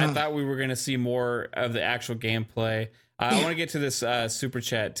 I thought we were going to see more of the actual gameplay. I want to get to this super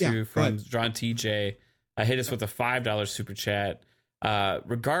chat too from John TJ. Hit us with a $5 super chat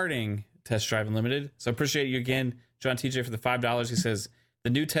regarding Test Drive Unlimited. So appreciate you again, John TJ, for the $5. He says the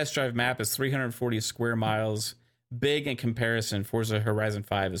new Test Drive map is 340 square miles. Big in comparison, Forza Horizon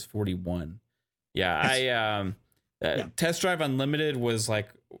 5 is 41. Test Drive Unlimited was like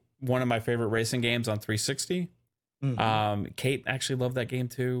one of my favorite racing games on 360. Mm-hmm. Kate actually loved that game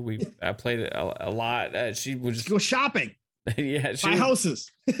too. I played it a lot. She would just go shopping. Yeah, buy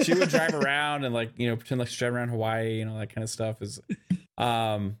houses. She would drive around and pretend like she's driving around Hawaii and all that kind of stuff.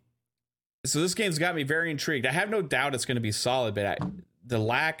 So this game's got me very intrigued. I have no doubt it's going to be solid, but the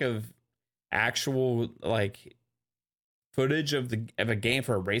lack of actual footage of a game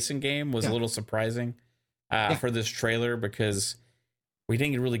for a racing game was a little surprising for this trailer, because we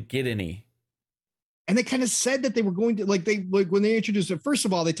didn't really get any. And they kind of said that they were going to when they introduced it. First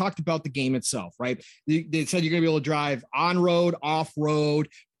of all, they talked about the game itself, right? They said you're going to be able to drive on road, off road.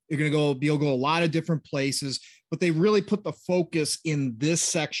 You're going to be able to go a lot of different places, but they really put the focus in this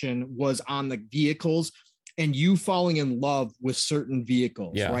section was on the vehicles and you falling in love with certain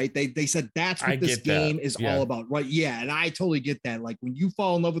vehicles, right? They said that's what this game is all about, right? Yeah, and I totally get that. Like when you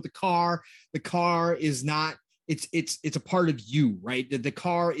fall in love with the car is not. It's a part of you, right? The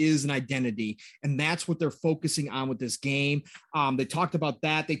car is an identity, and that's what they're focusing on with this game. They talked about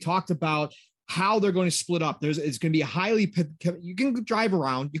that. They talked about how they're going to split up. It's going to be you can drive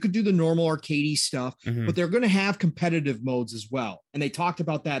around, you could do the normal arcadey stuff, but they're going to have competitive modes as well. And they talked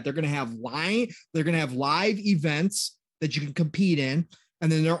about that. They're going to have live events that you can compete in, and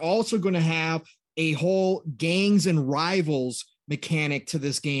then they're also going to have a whole gangs and rivals mechanic to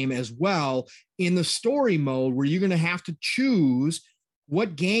this game as well in the story mode, where you're going to have to choose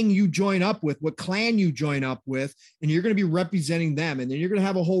what gang you join up with, what clan you join up with, and you're going to be representing them. And then you're going to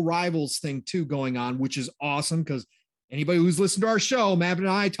have a whole rivals thing too going on, which is awesome because anybody who's listened to our show, Matt and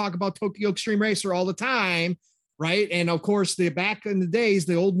I talk about Tokyo Extreme Racer all the time, right? And of course, back in the days,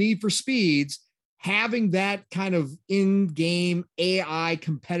 the old Need for Speeds, having that kind of in-game AI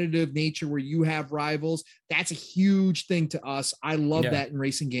competitive nature where you have rivals, that's a huge thing to us. I love that in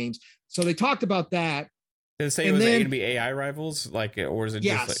racing games. So they talked about that. Did it say it was going to be AI rivals? Like, or is it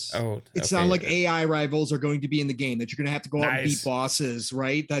just like, it sounded like AI rivals are going to be in the game, that you're going to have to go out and beat bosses,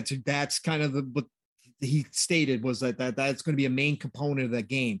 right? That's kind of what he stated, was that's going to be a main component of that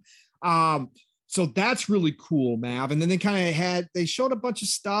game. So that's really cool, Mav. And then they showed a bunch of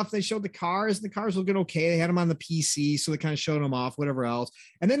stuff. They showed the cars, and the cars looking okay. They had them on the PC, so they kind of showed them off, whatever else.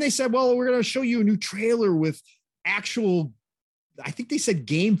 And then they said, well, we're going to show you a new trailer with actual, I think they said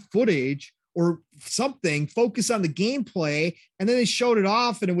game footage or something, focus on the gameplay. And then they showed it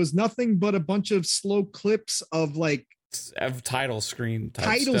off, and it was nothing but a bunch of slow clips of title screen stuff.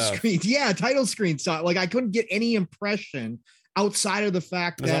 Like, I couldn't get any impression outside of the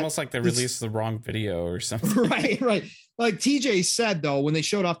fact it's almost like they released the wrong video or something. Right. Like TJ said, though, when they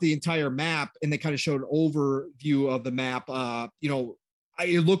showed off the entire map and they kind of showed an overview of the map,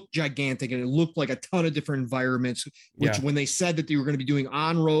 it looked gigantic, and it looked like a ton of different environments, which when they said that they were going to be doing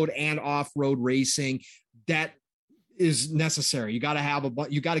on-road and off-road racing, that is necessary. You got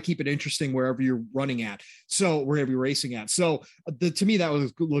to keep it interesting wherever you're running at. So wherever you're racing at. So to me, that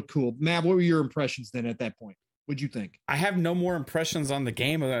looked cool. Matt, what were your impressions then at that point? What'd you think? I have no more impressions on the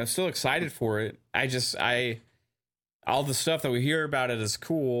game. I'm still excited for it. All the stuff that we hear about it is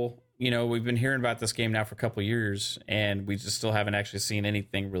cool. We've been hearing about this game now for a couple of years, and we just still haven't actually seen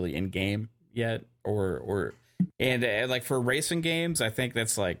anything really in game yet. And like for racing games, I think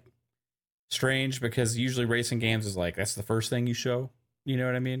that's like strange, because usually racing games is like, that's the first thing you show. You know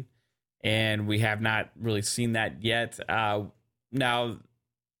what I mean? And we have not really seen that yet. Now,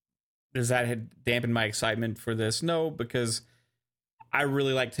 does that dampen my excitement for this? No, because I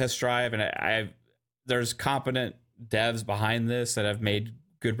really like Test Drive, and there's competent devs behind this that have made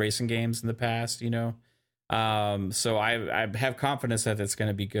good racing games in the past, so I have confidence that it's going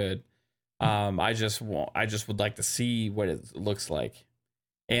to be good. I just would like to see what it looks like.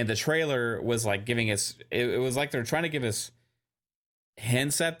 And the trailer was like giving us, it was like they're trying to give us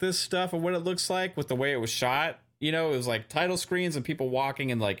hints at this stuff of what it looks like with the way it was shot. It was like title screens and people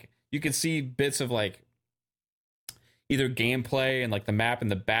walking, and like you could see bits of like either gameplay and like the map in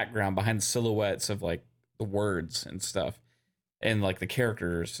the background behind the silhouettes of like the words and stuff and like the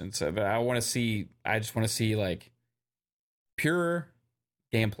characters and stuff. But I just want to see like pure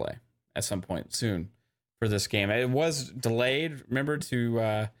gameplay at some point soon for this game. It was delayed, remember,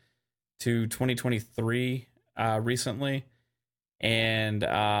 to 2023 recently. And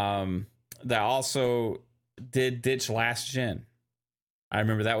that also did ditch last gen. I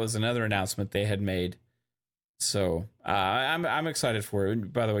remember that was another announcement they had made. So I'm excited for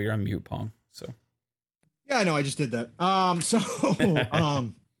it. By the way, you're on mute, Pong. So yeah, I know, I just did that.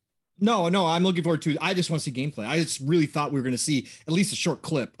 No, I'm looking forward to it. I just want to see gameplay. I just really thought we were going to see at least a short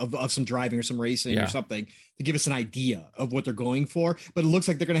clip of some driving or some racing or something to give us an idea of what they're going for. But it looks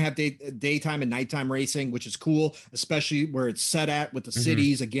like they're going to have daytime and nighttime racing, which is cool, especially where it's set at with the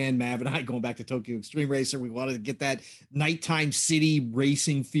cities. Again, Mav and I, going back to Tokyo Extreme Racer, we wanted to get that nighttime city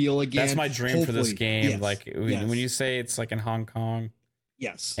racing feel again. That's my dream for this game. Yes. Like when you say it's like in Hong Kong.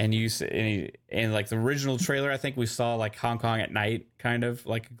 Yes. And and like the original trailer, I think we saw like Hong Kong at night, kind of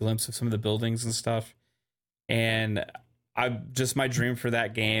like a glimpse of some of the buildings and stuff. And my dream for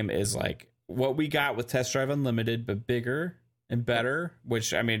that game is like what we got with Test Drive Unlimited, but bigger and better,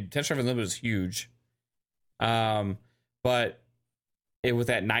 which, I mean, Test Drive Unlimited is huge. But with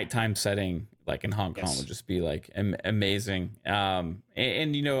that nighttime setting, like in Hong Kong, would just be like amazing. And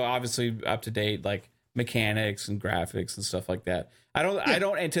obviously up to date, like mechanics and graphics and stuff like that. I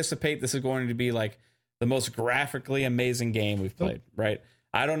don't anticipate this is going to be like the most graphically amazing game we've played, right?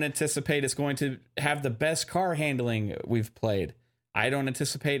 I don't anticipate it's going to have the best car handling we've played. I don't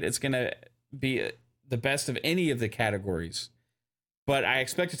anticipate it's going to be the best of any of the categories, but I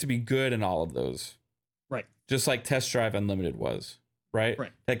expect it to be good in all of those. Right. Just like Test Drive Unlimited was, right?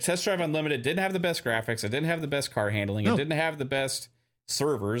 Like Test Drive Unlimited didn't have the best graphics. It didn't have the best car handling. No. It didn't have the best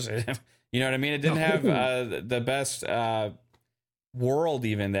servers. You know what I mean? It didn't have the best world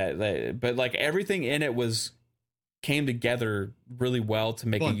even but like everything in it came together really well to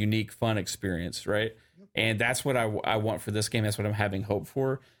make a unique, fun experience, right? And that's what I want for this game. That's what I'm having hope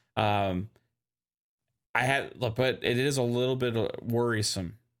for. I had, but it is a little bit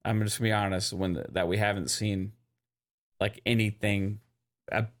worrisome. I'm just gonna be honest that we haven't seen like anything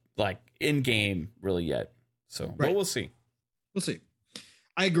like in game really yet. So, Right. but we'll see. We'll see.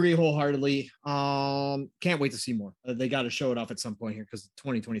 I agree wholeheartedly. Can't wait to see more. They got to show it off at some point here because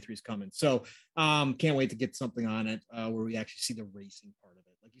 2023 is coming. So, can't wait to get something on it where we actually see the racing part of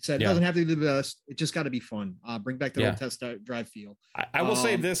it. Like you said, it doesn't have to be the best. It just got to be fun. Bring back the old test drive feel. I will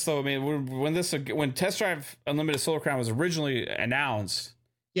say this though. I mean, when Test Drive Unlimited Solar Crown was originally announced,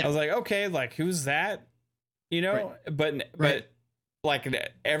 I was like, okay, like who's that? You know, but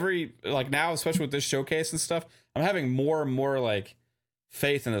like now, especially with this showcase and stuff, I'm having more and more like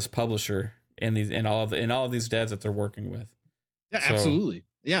faith in this publisher and all of these devs that they're working with. Yeah, so, absolutely.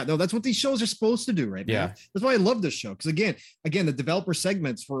 Yeah, no, that's what these shows are supposed to do, right? Man? Yeah, that's why I love this show because again, the developer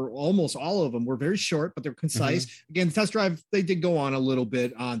segments for almost all of them were very short, but they're concise. Mm-hmm. Again, Test Drive, they did go on a little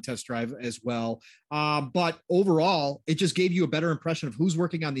bit on Test Drive as well, but overall, it just gave you a better impression of who's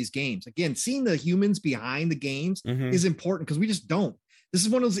working on these games. Again, seeing the humans behind the games is important because we just don't. This is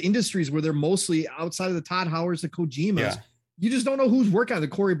one of those industries where they're mostly outside of the Todd Howards, the Kojimas. Yeah. You just don't know who's working on the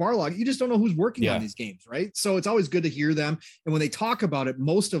Cory Barlog. You just don't know who's working on these games, right? So it's always good to hear them. And when they talk about it,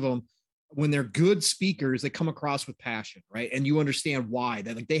 most of them, when they're good speakers, they come across with passion, right? And you understand why.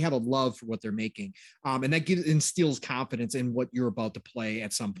 That like they have a love for what they're making, and that instills confidence in what you're about to play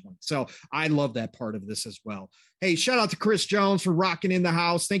at some point. So I love that part of this as well. Hey, shout out to Chris Jones for rocking in the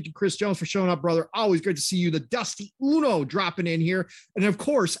house. Thank you, Chris Jones, for showing up, brother. Always great to see you. The Dusty Uno dropping in here, and of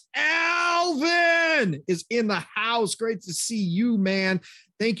course, Alvin is in the house. Great to see you, man.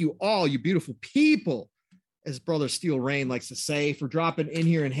 Thank you all, you beautiful people, as brother Steel Rain likes to say, for dropping in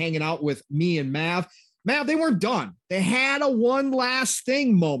here and hanging out with me and Mav. Mav, they weren't done. They had a one last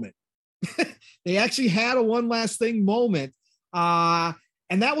thing moment. They actually had a one last thing moment.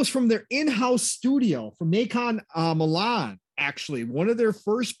 And that was from their in-house studio from Nacon Milan, actually. One of their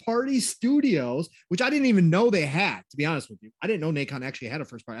first party studios, which I didn't even know they had, to be honest with you. I didn't know Nacon actually had a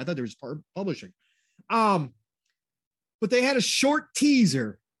first party. I thought there was publishing. But they had a short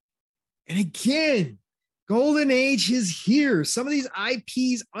teaser. And again, Golden Age is here. Some of these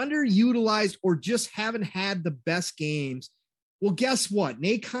IPs underutilized or just haven't had the best games. Well, guess what?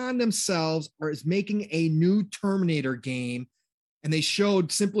 Nacon themselves is making a new Terminator game, and they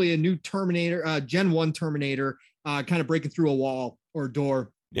showed simply a new Terminator, Gen 1 Terminator, kind of breaking through a wall or a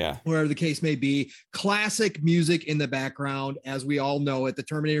door. Yeah. Wherever the case may be. Classic music in the background, as we all know it. The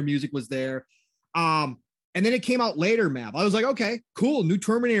Terminator music was there. And then it came out later, Mav. I was like, okay, cool. New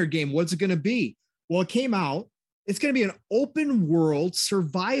Terminator game. What's it going to be? Well, it came out. It's going to be an open world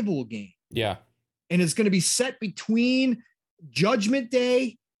survival game. Yeah. And it's going to be set between Judgment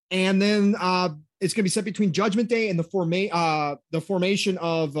Day and then it's going to be set between Judgment Day and the formation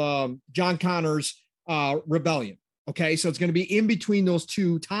of John Connor's rebellion. Okay. So it's going to be in between those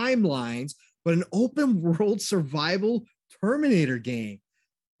two timelines, but an open world survival Terminator game.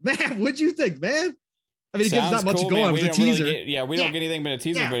 Man, what'd you think, man? I mean, there's not much cool, going on with the teaser. We don't get anything but a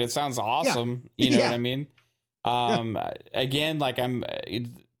teaser, but it sounds awesome. You know what I mean? Again, like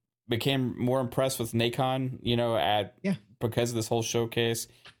became more impressed with Nacon, you know, because of this whole showcase.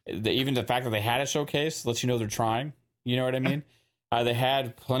 Even the fact that they had a showcase lets you know they're trying. You know what I mean? They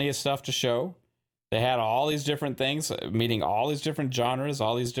had plenty of stuff to show. They had all these different things, meeting all these different genres,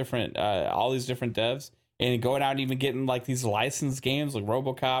 all these different devs, and going out and even getting like these licensed games like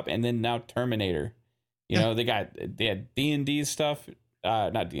RoboCop and then now Terminator. You know, they had D&D stuff,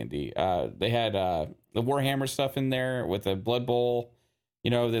 not D&D. They had the Warhammer stuff in there with the Blood Bowl.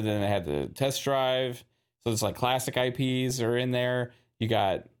 You know, then they had the Test Drive. So it's like classic IPs are in there. You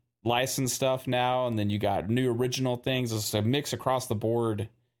got licensed stuff now, and then you got new original things. It's a mix across the board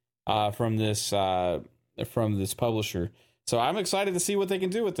from this publisher. So I'm excited to see what they can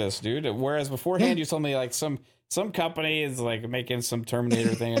do with this, dude. Whereas beforehand, you told me like some company is like making some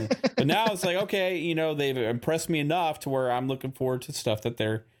Terminator thing, but now it's like, okay, you know, they've impressed me enough to where I'm looking forward to stuff that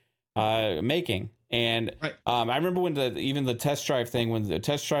they're making. And I remember when even the Test Drive thing, when the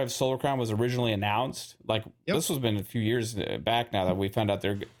Test Drive Solar Crown was originally announced, like this was been a few years back now that we found out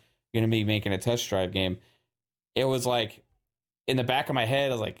they're going to be making a Test Drive game. It was like in the back of my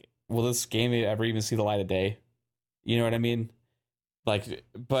head, I was like, will this game ever even see the light of day? You know what I mean? Like,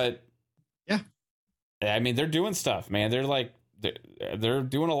 but yeah, I mean, they're doing stuff, man. They're like, they're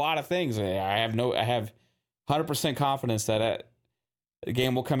doing a lot of things. I have 100% confidence that the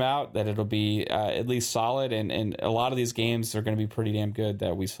game will come out, that it'll be at least solid. And a lot of these games are going to be pretty damn good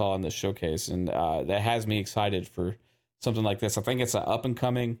that we saw in this showcase. And that has me excited for something like this. I think it's an up and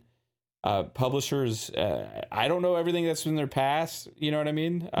coming Publishers, I don't know everything that's in their past, you know what I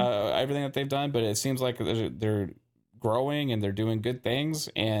mean? Everything that they've done, but it seems like they're growing and they're doing good things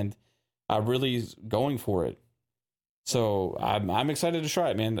and really going for it. So I'm excited to try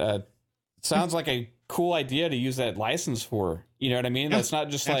it, man. Sounds like a cool idea to use that license for, you know what I mean? Yeah, that's not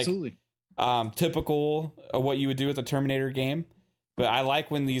just absolutely. like typical of what you would do with a Terminator game, but I like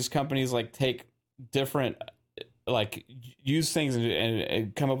when these companies like take different, like use things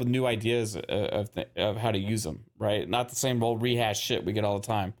and come up with new ideas of how to use them, right? Not the same old rehash shit we get all the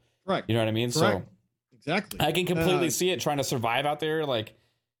time. Right. You know what I mean? Correct. So exactly. I can completely see it trying to survive out there. Like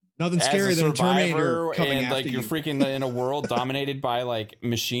nothing scarier than Terminator coming and after like you're you. freaking in a world dominated by like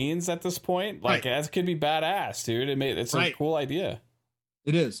machines at this point. Like that could be badass, dude. It's a cool idea.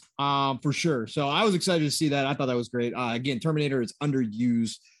 It is, for sure. So I was excited to see that. I thought that was great. Again, Terminator is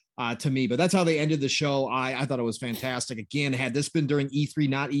underused to me, but that's how they ended the show. I thought it was fantastic. Again, had this been during E3,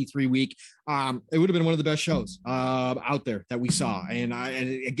 not E3 week, it would have been one of the best shows out there that we saw. And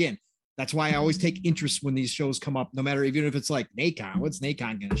again, that's why I always take interest when these shows come up, no matter even if it's like Nacon. What's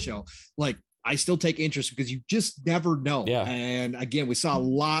Nacon going to show? Like, I still take interest because you just never know. Yeah. And again, we saw a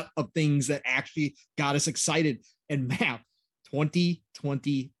lot of things that actually got us excited. And man,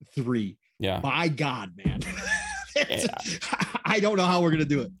 2023. Yeah. My God, man. I don't know how we're going to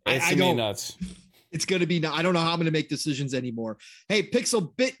do it. It's I don't. nuts. It's going to be, I don't know how I'm going to make decisions anymore. Hey,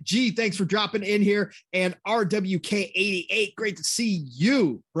 Pixel Bit G, thanks for dropping in here. And RWK88, great to see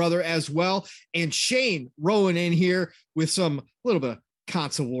you, brother, as well. And Shane Rowan in here with some little bit of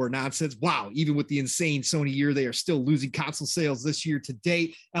console war nonsense. Wow, even with the insane Sony year, they are still losing console sales this year to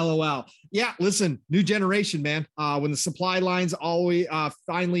date. LOL. Yeah, listen, new generation, man. When the supply lines always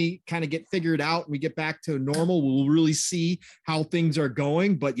finally kind of get figured out and we get back to normal, we'll really see how things are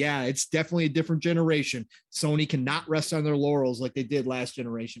going. But yeah, it's definitely a different generation. Sony cannot rest on their laurels like they did last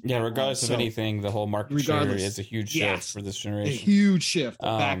generation. Yeah, regardless of anything, the whole market share is a huge shift for this generation. A huge shift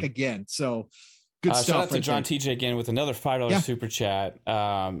back again. So good stuff. Shout out to John TJ again with another $5 super chat.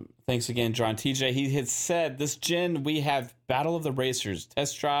 Thanks again, John TJ. He had said this gen we have Battle of the Racers,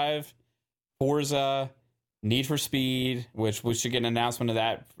 Test Drive, Forza, Need for Speed, which we should get an announcement of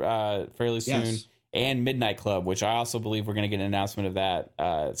that fairly soon, and Midnight Club, which I also believe we're going to get an announcement of that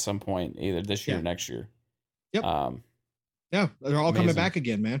at some point, either this year or next year. Yep. Yeah, they're all coming back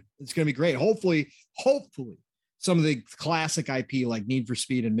again, man. It's going to be great. Hopefully, some of the classic IP like Need for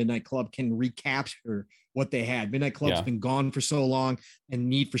Speed and Midnight Club can recapture what they had. Midnight Club's been gone for so long, and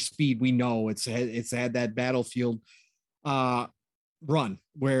Need for Speed, we know it's had that Battlefield run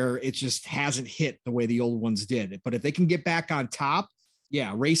where it just hasn't hit the way the old ones did. But if they can get back on top,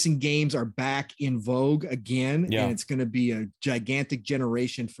 racing games are back in vogue again, and it's going to be a gigantic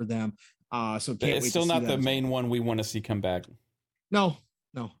generation for them. So it's still not the main one we want to see come back. No.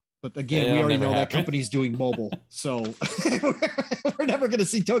 But again, we already know that company's doing mobile. So we're never going to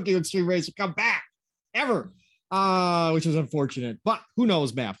see Tokyo Extreme Racer come back ever, which is unfortunate. But who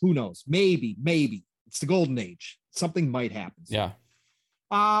knows, Mav? Who knows? Maybe. It's the golden age. Something might happen. Yeah.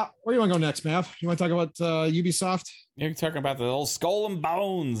 Where do you want to go next, Mav? You want to talk about Ubisoft? You're talking about the old Skull and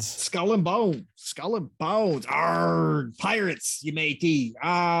Bones. Skull and Bones. Arrgh, pirates, you matey.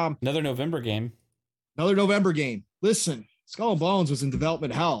 Another November game. Listen. Skull and Bones was in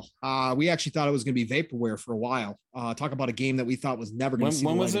development hell. We actually thought it was going to be vaporware for a while. Talk about a game that we thought was never going to see the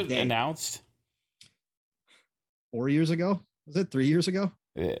light of day. When was it announced? 4 years ago? Was it 3 years ago?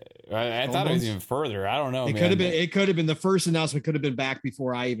 I thought it was even further. I don't know. It could have been the first announcement. Could have been back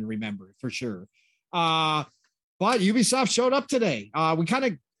before I even remember it for sure. But Ubisoft showed up today.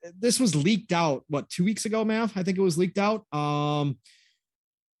 This was leaked out 2 weeks ago, Mav? I think it was leaked out.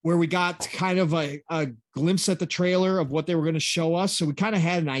 Where we got kind of a glimpse at the trailer of what they were going to show us. So we kind of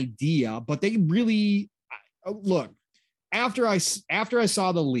had an idea, but they really look after I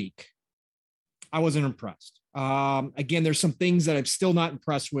saw the leak, I wasn't impressed. Again, there's some things that I'm still not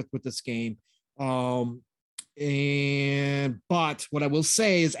impressed with this game. But what I will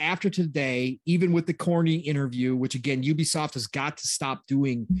say is after today, even with the corny interview, which again, Ubisoft has got to stop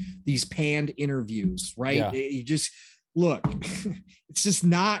doing these panned interviews, right? Yeah. You just look, it's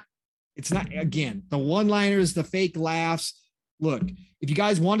not, again, the one-liners, the fake laughs. Look, if you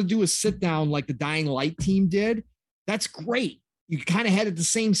guys want to do a sit down like the Dying Light team did, that's great. You kind of had it the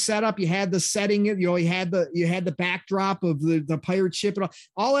same setup. You had the setting, you had the backdrop of the pirate ship and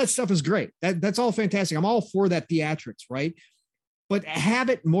all that stuff is great. That's all fantastic. I'm all for that theatrics, right? but have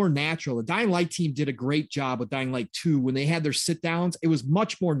it more natural. The Dying Light team did a great job with Dying Light 2 when they had their sit downs. It was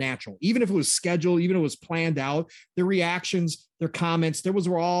much more natural, even if it was scheduled, even if it was planned out. Their reactions, their comments,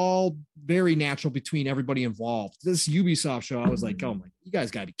 were all very natural between everybody involved. This Ubisoft show, I was like, oh my, you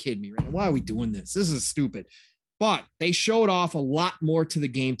guys got to be kidding me right now. Why are we doing this? This is stupid. But they showed off a lot more to the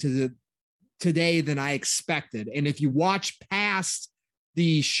game today than I expected. And if you watch past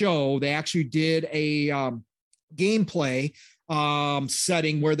the show, they actually did a gameplay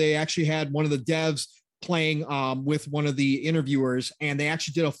setting where they actually had one of the devs playing with one of the interviewers, and they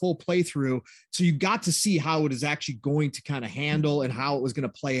actually did a full playthrough. So you got to see how it is actually going to kind of handle and how it was going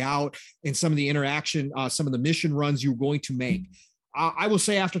to play out in some of the interaction, some of the mission runs you were going to make. I will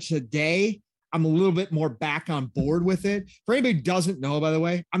say after today, I'm a little bit more back on board with it. For anybody who doesn't know, by the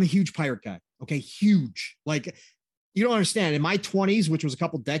way, I'm a huge pirate guy. Okay. Huge. Like, you don't understand. In my 20s, which was a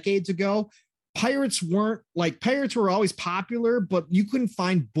couple decades ago, pirates were always popular, but you couldn't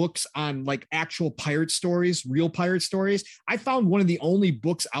find books on like actual pirate stories, real pirate stories. I found one of the only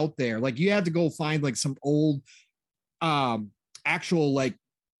books out there. Like, you had to go find like some old actual like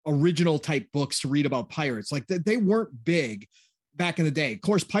original type books to read about pirates. Like, they weren't big back in the day. Of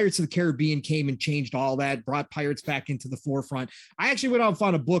course, Pirates of the Caribbean came and changed all that, brought pirates back into the forefront. I actually went out and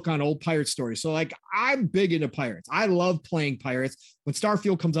found a book on old pirate stories. So like, I'm big into pirates. I love playing pirates. When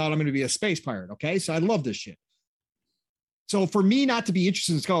Starfield comes out, I'm going to be a space pirate. Okay. So I love this shit. So for me not to be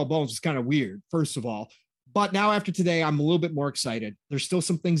interested in Skull and Bones is kind of weird, first of all. But now after today, I'm a little bit more excited. There's still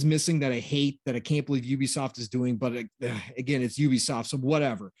some things missing that I hate, that I can't believe Ubisoft is doing. But again, it's Ubisoft, so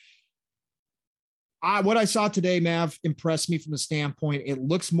whatever. What I saw today, Mav, impressed me from the standpoint, it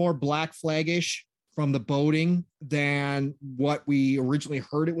looks more Black Flag-ish from the boating than what we originally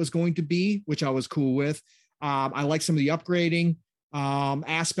heard it was going to be, which I was cool with. I like some of the upgrading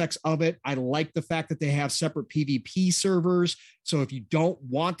aspects of it. I like the fact that they have separate PvP servers. So if you don't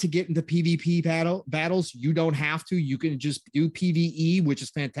want to get into PvP battles, you don't have to. You can just do PvE, which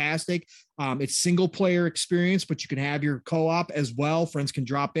is fantastic. It's single player experience, but you can have your co-op as well. Friends can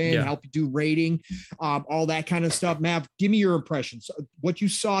drop in, help you do raiding, all that kind of stuff. Mav, give me your impressions. What you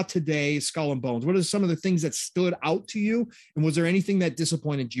saw today, Skull and Bones. What are some of the things that stood out to you? And was there anything that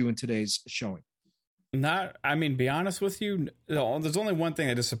disappointed you in today's showing? Be honest with you, there's only one thing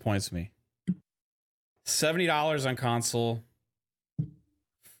that disappoints me. $70 on console.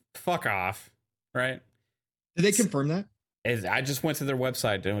 Fuck off, right? Did they confirm that? I just went to their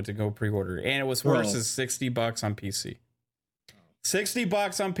website and went to go pre-order, and it was versus $60 on PC.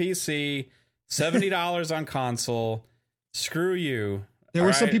 $60 on PC, $70 on console. Screw you. There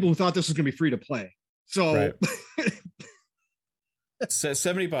were some people who thought this was going to be free to play. So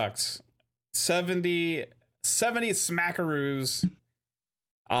 $70. 70 smackaroos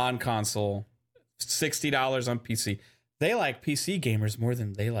on console, $60 on PC. They like PC gamers more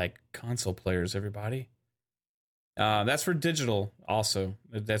than they like console players, everybody. That's for digital also.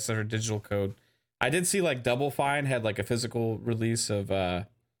 That's their digital code. I did see like Double Fine had like a physical release of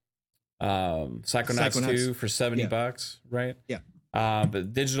Psychonauts 2 for $70, right? Yeah.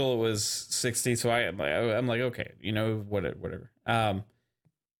 But digital was 60, so I'm like, okay, whatever.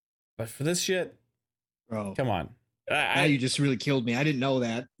 But for this shit, bro, come on. Now you just really killed me. I didn't know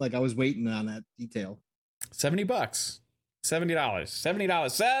that. Like, I was waiting on that detail. $70,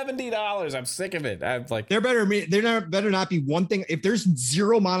 $70. I'm sick of it. I'm like, better not be one thing. If there's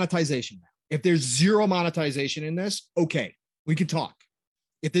zero monetization, in this, okay, we could talk.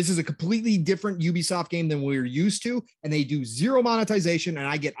 If this is a completely different Ubisoft game than we're used to, and they do zero monetization, and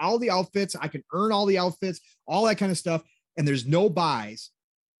I get all the outfits, I can earn all the outfits, all that kind of stuff, and there's no buys,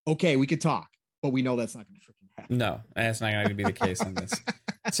 okay, we could talk, but we know that's not going to freaking happen. No, that's not going to be the case in this.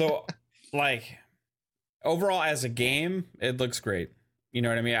 So, like, overall as a game, it looks great. You know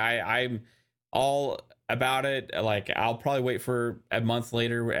what I mean? I'm all about it. Like, I'll probably wait for a month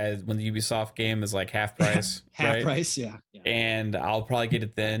later when the Ubisoft game is like half price. Price, yeah. And I'll probably get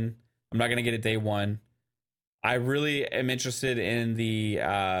it then. I'm not going to get it day one. I really am interested in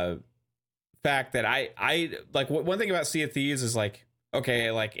the fact that I like one thing about Sea of Thieves is like,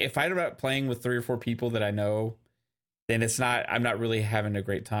 okay, like if I'm not playing with 3 or 4 people that I know, then I'm not really having a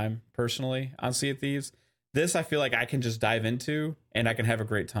great time personally on Sea of Thieves. This I feel like I can just dive into and I can have a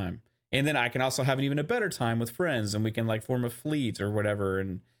great time. And then I can also have an even a better time with friends, and we can like form a fleet or whatever,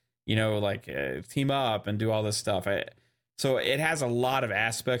 and team up and do all this stuff. So it has a lot of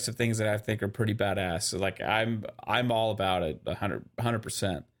aspects of things that I think are pretty badass. So like I'm all about it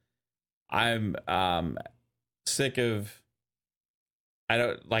 100%. I'm sick of I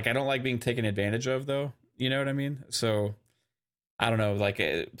don't like being taken advantage of though. You know what I mean? So I don't know,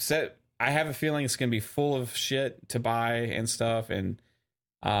 I have a feeling it's gonna be full of shit to buy and stuff. And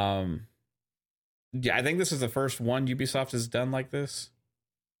yeah, I think this is the first one Ubisoft has done like this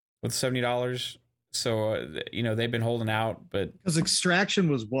with $70. So they've been holding out, but because Extraction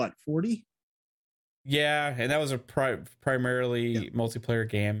was what, 40? Yeah, and that was a primarily multiplayer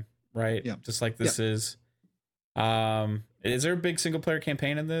game, right? Yeah, just like this is. Is there a big single player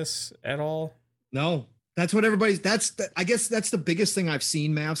campaign in this at all? No, that's what I guess that's the biggest thing I've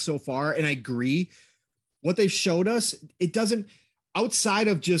seen, Mav, so far. And I agree. What they've showed us, it doesn't, outside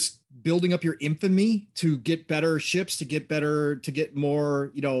of just building up your infamy to get better ships, to get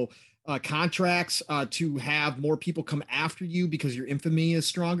more, contracts, to have more people come after you because your infamy is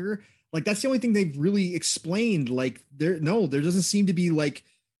stronger. Like, that's the only thing they've really explained. Like, there doesn't seem to be, like,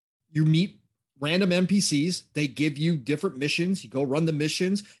 you meet random NPCs. They give you different missions. You go run the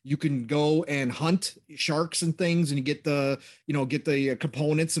missions. You can go and hunt sharks and things, and you get the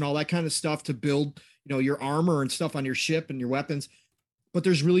components and all that kind of stuff to build, your armor and stuff on your ship and your weapons. But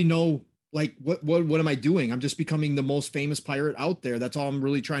there's really no, like, what am I doing? I'm just becoming the most famous pirate out there. That's all I'm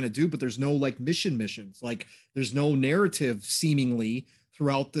really trying to do. But there's no, like, missions. Like, there's no narrative seemingly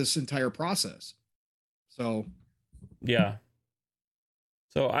throughout this entire process. So, yeah.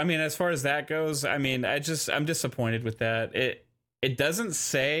 So, I mean, as far as that goes, I mean, I'm disappointed with that. It doesn't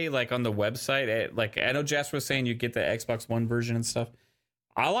say, like, on the website, like, I know Jasper was saying you get the Xbox One version and stuff.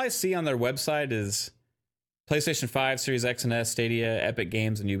 All I see on their website is PlayStation 5, Series X and S, Stadia, Epic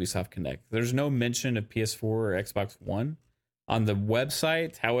Games, and Ubisoft Connect. There's no mention of PS4 or Xbox One on the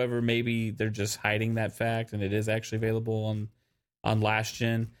website. However, maybe they're just hiding that fact, and it is actually available on last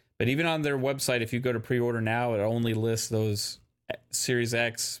gen. But even on their website, if you go to pre-order now, it only lists those Series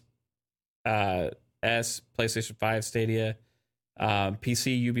X, S, PlayStation 5, Stadia,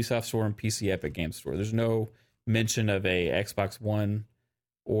 PC Ubisoft Store, and PC Epic Games Store. There's no mention of a Xbox One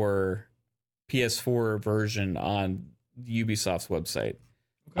or PS4 version on Ubisoft's website.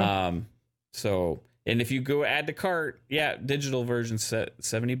 Okay. And if you go add to cart, digital version set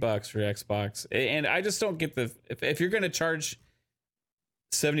 $70 for Xbox. And I just don't get if you're going to charge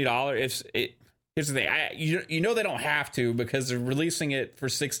 $70, here's the thing. They don't have to, because they're releasing it for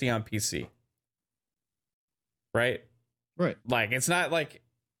 $60 on PC. Right. Like, it's not like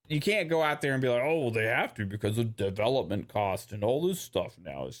you can't go out there and be like, oh, well, they have to because of development cost and all this stuff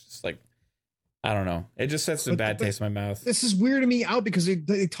now. It's just like, I don't know. It just sets a bad taste in my mouth. This is weirding me out because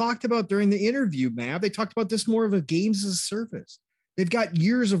they talked about during the interview, Matt, they talked about this more of a games as a service. They've got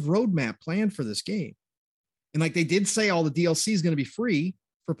years of roadmap planned for this game. And, like, they did say all the DLC is going to be free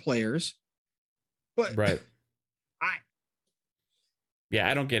for players. But right.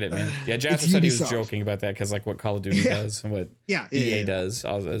 I don't get it, man. Yeah, Jasper said he was joking about that because, like, what Call of Duty does and what EA does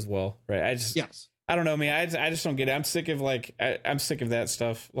as well, right? I don't know, man. I just don't get it. I'm sick of I'm sick of that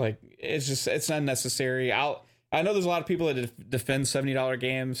stuff. Like, it's unnecessary. I know there's a lot of people that defend $70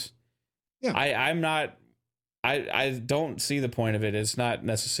 games. Yeah, I'm not. I don't see the point of it. It's not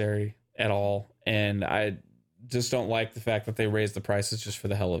necessary at all, and I just don't like the fact that they raised the prices just for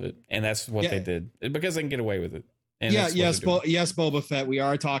the hell of it, and that's what they did because they can get away with it. And yes, Boba Fett. We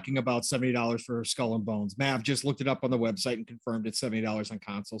are talking about $70 for Skull and Bones. Mav just looked it up on the website and confirmed it's $70 on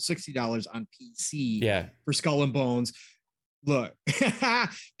console, $60 on PC. Yeah, for Skull and Bones. Look,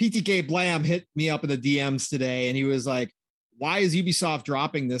 PTK Blam hit me up in the DMs today, and he was like, "Why is Ubisoft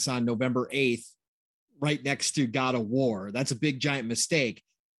dropping this on November 8th, right next to God of War? That's a big giant mistake."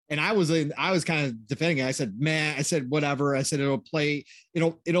 And I was kind of defending it. I said, man, I said, whatever. I said,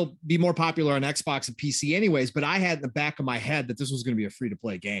 it'll be more popular on Xbox and PC anyways. But I had in the back of my head that this was going to be a free to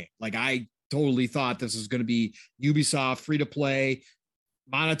play game. Like, I totally thought this was going to be Ubisoft free to play,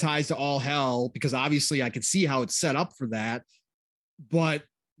 monetized to all hell, because obviously I could see how it's set up for that. But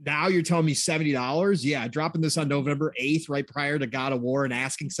now you're telling me $70. Yeah. Dropping this on November 8th, right prior to God of War, and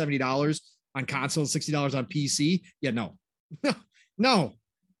asking $70 on console and $60 on PC. Yeah, no.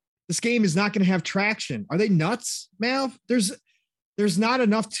 This game is not going to have traction. Are they nuts, Mav? There's not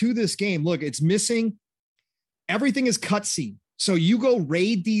enough to this game. Look, it's missing. Everything is cutscene. So you go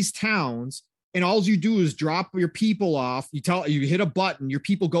raid these towns, and all you do is drop your people off. You hit a button, your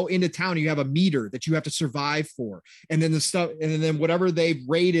people go into town, and you have a meter that you have to survive for. And then whatever they've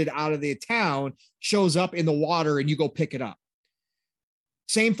raided out of the town shows up in the water, and you go pick it up.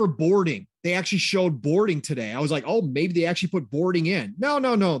 Same for boarding. They actually showed boarding today. I was like, oh, maybe they actually put boarding in. No.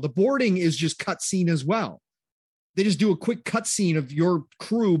 The boarding is just cutscene as well. They just do a quick cutscene of your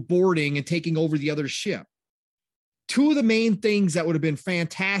crew boarding and taking over the other ship. Two of the main things that would have been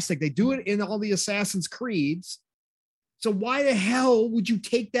fantastic. They do it in all the Assassin's Creeds. So why the hell would you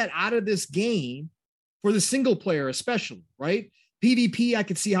take that out of this game for the single player, especially, right? PvP, I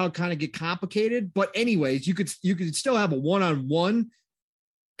could see how it kind of get complicated, but anyways, you could still have a one-on-one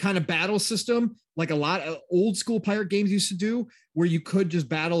kind of battle system, like a lot of old school pirate games used to do, where you could just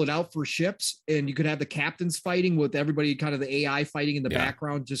battle it out for ships, and you could have the captains fighting with everybody, kind of the AI fighting in the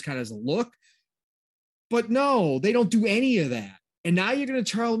background, just kind of as a look. But no, they don't do any of that. And now you're going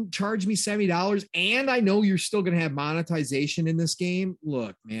to charge me $70, and I know you're still going to have monetization in this game.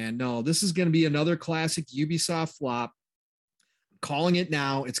 Look, man, no, this is going to be another classic Ubisoft flop. I'm calling it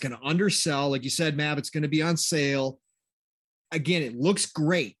now. It's going to undersell. Like you said, Mav, it's going to be on sale. Again, it looks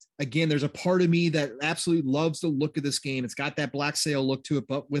great. Again, there's a part of me that absolutely loves the look of this game. It's got that Black Sail look to it,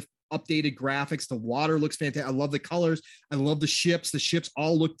 but with updated graphics. The water looks fantastic. I love the colors. I love the ships. The ships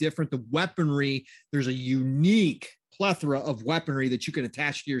all look different. The weaponry, there's a unique plethora of weaponry that you can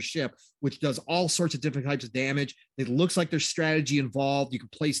attach to your ship, which does all sorts of different types of damage. It looks like there's strategy involved. You can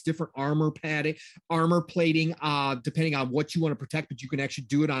place different armor plating, depending on what you want to protect, but you can actually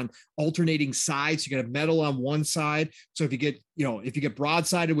do it on alternating sides. You can have metal on one side. So if you get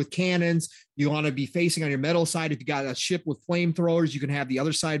broadsided with cannons, you want to be facing on your metal side. If you got a ship with flamethrowers, you can have the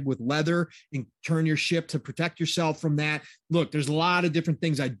other side with leather and turn your ship to protect yourself from that. Look, there's a lot of different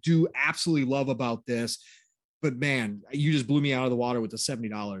things I do absolutely love about this. But man, you just blew me out of the water with the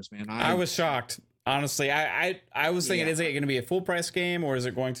 $70, man. I was shocked. Honestly, I was thinking, is it going to be a full price game, or is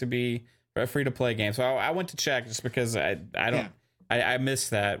it going to be a free to play game? So I went to check just because I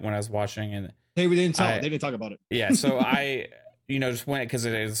missed that when I was watching, and they didn't talk about it. Yeah. So I, just went because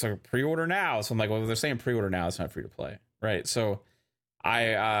it's like a pre-order now. So I'm like, well, they're saying pre-order now, it's not free to play. Right. So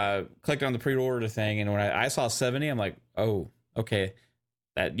I clicked on the pre-order thing, and when I saw 70, I'm like, oh, okay.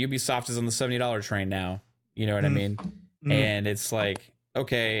 That Ubisoft is on the $70 train now. You know what I mean? Mm. And it's like,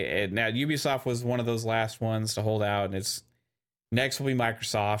 okay, now Ubisoft was one of those last ones to hold out, and it's next will be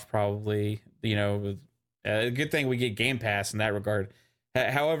Microsoft probably. A good thing we get Game Pass in that regard.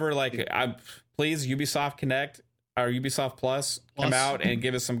 However, please Ubisoft Connect or Ubisoft Plus come out and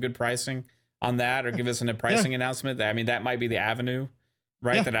give us some good pricing on that, or give us a pricing announcement. That might be the avenue,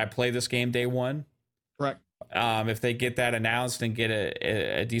 right? Yeah. That I play this game day one. Correct. If they get that announced and get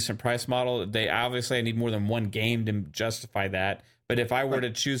a decent price model, I need more than one game to justify that. But if I were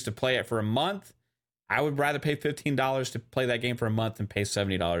to choose to play it for a month, I would rather pay $15 to play that game for a month than pay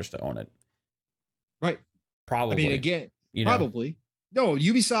 $70 to own it. Right. Probably. Probably. No,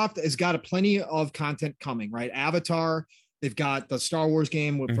 Ubisoft has got plenty of content coming, right? Avatar, they've got the Star Wars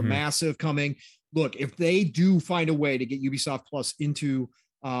game from Massive coming. Look, if they do find a way to get Ubisoft Plus into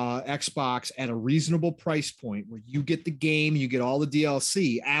Xbox at a reasonable price point where you get the game, you get all the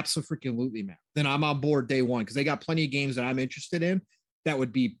DLC, absolutely, man, then I'm on board day one, because they got plenty of games that I'm interested in that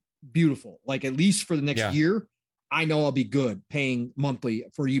would be beautiful. Like, at least for the next year, I know I'll be good paying monthly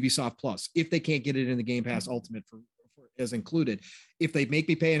for Ubisoft Plus if they can't get it in the Game Pass Ultimate for as included. If they make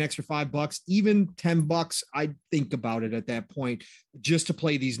me pay an extra $5, even $10, I'd think about it at that point, just to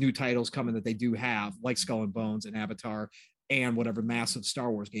play these new titles coming that they do have, like Skull and Bones and Avatar, and whatever massive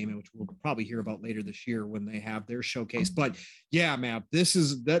Star Wars game, which we'll probably hear about later this year when they have their showcase. But yeah, man, that's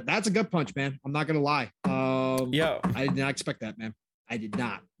a gut punch, man. I'm not gonna lie. I did not expect that, man. I did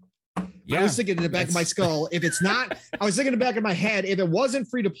not. Yeah, I was thinking in the back of my skull, if it's not, I was thinking in the back of my head, if it wasn't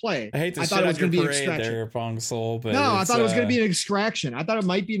free to play, I thought it was going to be an extraction. There, Pong Soul, but no, I thought it was going to be an extraction. I thought it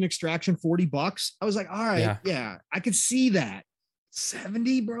might be an extraction, $40. I was like, all right, yeah, I could see that.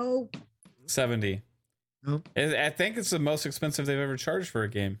 70, bro. 70. Nope. I think it's the most expensive they've ever charged for a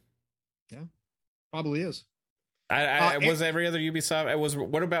game. Yeah, probably is. Was every other Ubisoft?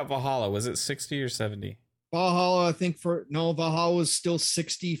 What about Valhalla? Was it 60 or 70? Valhalla, I think Valhalla was still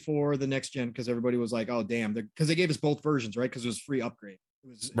 60 for the next gen, because everybody was like, oh damn, because they gave us both versions, right? Because it was free upgrade.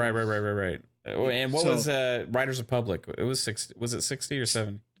 Right. And what was Riders Republic? It was 60. Was it 60 or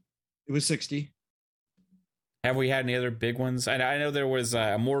 70? It was 60. Have we had any other big ones? I know there was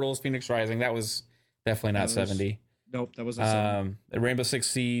Immortals, Phoenix Rising. That was definitely not 70. Nope, that wasn't 70. Rainbow Six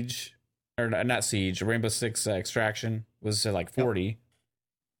Siege, or not Siege, Rainbow Six Extraction was like 40.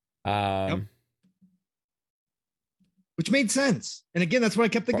 Yep. Which made sense. And again, that's what I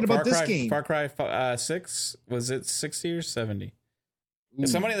kept thinking about this game. Far Cry 6, was it 60 or 70?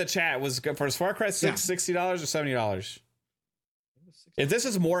 Somebody in the chat was good for Far Cry 6, $60 or $70. If this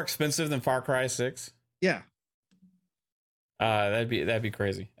is more expensive than Far Cry 6, that'd be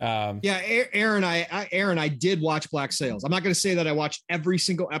crazy. Aaron, I did watch Black Sails. I'm not going to say that I watched every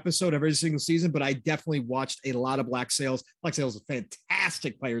single episode, every single season, but I definitely watched a lot of Black Sails. Black Sails is a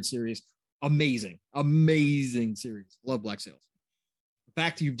fantastic pirate series. Amazing series. Love Black Sails. In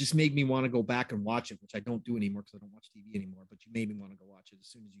fact, you just made me want to go back and watch it, which I don't do anymore because I don't watch TV anymore. But you made me want to go watch it as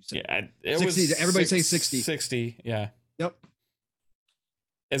soon as you said it. 60, everybody say 60. 60, yeah. Yep.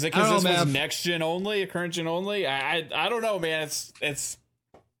 Is it because this was next gen only, current gen only? I don't know, man. It's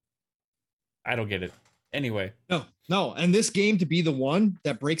I don't get it. Anyway, no, and this game to be the one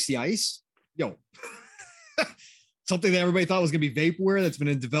that breaks the ice, yo, something that everybody thought was gonna be vaporware that's been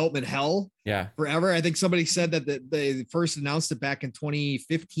in development hell, forever. I think somebody said that they first announced it back in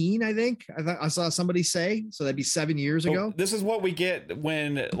 2015. I think I saw somebody say, so that'd be 7 years ago. This is what we get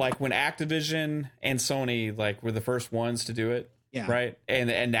when Activision and Sony were the first ones to do it. Yeah. Right. And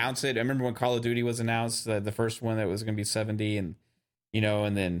announce it. I remember when Call of Duty was announced, the first one that was going to be 70, and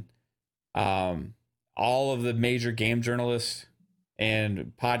and then all of the major game journalists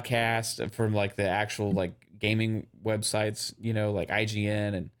and podcasts from the actual gaming websites, like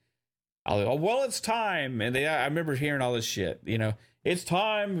IGN and it's time. And I remember hearing all this shit, it's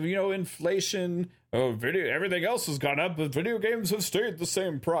time, inflation, everything else has gone up, but video games have stayed the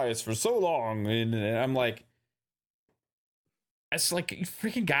same price for so long. And I'm like, it's like you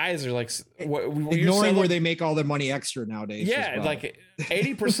freaking guys are ignoring where they make all their money extra nowadays. Yeah, well.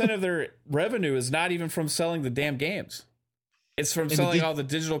 80% of their revenue is not even from selling the damn games. It's from selling all the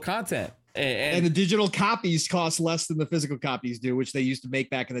digital content. And the digital copies cost less than the physical copies do, which they used to make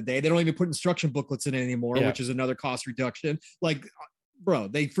back in the day. They don't even put instruction booklets in it anymore, which is another cost reduction. Bro,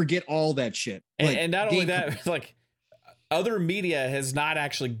 they forget all that shit. And not only that, other media has not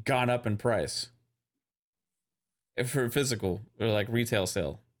actually gone up in price. For physical or retail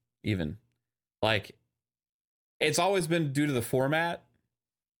sale, even it's always been due to the format,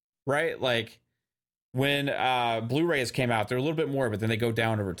 right? When Blu-rays came out, they're a little bit more, but then they go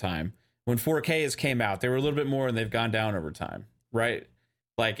down over time. When 4Ks came out, they were a little bit more and they've gone down over time, right?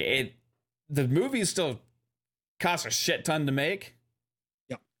 The movies still cost a shit ton to make.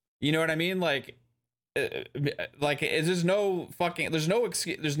 Yeah. You know what I mean? There's no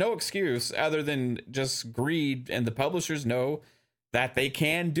excuse other than just greed, and the publishers know that they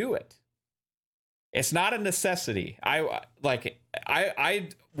can do it. It's not a necessity. I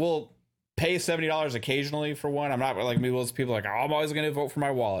will pay $70 occasionally for one. I'm not like most people I'm always going to vote for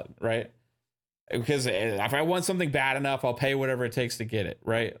my wallet, right? Because if I want something bad enough, I'll pay whatever it takes to get it,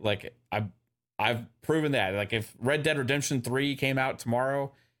 right? I've proven that. If Red Dead Redemption 3 came out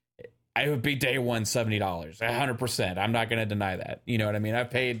tomorrow, it would be day one $70, 100%. I'm not going to deny that. You know what I mean? I've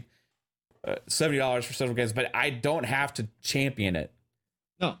paid $70 for several games, but I don't have to champion it.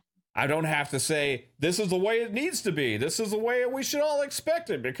 No. I don't have to say, this is the way it needs to be. This is the way we should all expect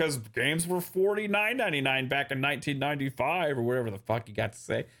it, because games were $49.99 back in 1995 or whatever the fuck you got to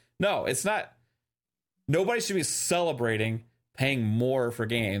say. No, it's not. Nobody should be celebrating paying more for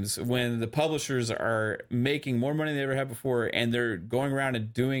games when the publishers are making more money than they ever had before, and they're going around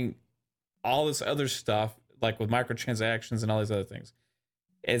and doing all this other stuff with microtransactions and all these other things.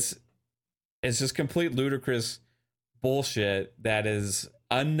 It's just complete ludicrous bullshit that is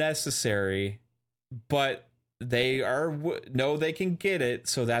unnecessary, but they know they can get it,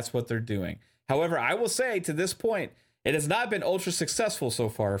 so that's what they're doing. However, I will say to this point, it has not been ultra successful so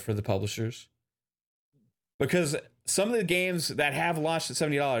far for the publishers, because some of the games that have launched at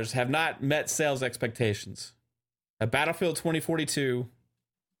 $70 have not met sales expectations. Battlefield 2042,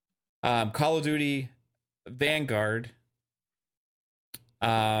 Call of Duty Vanguard.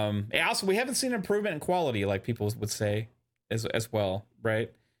 Also, we haven't seen improvement in quality, like people would say, as well,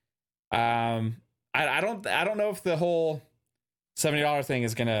 right? I don't know if the whole $70 thing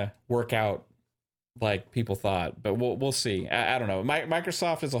is gonna work out like people thought, but we'll see. I don't know.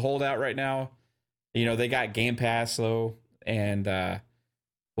 Microsoft is a holdout right now. They got Game Pass though, and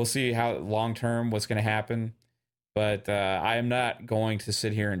we'll see how long term what's going to happen. But I am not going to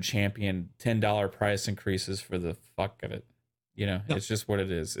sit here and champion $10 price increases for the fuck of it. No. It's just what it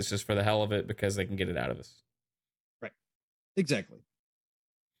is. It's just for the hell of it, because they can get it out of us. Right. Exactly.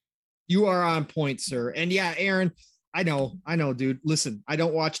 You are on point, sir. And yeah, Aaron, I know, dude. Listen, I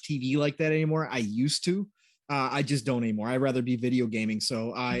don't watch TV like that anymore. I used to. I just don't anymore. I'd rather be video gaming.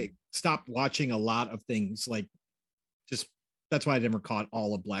 So I stopped watching a lot of things. That's why I never caught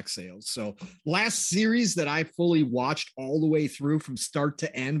all of Black Sails. So last series that I fully watched all the way through from start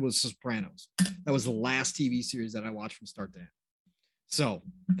to end was Sopranos. That was the last TV series that I watched from start to end. So,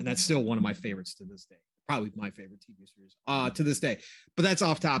 and that's still one of my favorites to this day. Probably my favorite TV series to this day. But that's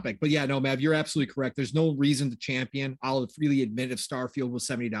off topic. But yeah, no, Mav, you're absolutely correct. There's no reason to champion. I'll freely admit, if Starfield was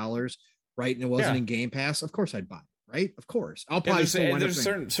 $70, right, and it wasn't in Game Pass, of course I'd buy it. Right, of course. I'll probably there's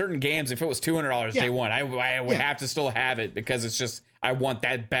certain games. If it was $200 day one, I would have to still have it, because it's just I want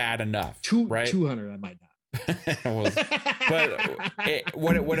that bad enough. Right, 200 I might not. But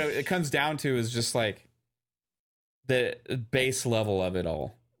what it comes down to is just the base level of it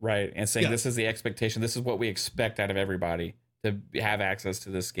all, right? And saying this is the expectation. This is what we expect out of everybody. to have access to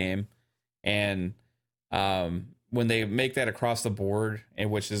this game. And when they make that across the board,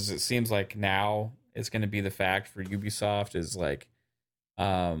 and which is, it seems like now it's going to be the fact for Ubisoft, is like,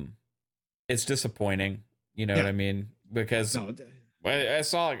 it's disappointing. You know what I mean? Because I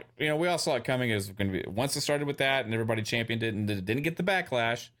saw, we all saw it coming. It was going to be, once it started with that and everybody championed it and it didn't get the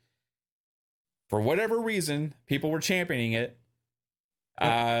backlash, for whatever reason, people were championing it.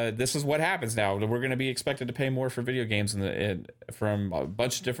 This is what happens now. We're going to be expected to pay more for video games from a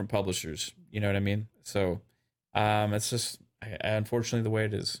bunch of different publishers. You know what I mean? So it's just, unfortunately, the way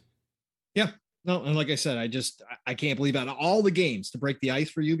it is. Yeah. No, and like I said, I can't believe out of all the games to break the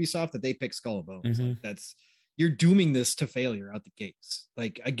ice for Ubisoft that they pick Skull and Bones. Mm-hmm. Like, you're dooming this to failure out the gates.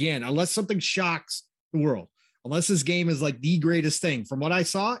 Like, again, unless something shocks the world, unless this game is like the greatest thing. From what I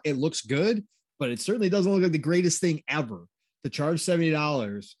saw, it looks good, but it certainly doesn't look like the greatest thing ever. To charge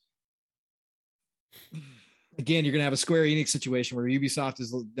 $70, again, you're going to have a Square Enix situation where Ubisoft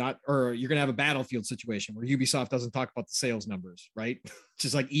is not, or you're going to have a Battlefield situation where Ubisoft doesn't talk about the sales numbers, right?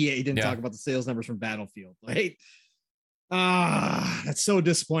 Just like EA didn't talk about the sales numbers from Battlefield, right? That's so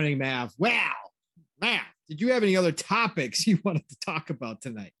disappointing, Mav. Wow. Mav, did you have any other topics you wanted to talk about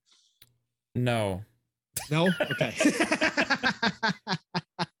tonight? No. No? Okay.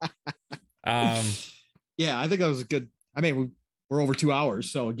 Yeah, I think that was a good. I mean, we're over 2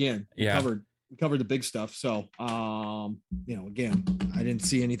 hours. So again, we covered the big stuff. So, again, I didn't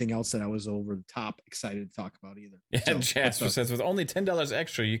see anything else that I was over the top excited to talk about either. Yeah, so, Jasper says with only $10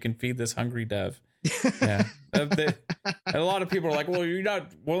 extra, you can feed this hungry dev. Yeah. And a lot of people are like, well, you're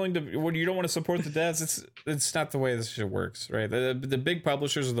not willing to, you don't want to support the devs. It's not the way this shit works, right? The big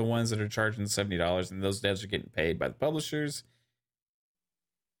publishers are the ones that are charging $70 and those devs are getting paid by the publishers.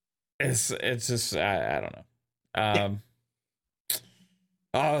 It's just, I don't know.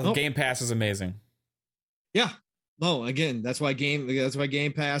 Game Pass is amazing. Yeah. No, again, that's why Game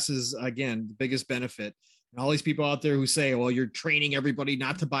Pass is, again, the biggest benefit. And all these people out there who say, well, you're training everybody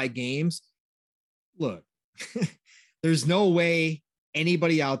not to buy games. Look, there's no way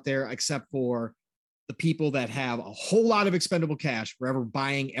anybody out there, except for the people that have a whole lot of expendable cash, forever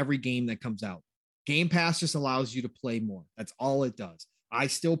buying every game that comes out. Game Pass just allows you to play more. That's all it does. I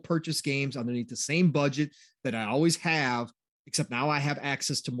still purchase games underneath the same budget that I always have, except now I have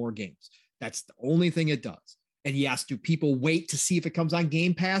access to more games. That's the only thing it does. And yes, do people wait to see if it comes on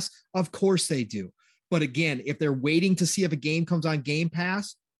Game Pass? Of course they do. But again, if they're waiting to see if a game comes on Game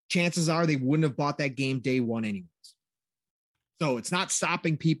Pass, chances are they wouldn't have bought that game day one anyways. So it's not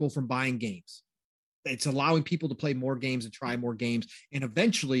stopping people from buying games. It's allowing people to play more games and try more games. And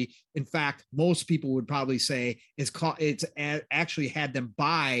eventually, in fact, most people would probably say it's actually had them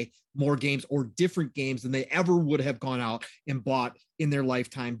buy more games or different games than they ever would have gone out and bought in their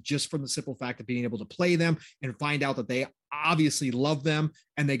lifetime, just from the simple fact of being able to play them and find out that they obviously love them.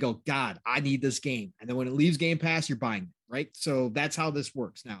 And they go, God, I need this game. And then when it leaves Game Pass, you're buying it, right? So that's how this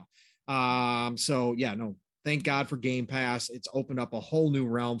works now. Thank God for Game Pass. It's opened up a whole new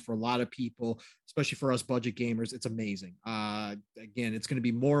realm for a lot of people, especially for us budget gamers. It's amazing. Again, it's going to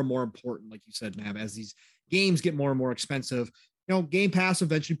be more and more important, like you said, Mav, as these games get more and more expensive. Game Pass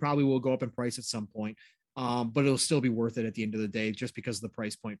eventually probably will go up in price at some point, but it'll still be worth it at the end of the day, just because of the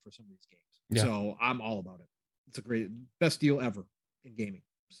price point for some of these games. Yeah. So I'm all about it. It's a best deal ever in gaming.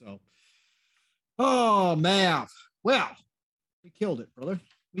 So, Mav, well, we killed it, brother.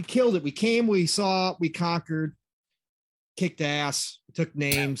 We killed it. We came, we saw, we conquered, kicked ass, took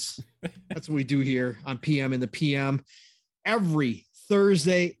names. That's what we do here on PM in the PM every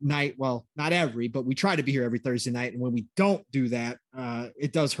Thursday night. Well, not every, but we try to be here every Thursday night. And when we don't do that,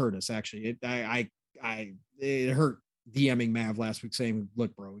 it does hurt us. Actually, it hurt DMing Mav last week saying,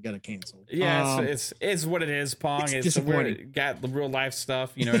 "Look, bro, we got to cancel." Yeah, it's what it is, Pong. It's disappointing. Got the real life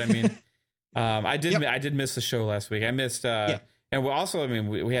stuff. You know what I mean? I did miss the show last week. I missed. And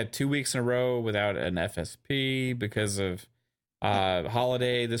we had 2 weeks in a row without an FSP because of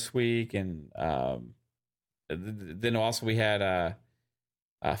holiday this week, and then also we had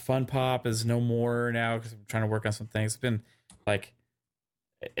Fun Pop is no more now because I'm trying to work on some things. It's been like,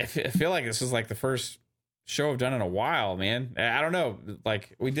 I feel like this is like the first show I've done in a while, man. I don't know.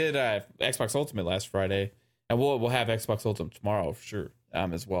 Like, we did Xbox Ultimate last Friday, and we'll have Xbox Ultimate tomorrow for sure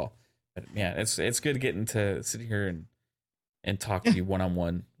as well. But yeah, it's good getting to sit here and talk to you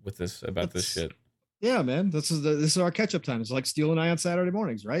one-on-one with this about this shit. Yeah, man. This is our catch-up time. It's like Steele and I on Saturday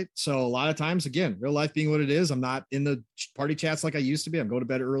mornings, right? So a lot of times, again, real life being what it is, I'm not in the party chats like I used to be. I'm going to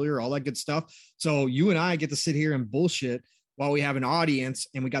bed earlier, all that good stuff. So you and I get to sit here and bullshit while we have an audience,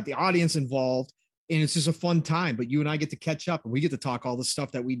 and we got the audience involved and it's just a fun time. But you and I get to catch up, and we get to talk all the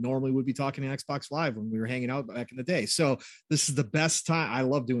stuff that we normally would be talking in Xbox Live when we were hanging out back in the day. So this is the best time. I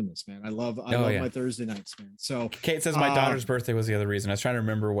love doing this, man. I love my Thursday nights, man. So Kate says my daughter's birthday was the other reason. I was trying to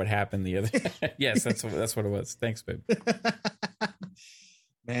remember what happened the other. Yes, that's what it was. Thanks, babe.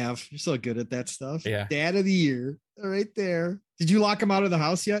 Mav, you're so good at that stuff. Yeah. Dad of the year, right there. Did you lock him out of the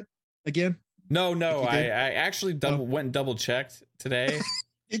house yet? Again? No. I actually went and double checked today.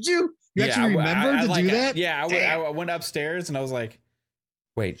 Did you? You actually remembered to do that? Yeah, I went upstairs and I was like,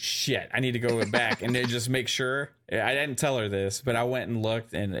 wait, shit, I need to go back and then just make sure. I didn't tell her this, but I went and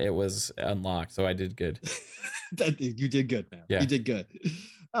looked and it was unlocked. So I did good. You did good, man. Yeah. You did good.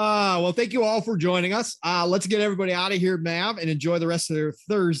 Well, thank you all for joining us. Let's get everybody out of here, Mav, and enjoy the rest of their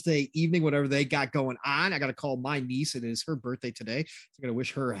Thursday evening, whatever they got going on. I got to call my niece. It is her birthday today. So I'm going to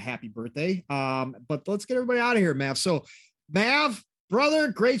wish her a happy birthday. But let's get everybody out of here, Mav. So, Mav, brother,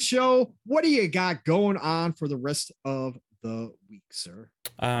 great show. What do you got going on for the rest of the week, sir?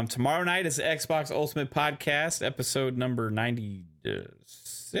 Tomorrow night is the Xbox Ultimate Podcast, episode number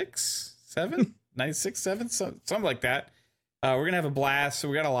 96, 7, 96, 7, something like that. We're gonna have a blast, so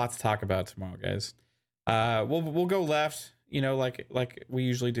we got a lot to talk about tomorrow, guys. We'll go left, like we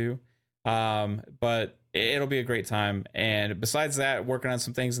usually do. But it'll be a great time. And besides that, working on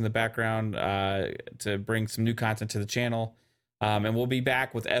some things in the background to bring some new content to the channel. And we'll be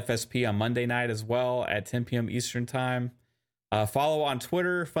back with FSP on Monday night as well at 10 p.m. Eastern time. Follow on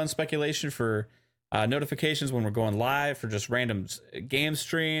Twitter, Fun Speculation, for notifications when we're going live, for just random game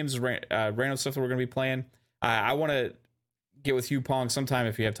streams, random stuff that we're going to be playing. I want to get with you, Pong, sometime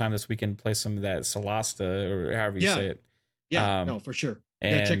if you have time this weekend, play some of that Solasta or however you say it. Yeah, no, for sure.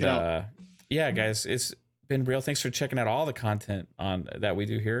 And check it out. Yeah, guys, it's been real. Thanks for checking out all the content on that we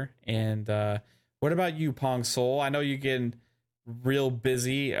do here. And what about you, Pong Soul? I know you're getting real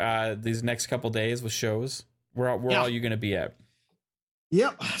busy these next couple days with shows. Where are you going to be at?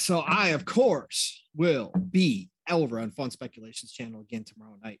 Yep. So I, of course, will be over on Fun Speculations channel again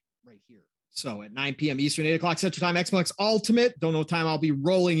tomorrow night right here. So at 9 p.m. Eastern, 8 o'clock Central Time, Xbox Ultimate. Don't know what time I'll be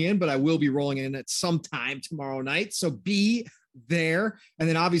rolling in, but I will be rolling in at some time tomorrow night. So be there. And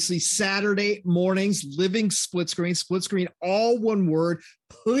then obviously Saturday mornings, Living Split Screen, all one word.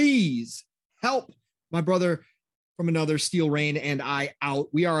 Please help my brother from another, Steel Rain, and I out.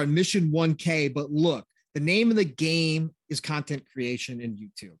 We are on mission 1K, but look, the name of the game is content creation in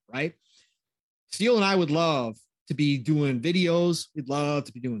YouTube, right? Steel and I would love to be doing videos. We'd love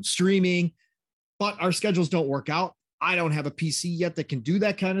to be doing streaming, but our schedules don't work out. I don't have a PC yet that can do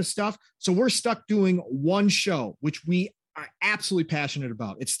that kind of stuff. So we're stuck doing one show, which we are absolutely passionate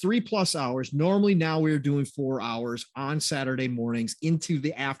about. It's 3+ hours. Normally now we're doing 4 hours on Saturday mornings into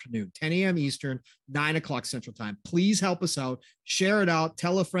the afternoon, 10 a.m. Eastern, 9 o'clock Central Time. Please help us out. Share it out.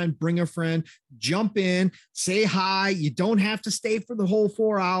 Tell a friend, bring a friend, jump in, say hi. You don't have to stay for the whole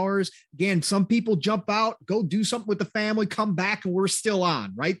 4 hours. Again, some people jump out, go do something with the family, come back, and we're still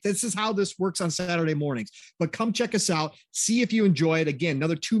on, right? This is how this works on Saturday mornings. But come check us out. See if you enjoy it. Again,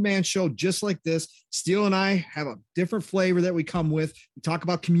 another 2-man show just like this. Steel and I have a different flavor that we come with. We talk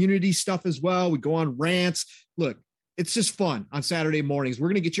about community stuff as well. We go on rants. Look, it's just fun on Saturday mornings. We're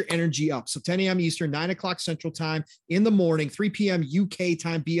going to get your energy up. So 10 a.m. Eastern, 9 o'clock Central Time in the morning, 3 p.m. UK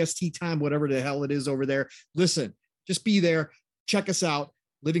time, BST time, whatever the hell it is over there. Listen, just be there. Check us out.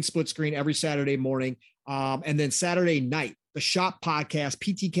 Living Split Screen every Saturday morning. And then Saturday night, the Shop Podcast,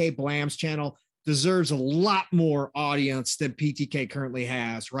 PTK Blam's channel, deserves a lot more audience than PTK currently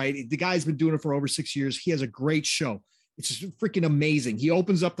has, right? The guy's been doing it for over 6 years. He has a great show. It's just freaking amazing. He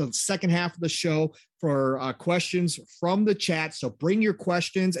opens up the second half of the show for questions from the chat. So bring your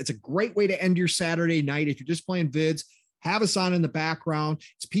questions. It's a great way to end your Saturday night. If you're just playing vids, have us on in the background.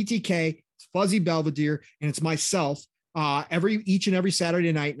 It's PTK, it's Fuzzy Belvedere, and it's myself each and every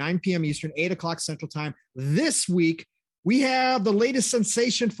Saturday night, 9 p.m. Eastern, 8 o'clock Central Time. This week, we have the latest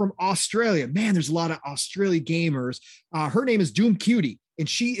sensation from Australia. Man, there's a lot of Australia gamers. Her name is Doom Cutie, and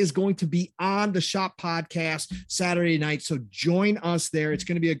she is going to be on the Shop Podcast Saturday night. So join us there. It's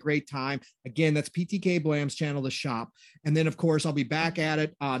going to be a great time. Again, that's PTK Blam's channel, The Shop. And then, of course, I'll be back at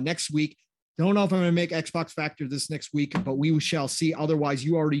it next week. Don't know if I'm going to make Xbox Factor this next week, but we shall see. Otherwise,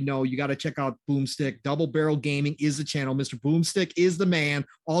 you already know you got to check out Boomstick. Double Barrel Gaming is the channel. Mr. Boomstick is the man.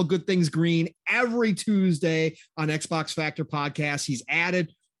 All Good Things Green every Tuesday on Xbox Factor Podcast. He's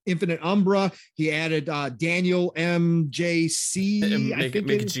added Infinite Umbra. He added Daniel MJC.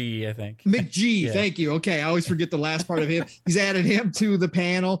 McG, I think. McG, yeah. Thank you. Okay, I always forget the last part of him. He's added him to the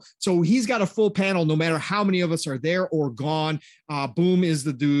panel. So he's got a full panel no matter how many of us are there or gone. Boom is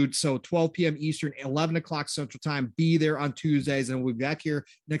the dude. So 12 p.m. Eastern, 11 o'clock Central Time. Be there on Tuesdays, and we'll be back here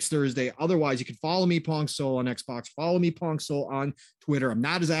next Thursday. Otherwise, you can follow me, Pong Soul, on Xbox. Follow me, Pong Soul, on Twitter. I'm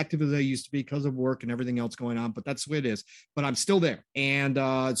not as active as I used to be because of work and everything else going on, but that's the way it is. But I'm still there. And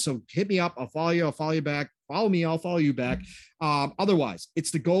so hit me up. I'll follow you. I'll follow you back. Follow me. I'll follow you back. Otherwise,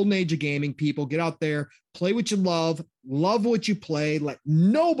 it's the golden age of gaming, people. Get out there, play what you love what you play. Let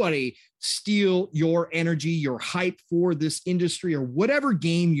nobody steal your energy, your hype for this industry or whatever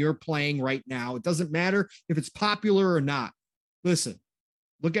game you're playing right now. It doesn't matter if it's popular or not. Listen,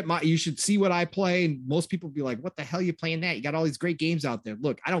 you should see what I play. And most people be like, what the hell are you playing that? You got all these great games out there.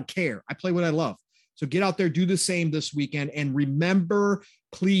 Look, I don't care. I play what I love. So get out there, do the same this weekend. And remember,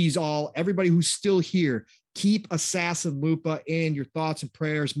 please, everybody who's still here, keep Assassin Lupa in your thoughts and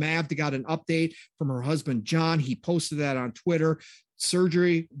prayers. Mav got an update from her husband, John. He posted that on Twitter.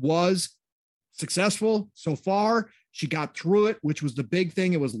 Surgery was successful so far. She got through it, which was the big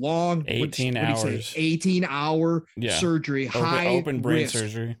thing. It was long. 18 hours. 18-hour surgery. Open brain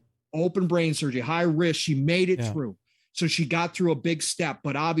surgery. Open brain surgery. High risk. She made it through. So she got through a big step,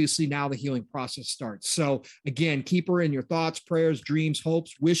 but obviously now the healing process starts. So again, keep her in your thoughts, prayers, dreams,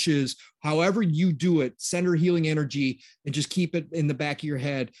 hopes, wishes, however you do it, send her healing energy and just keep it in the back of your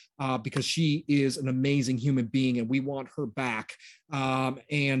head because she is an amazing human being and we want her back.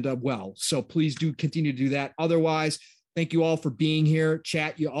 So please do continue to do that. Otherwise, thank you all for being here.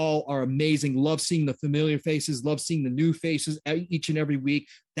 Chat, you all are amazing. Love seeing the familiar faces, love seeing the new faces each and every week.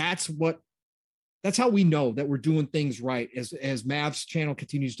 That's how we know that we're doing things right as Mav's channel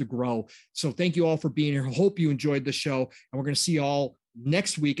continues to grow. So thank you all for being here. Hope you enjoyed the show. And we're going to see you all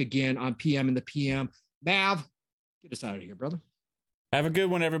next week again on PM in the PM. Mav, get us out of here, brother. Have a good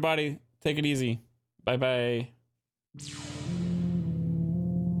one, everybody. Take it easy. Bye-bye.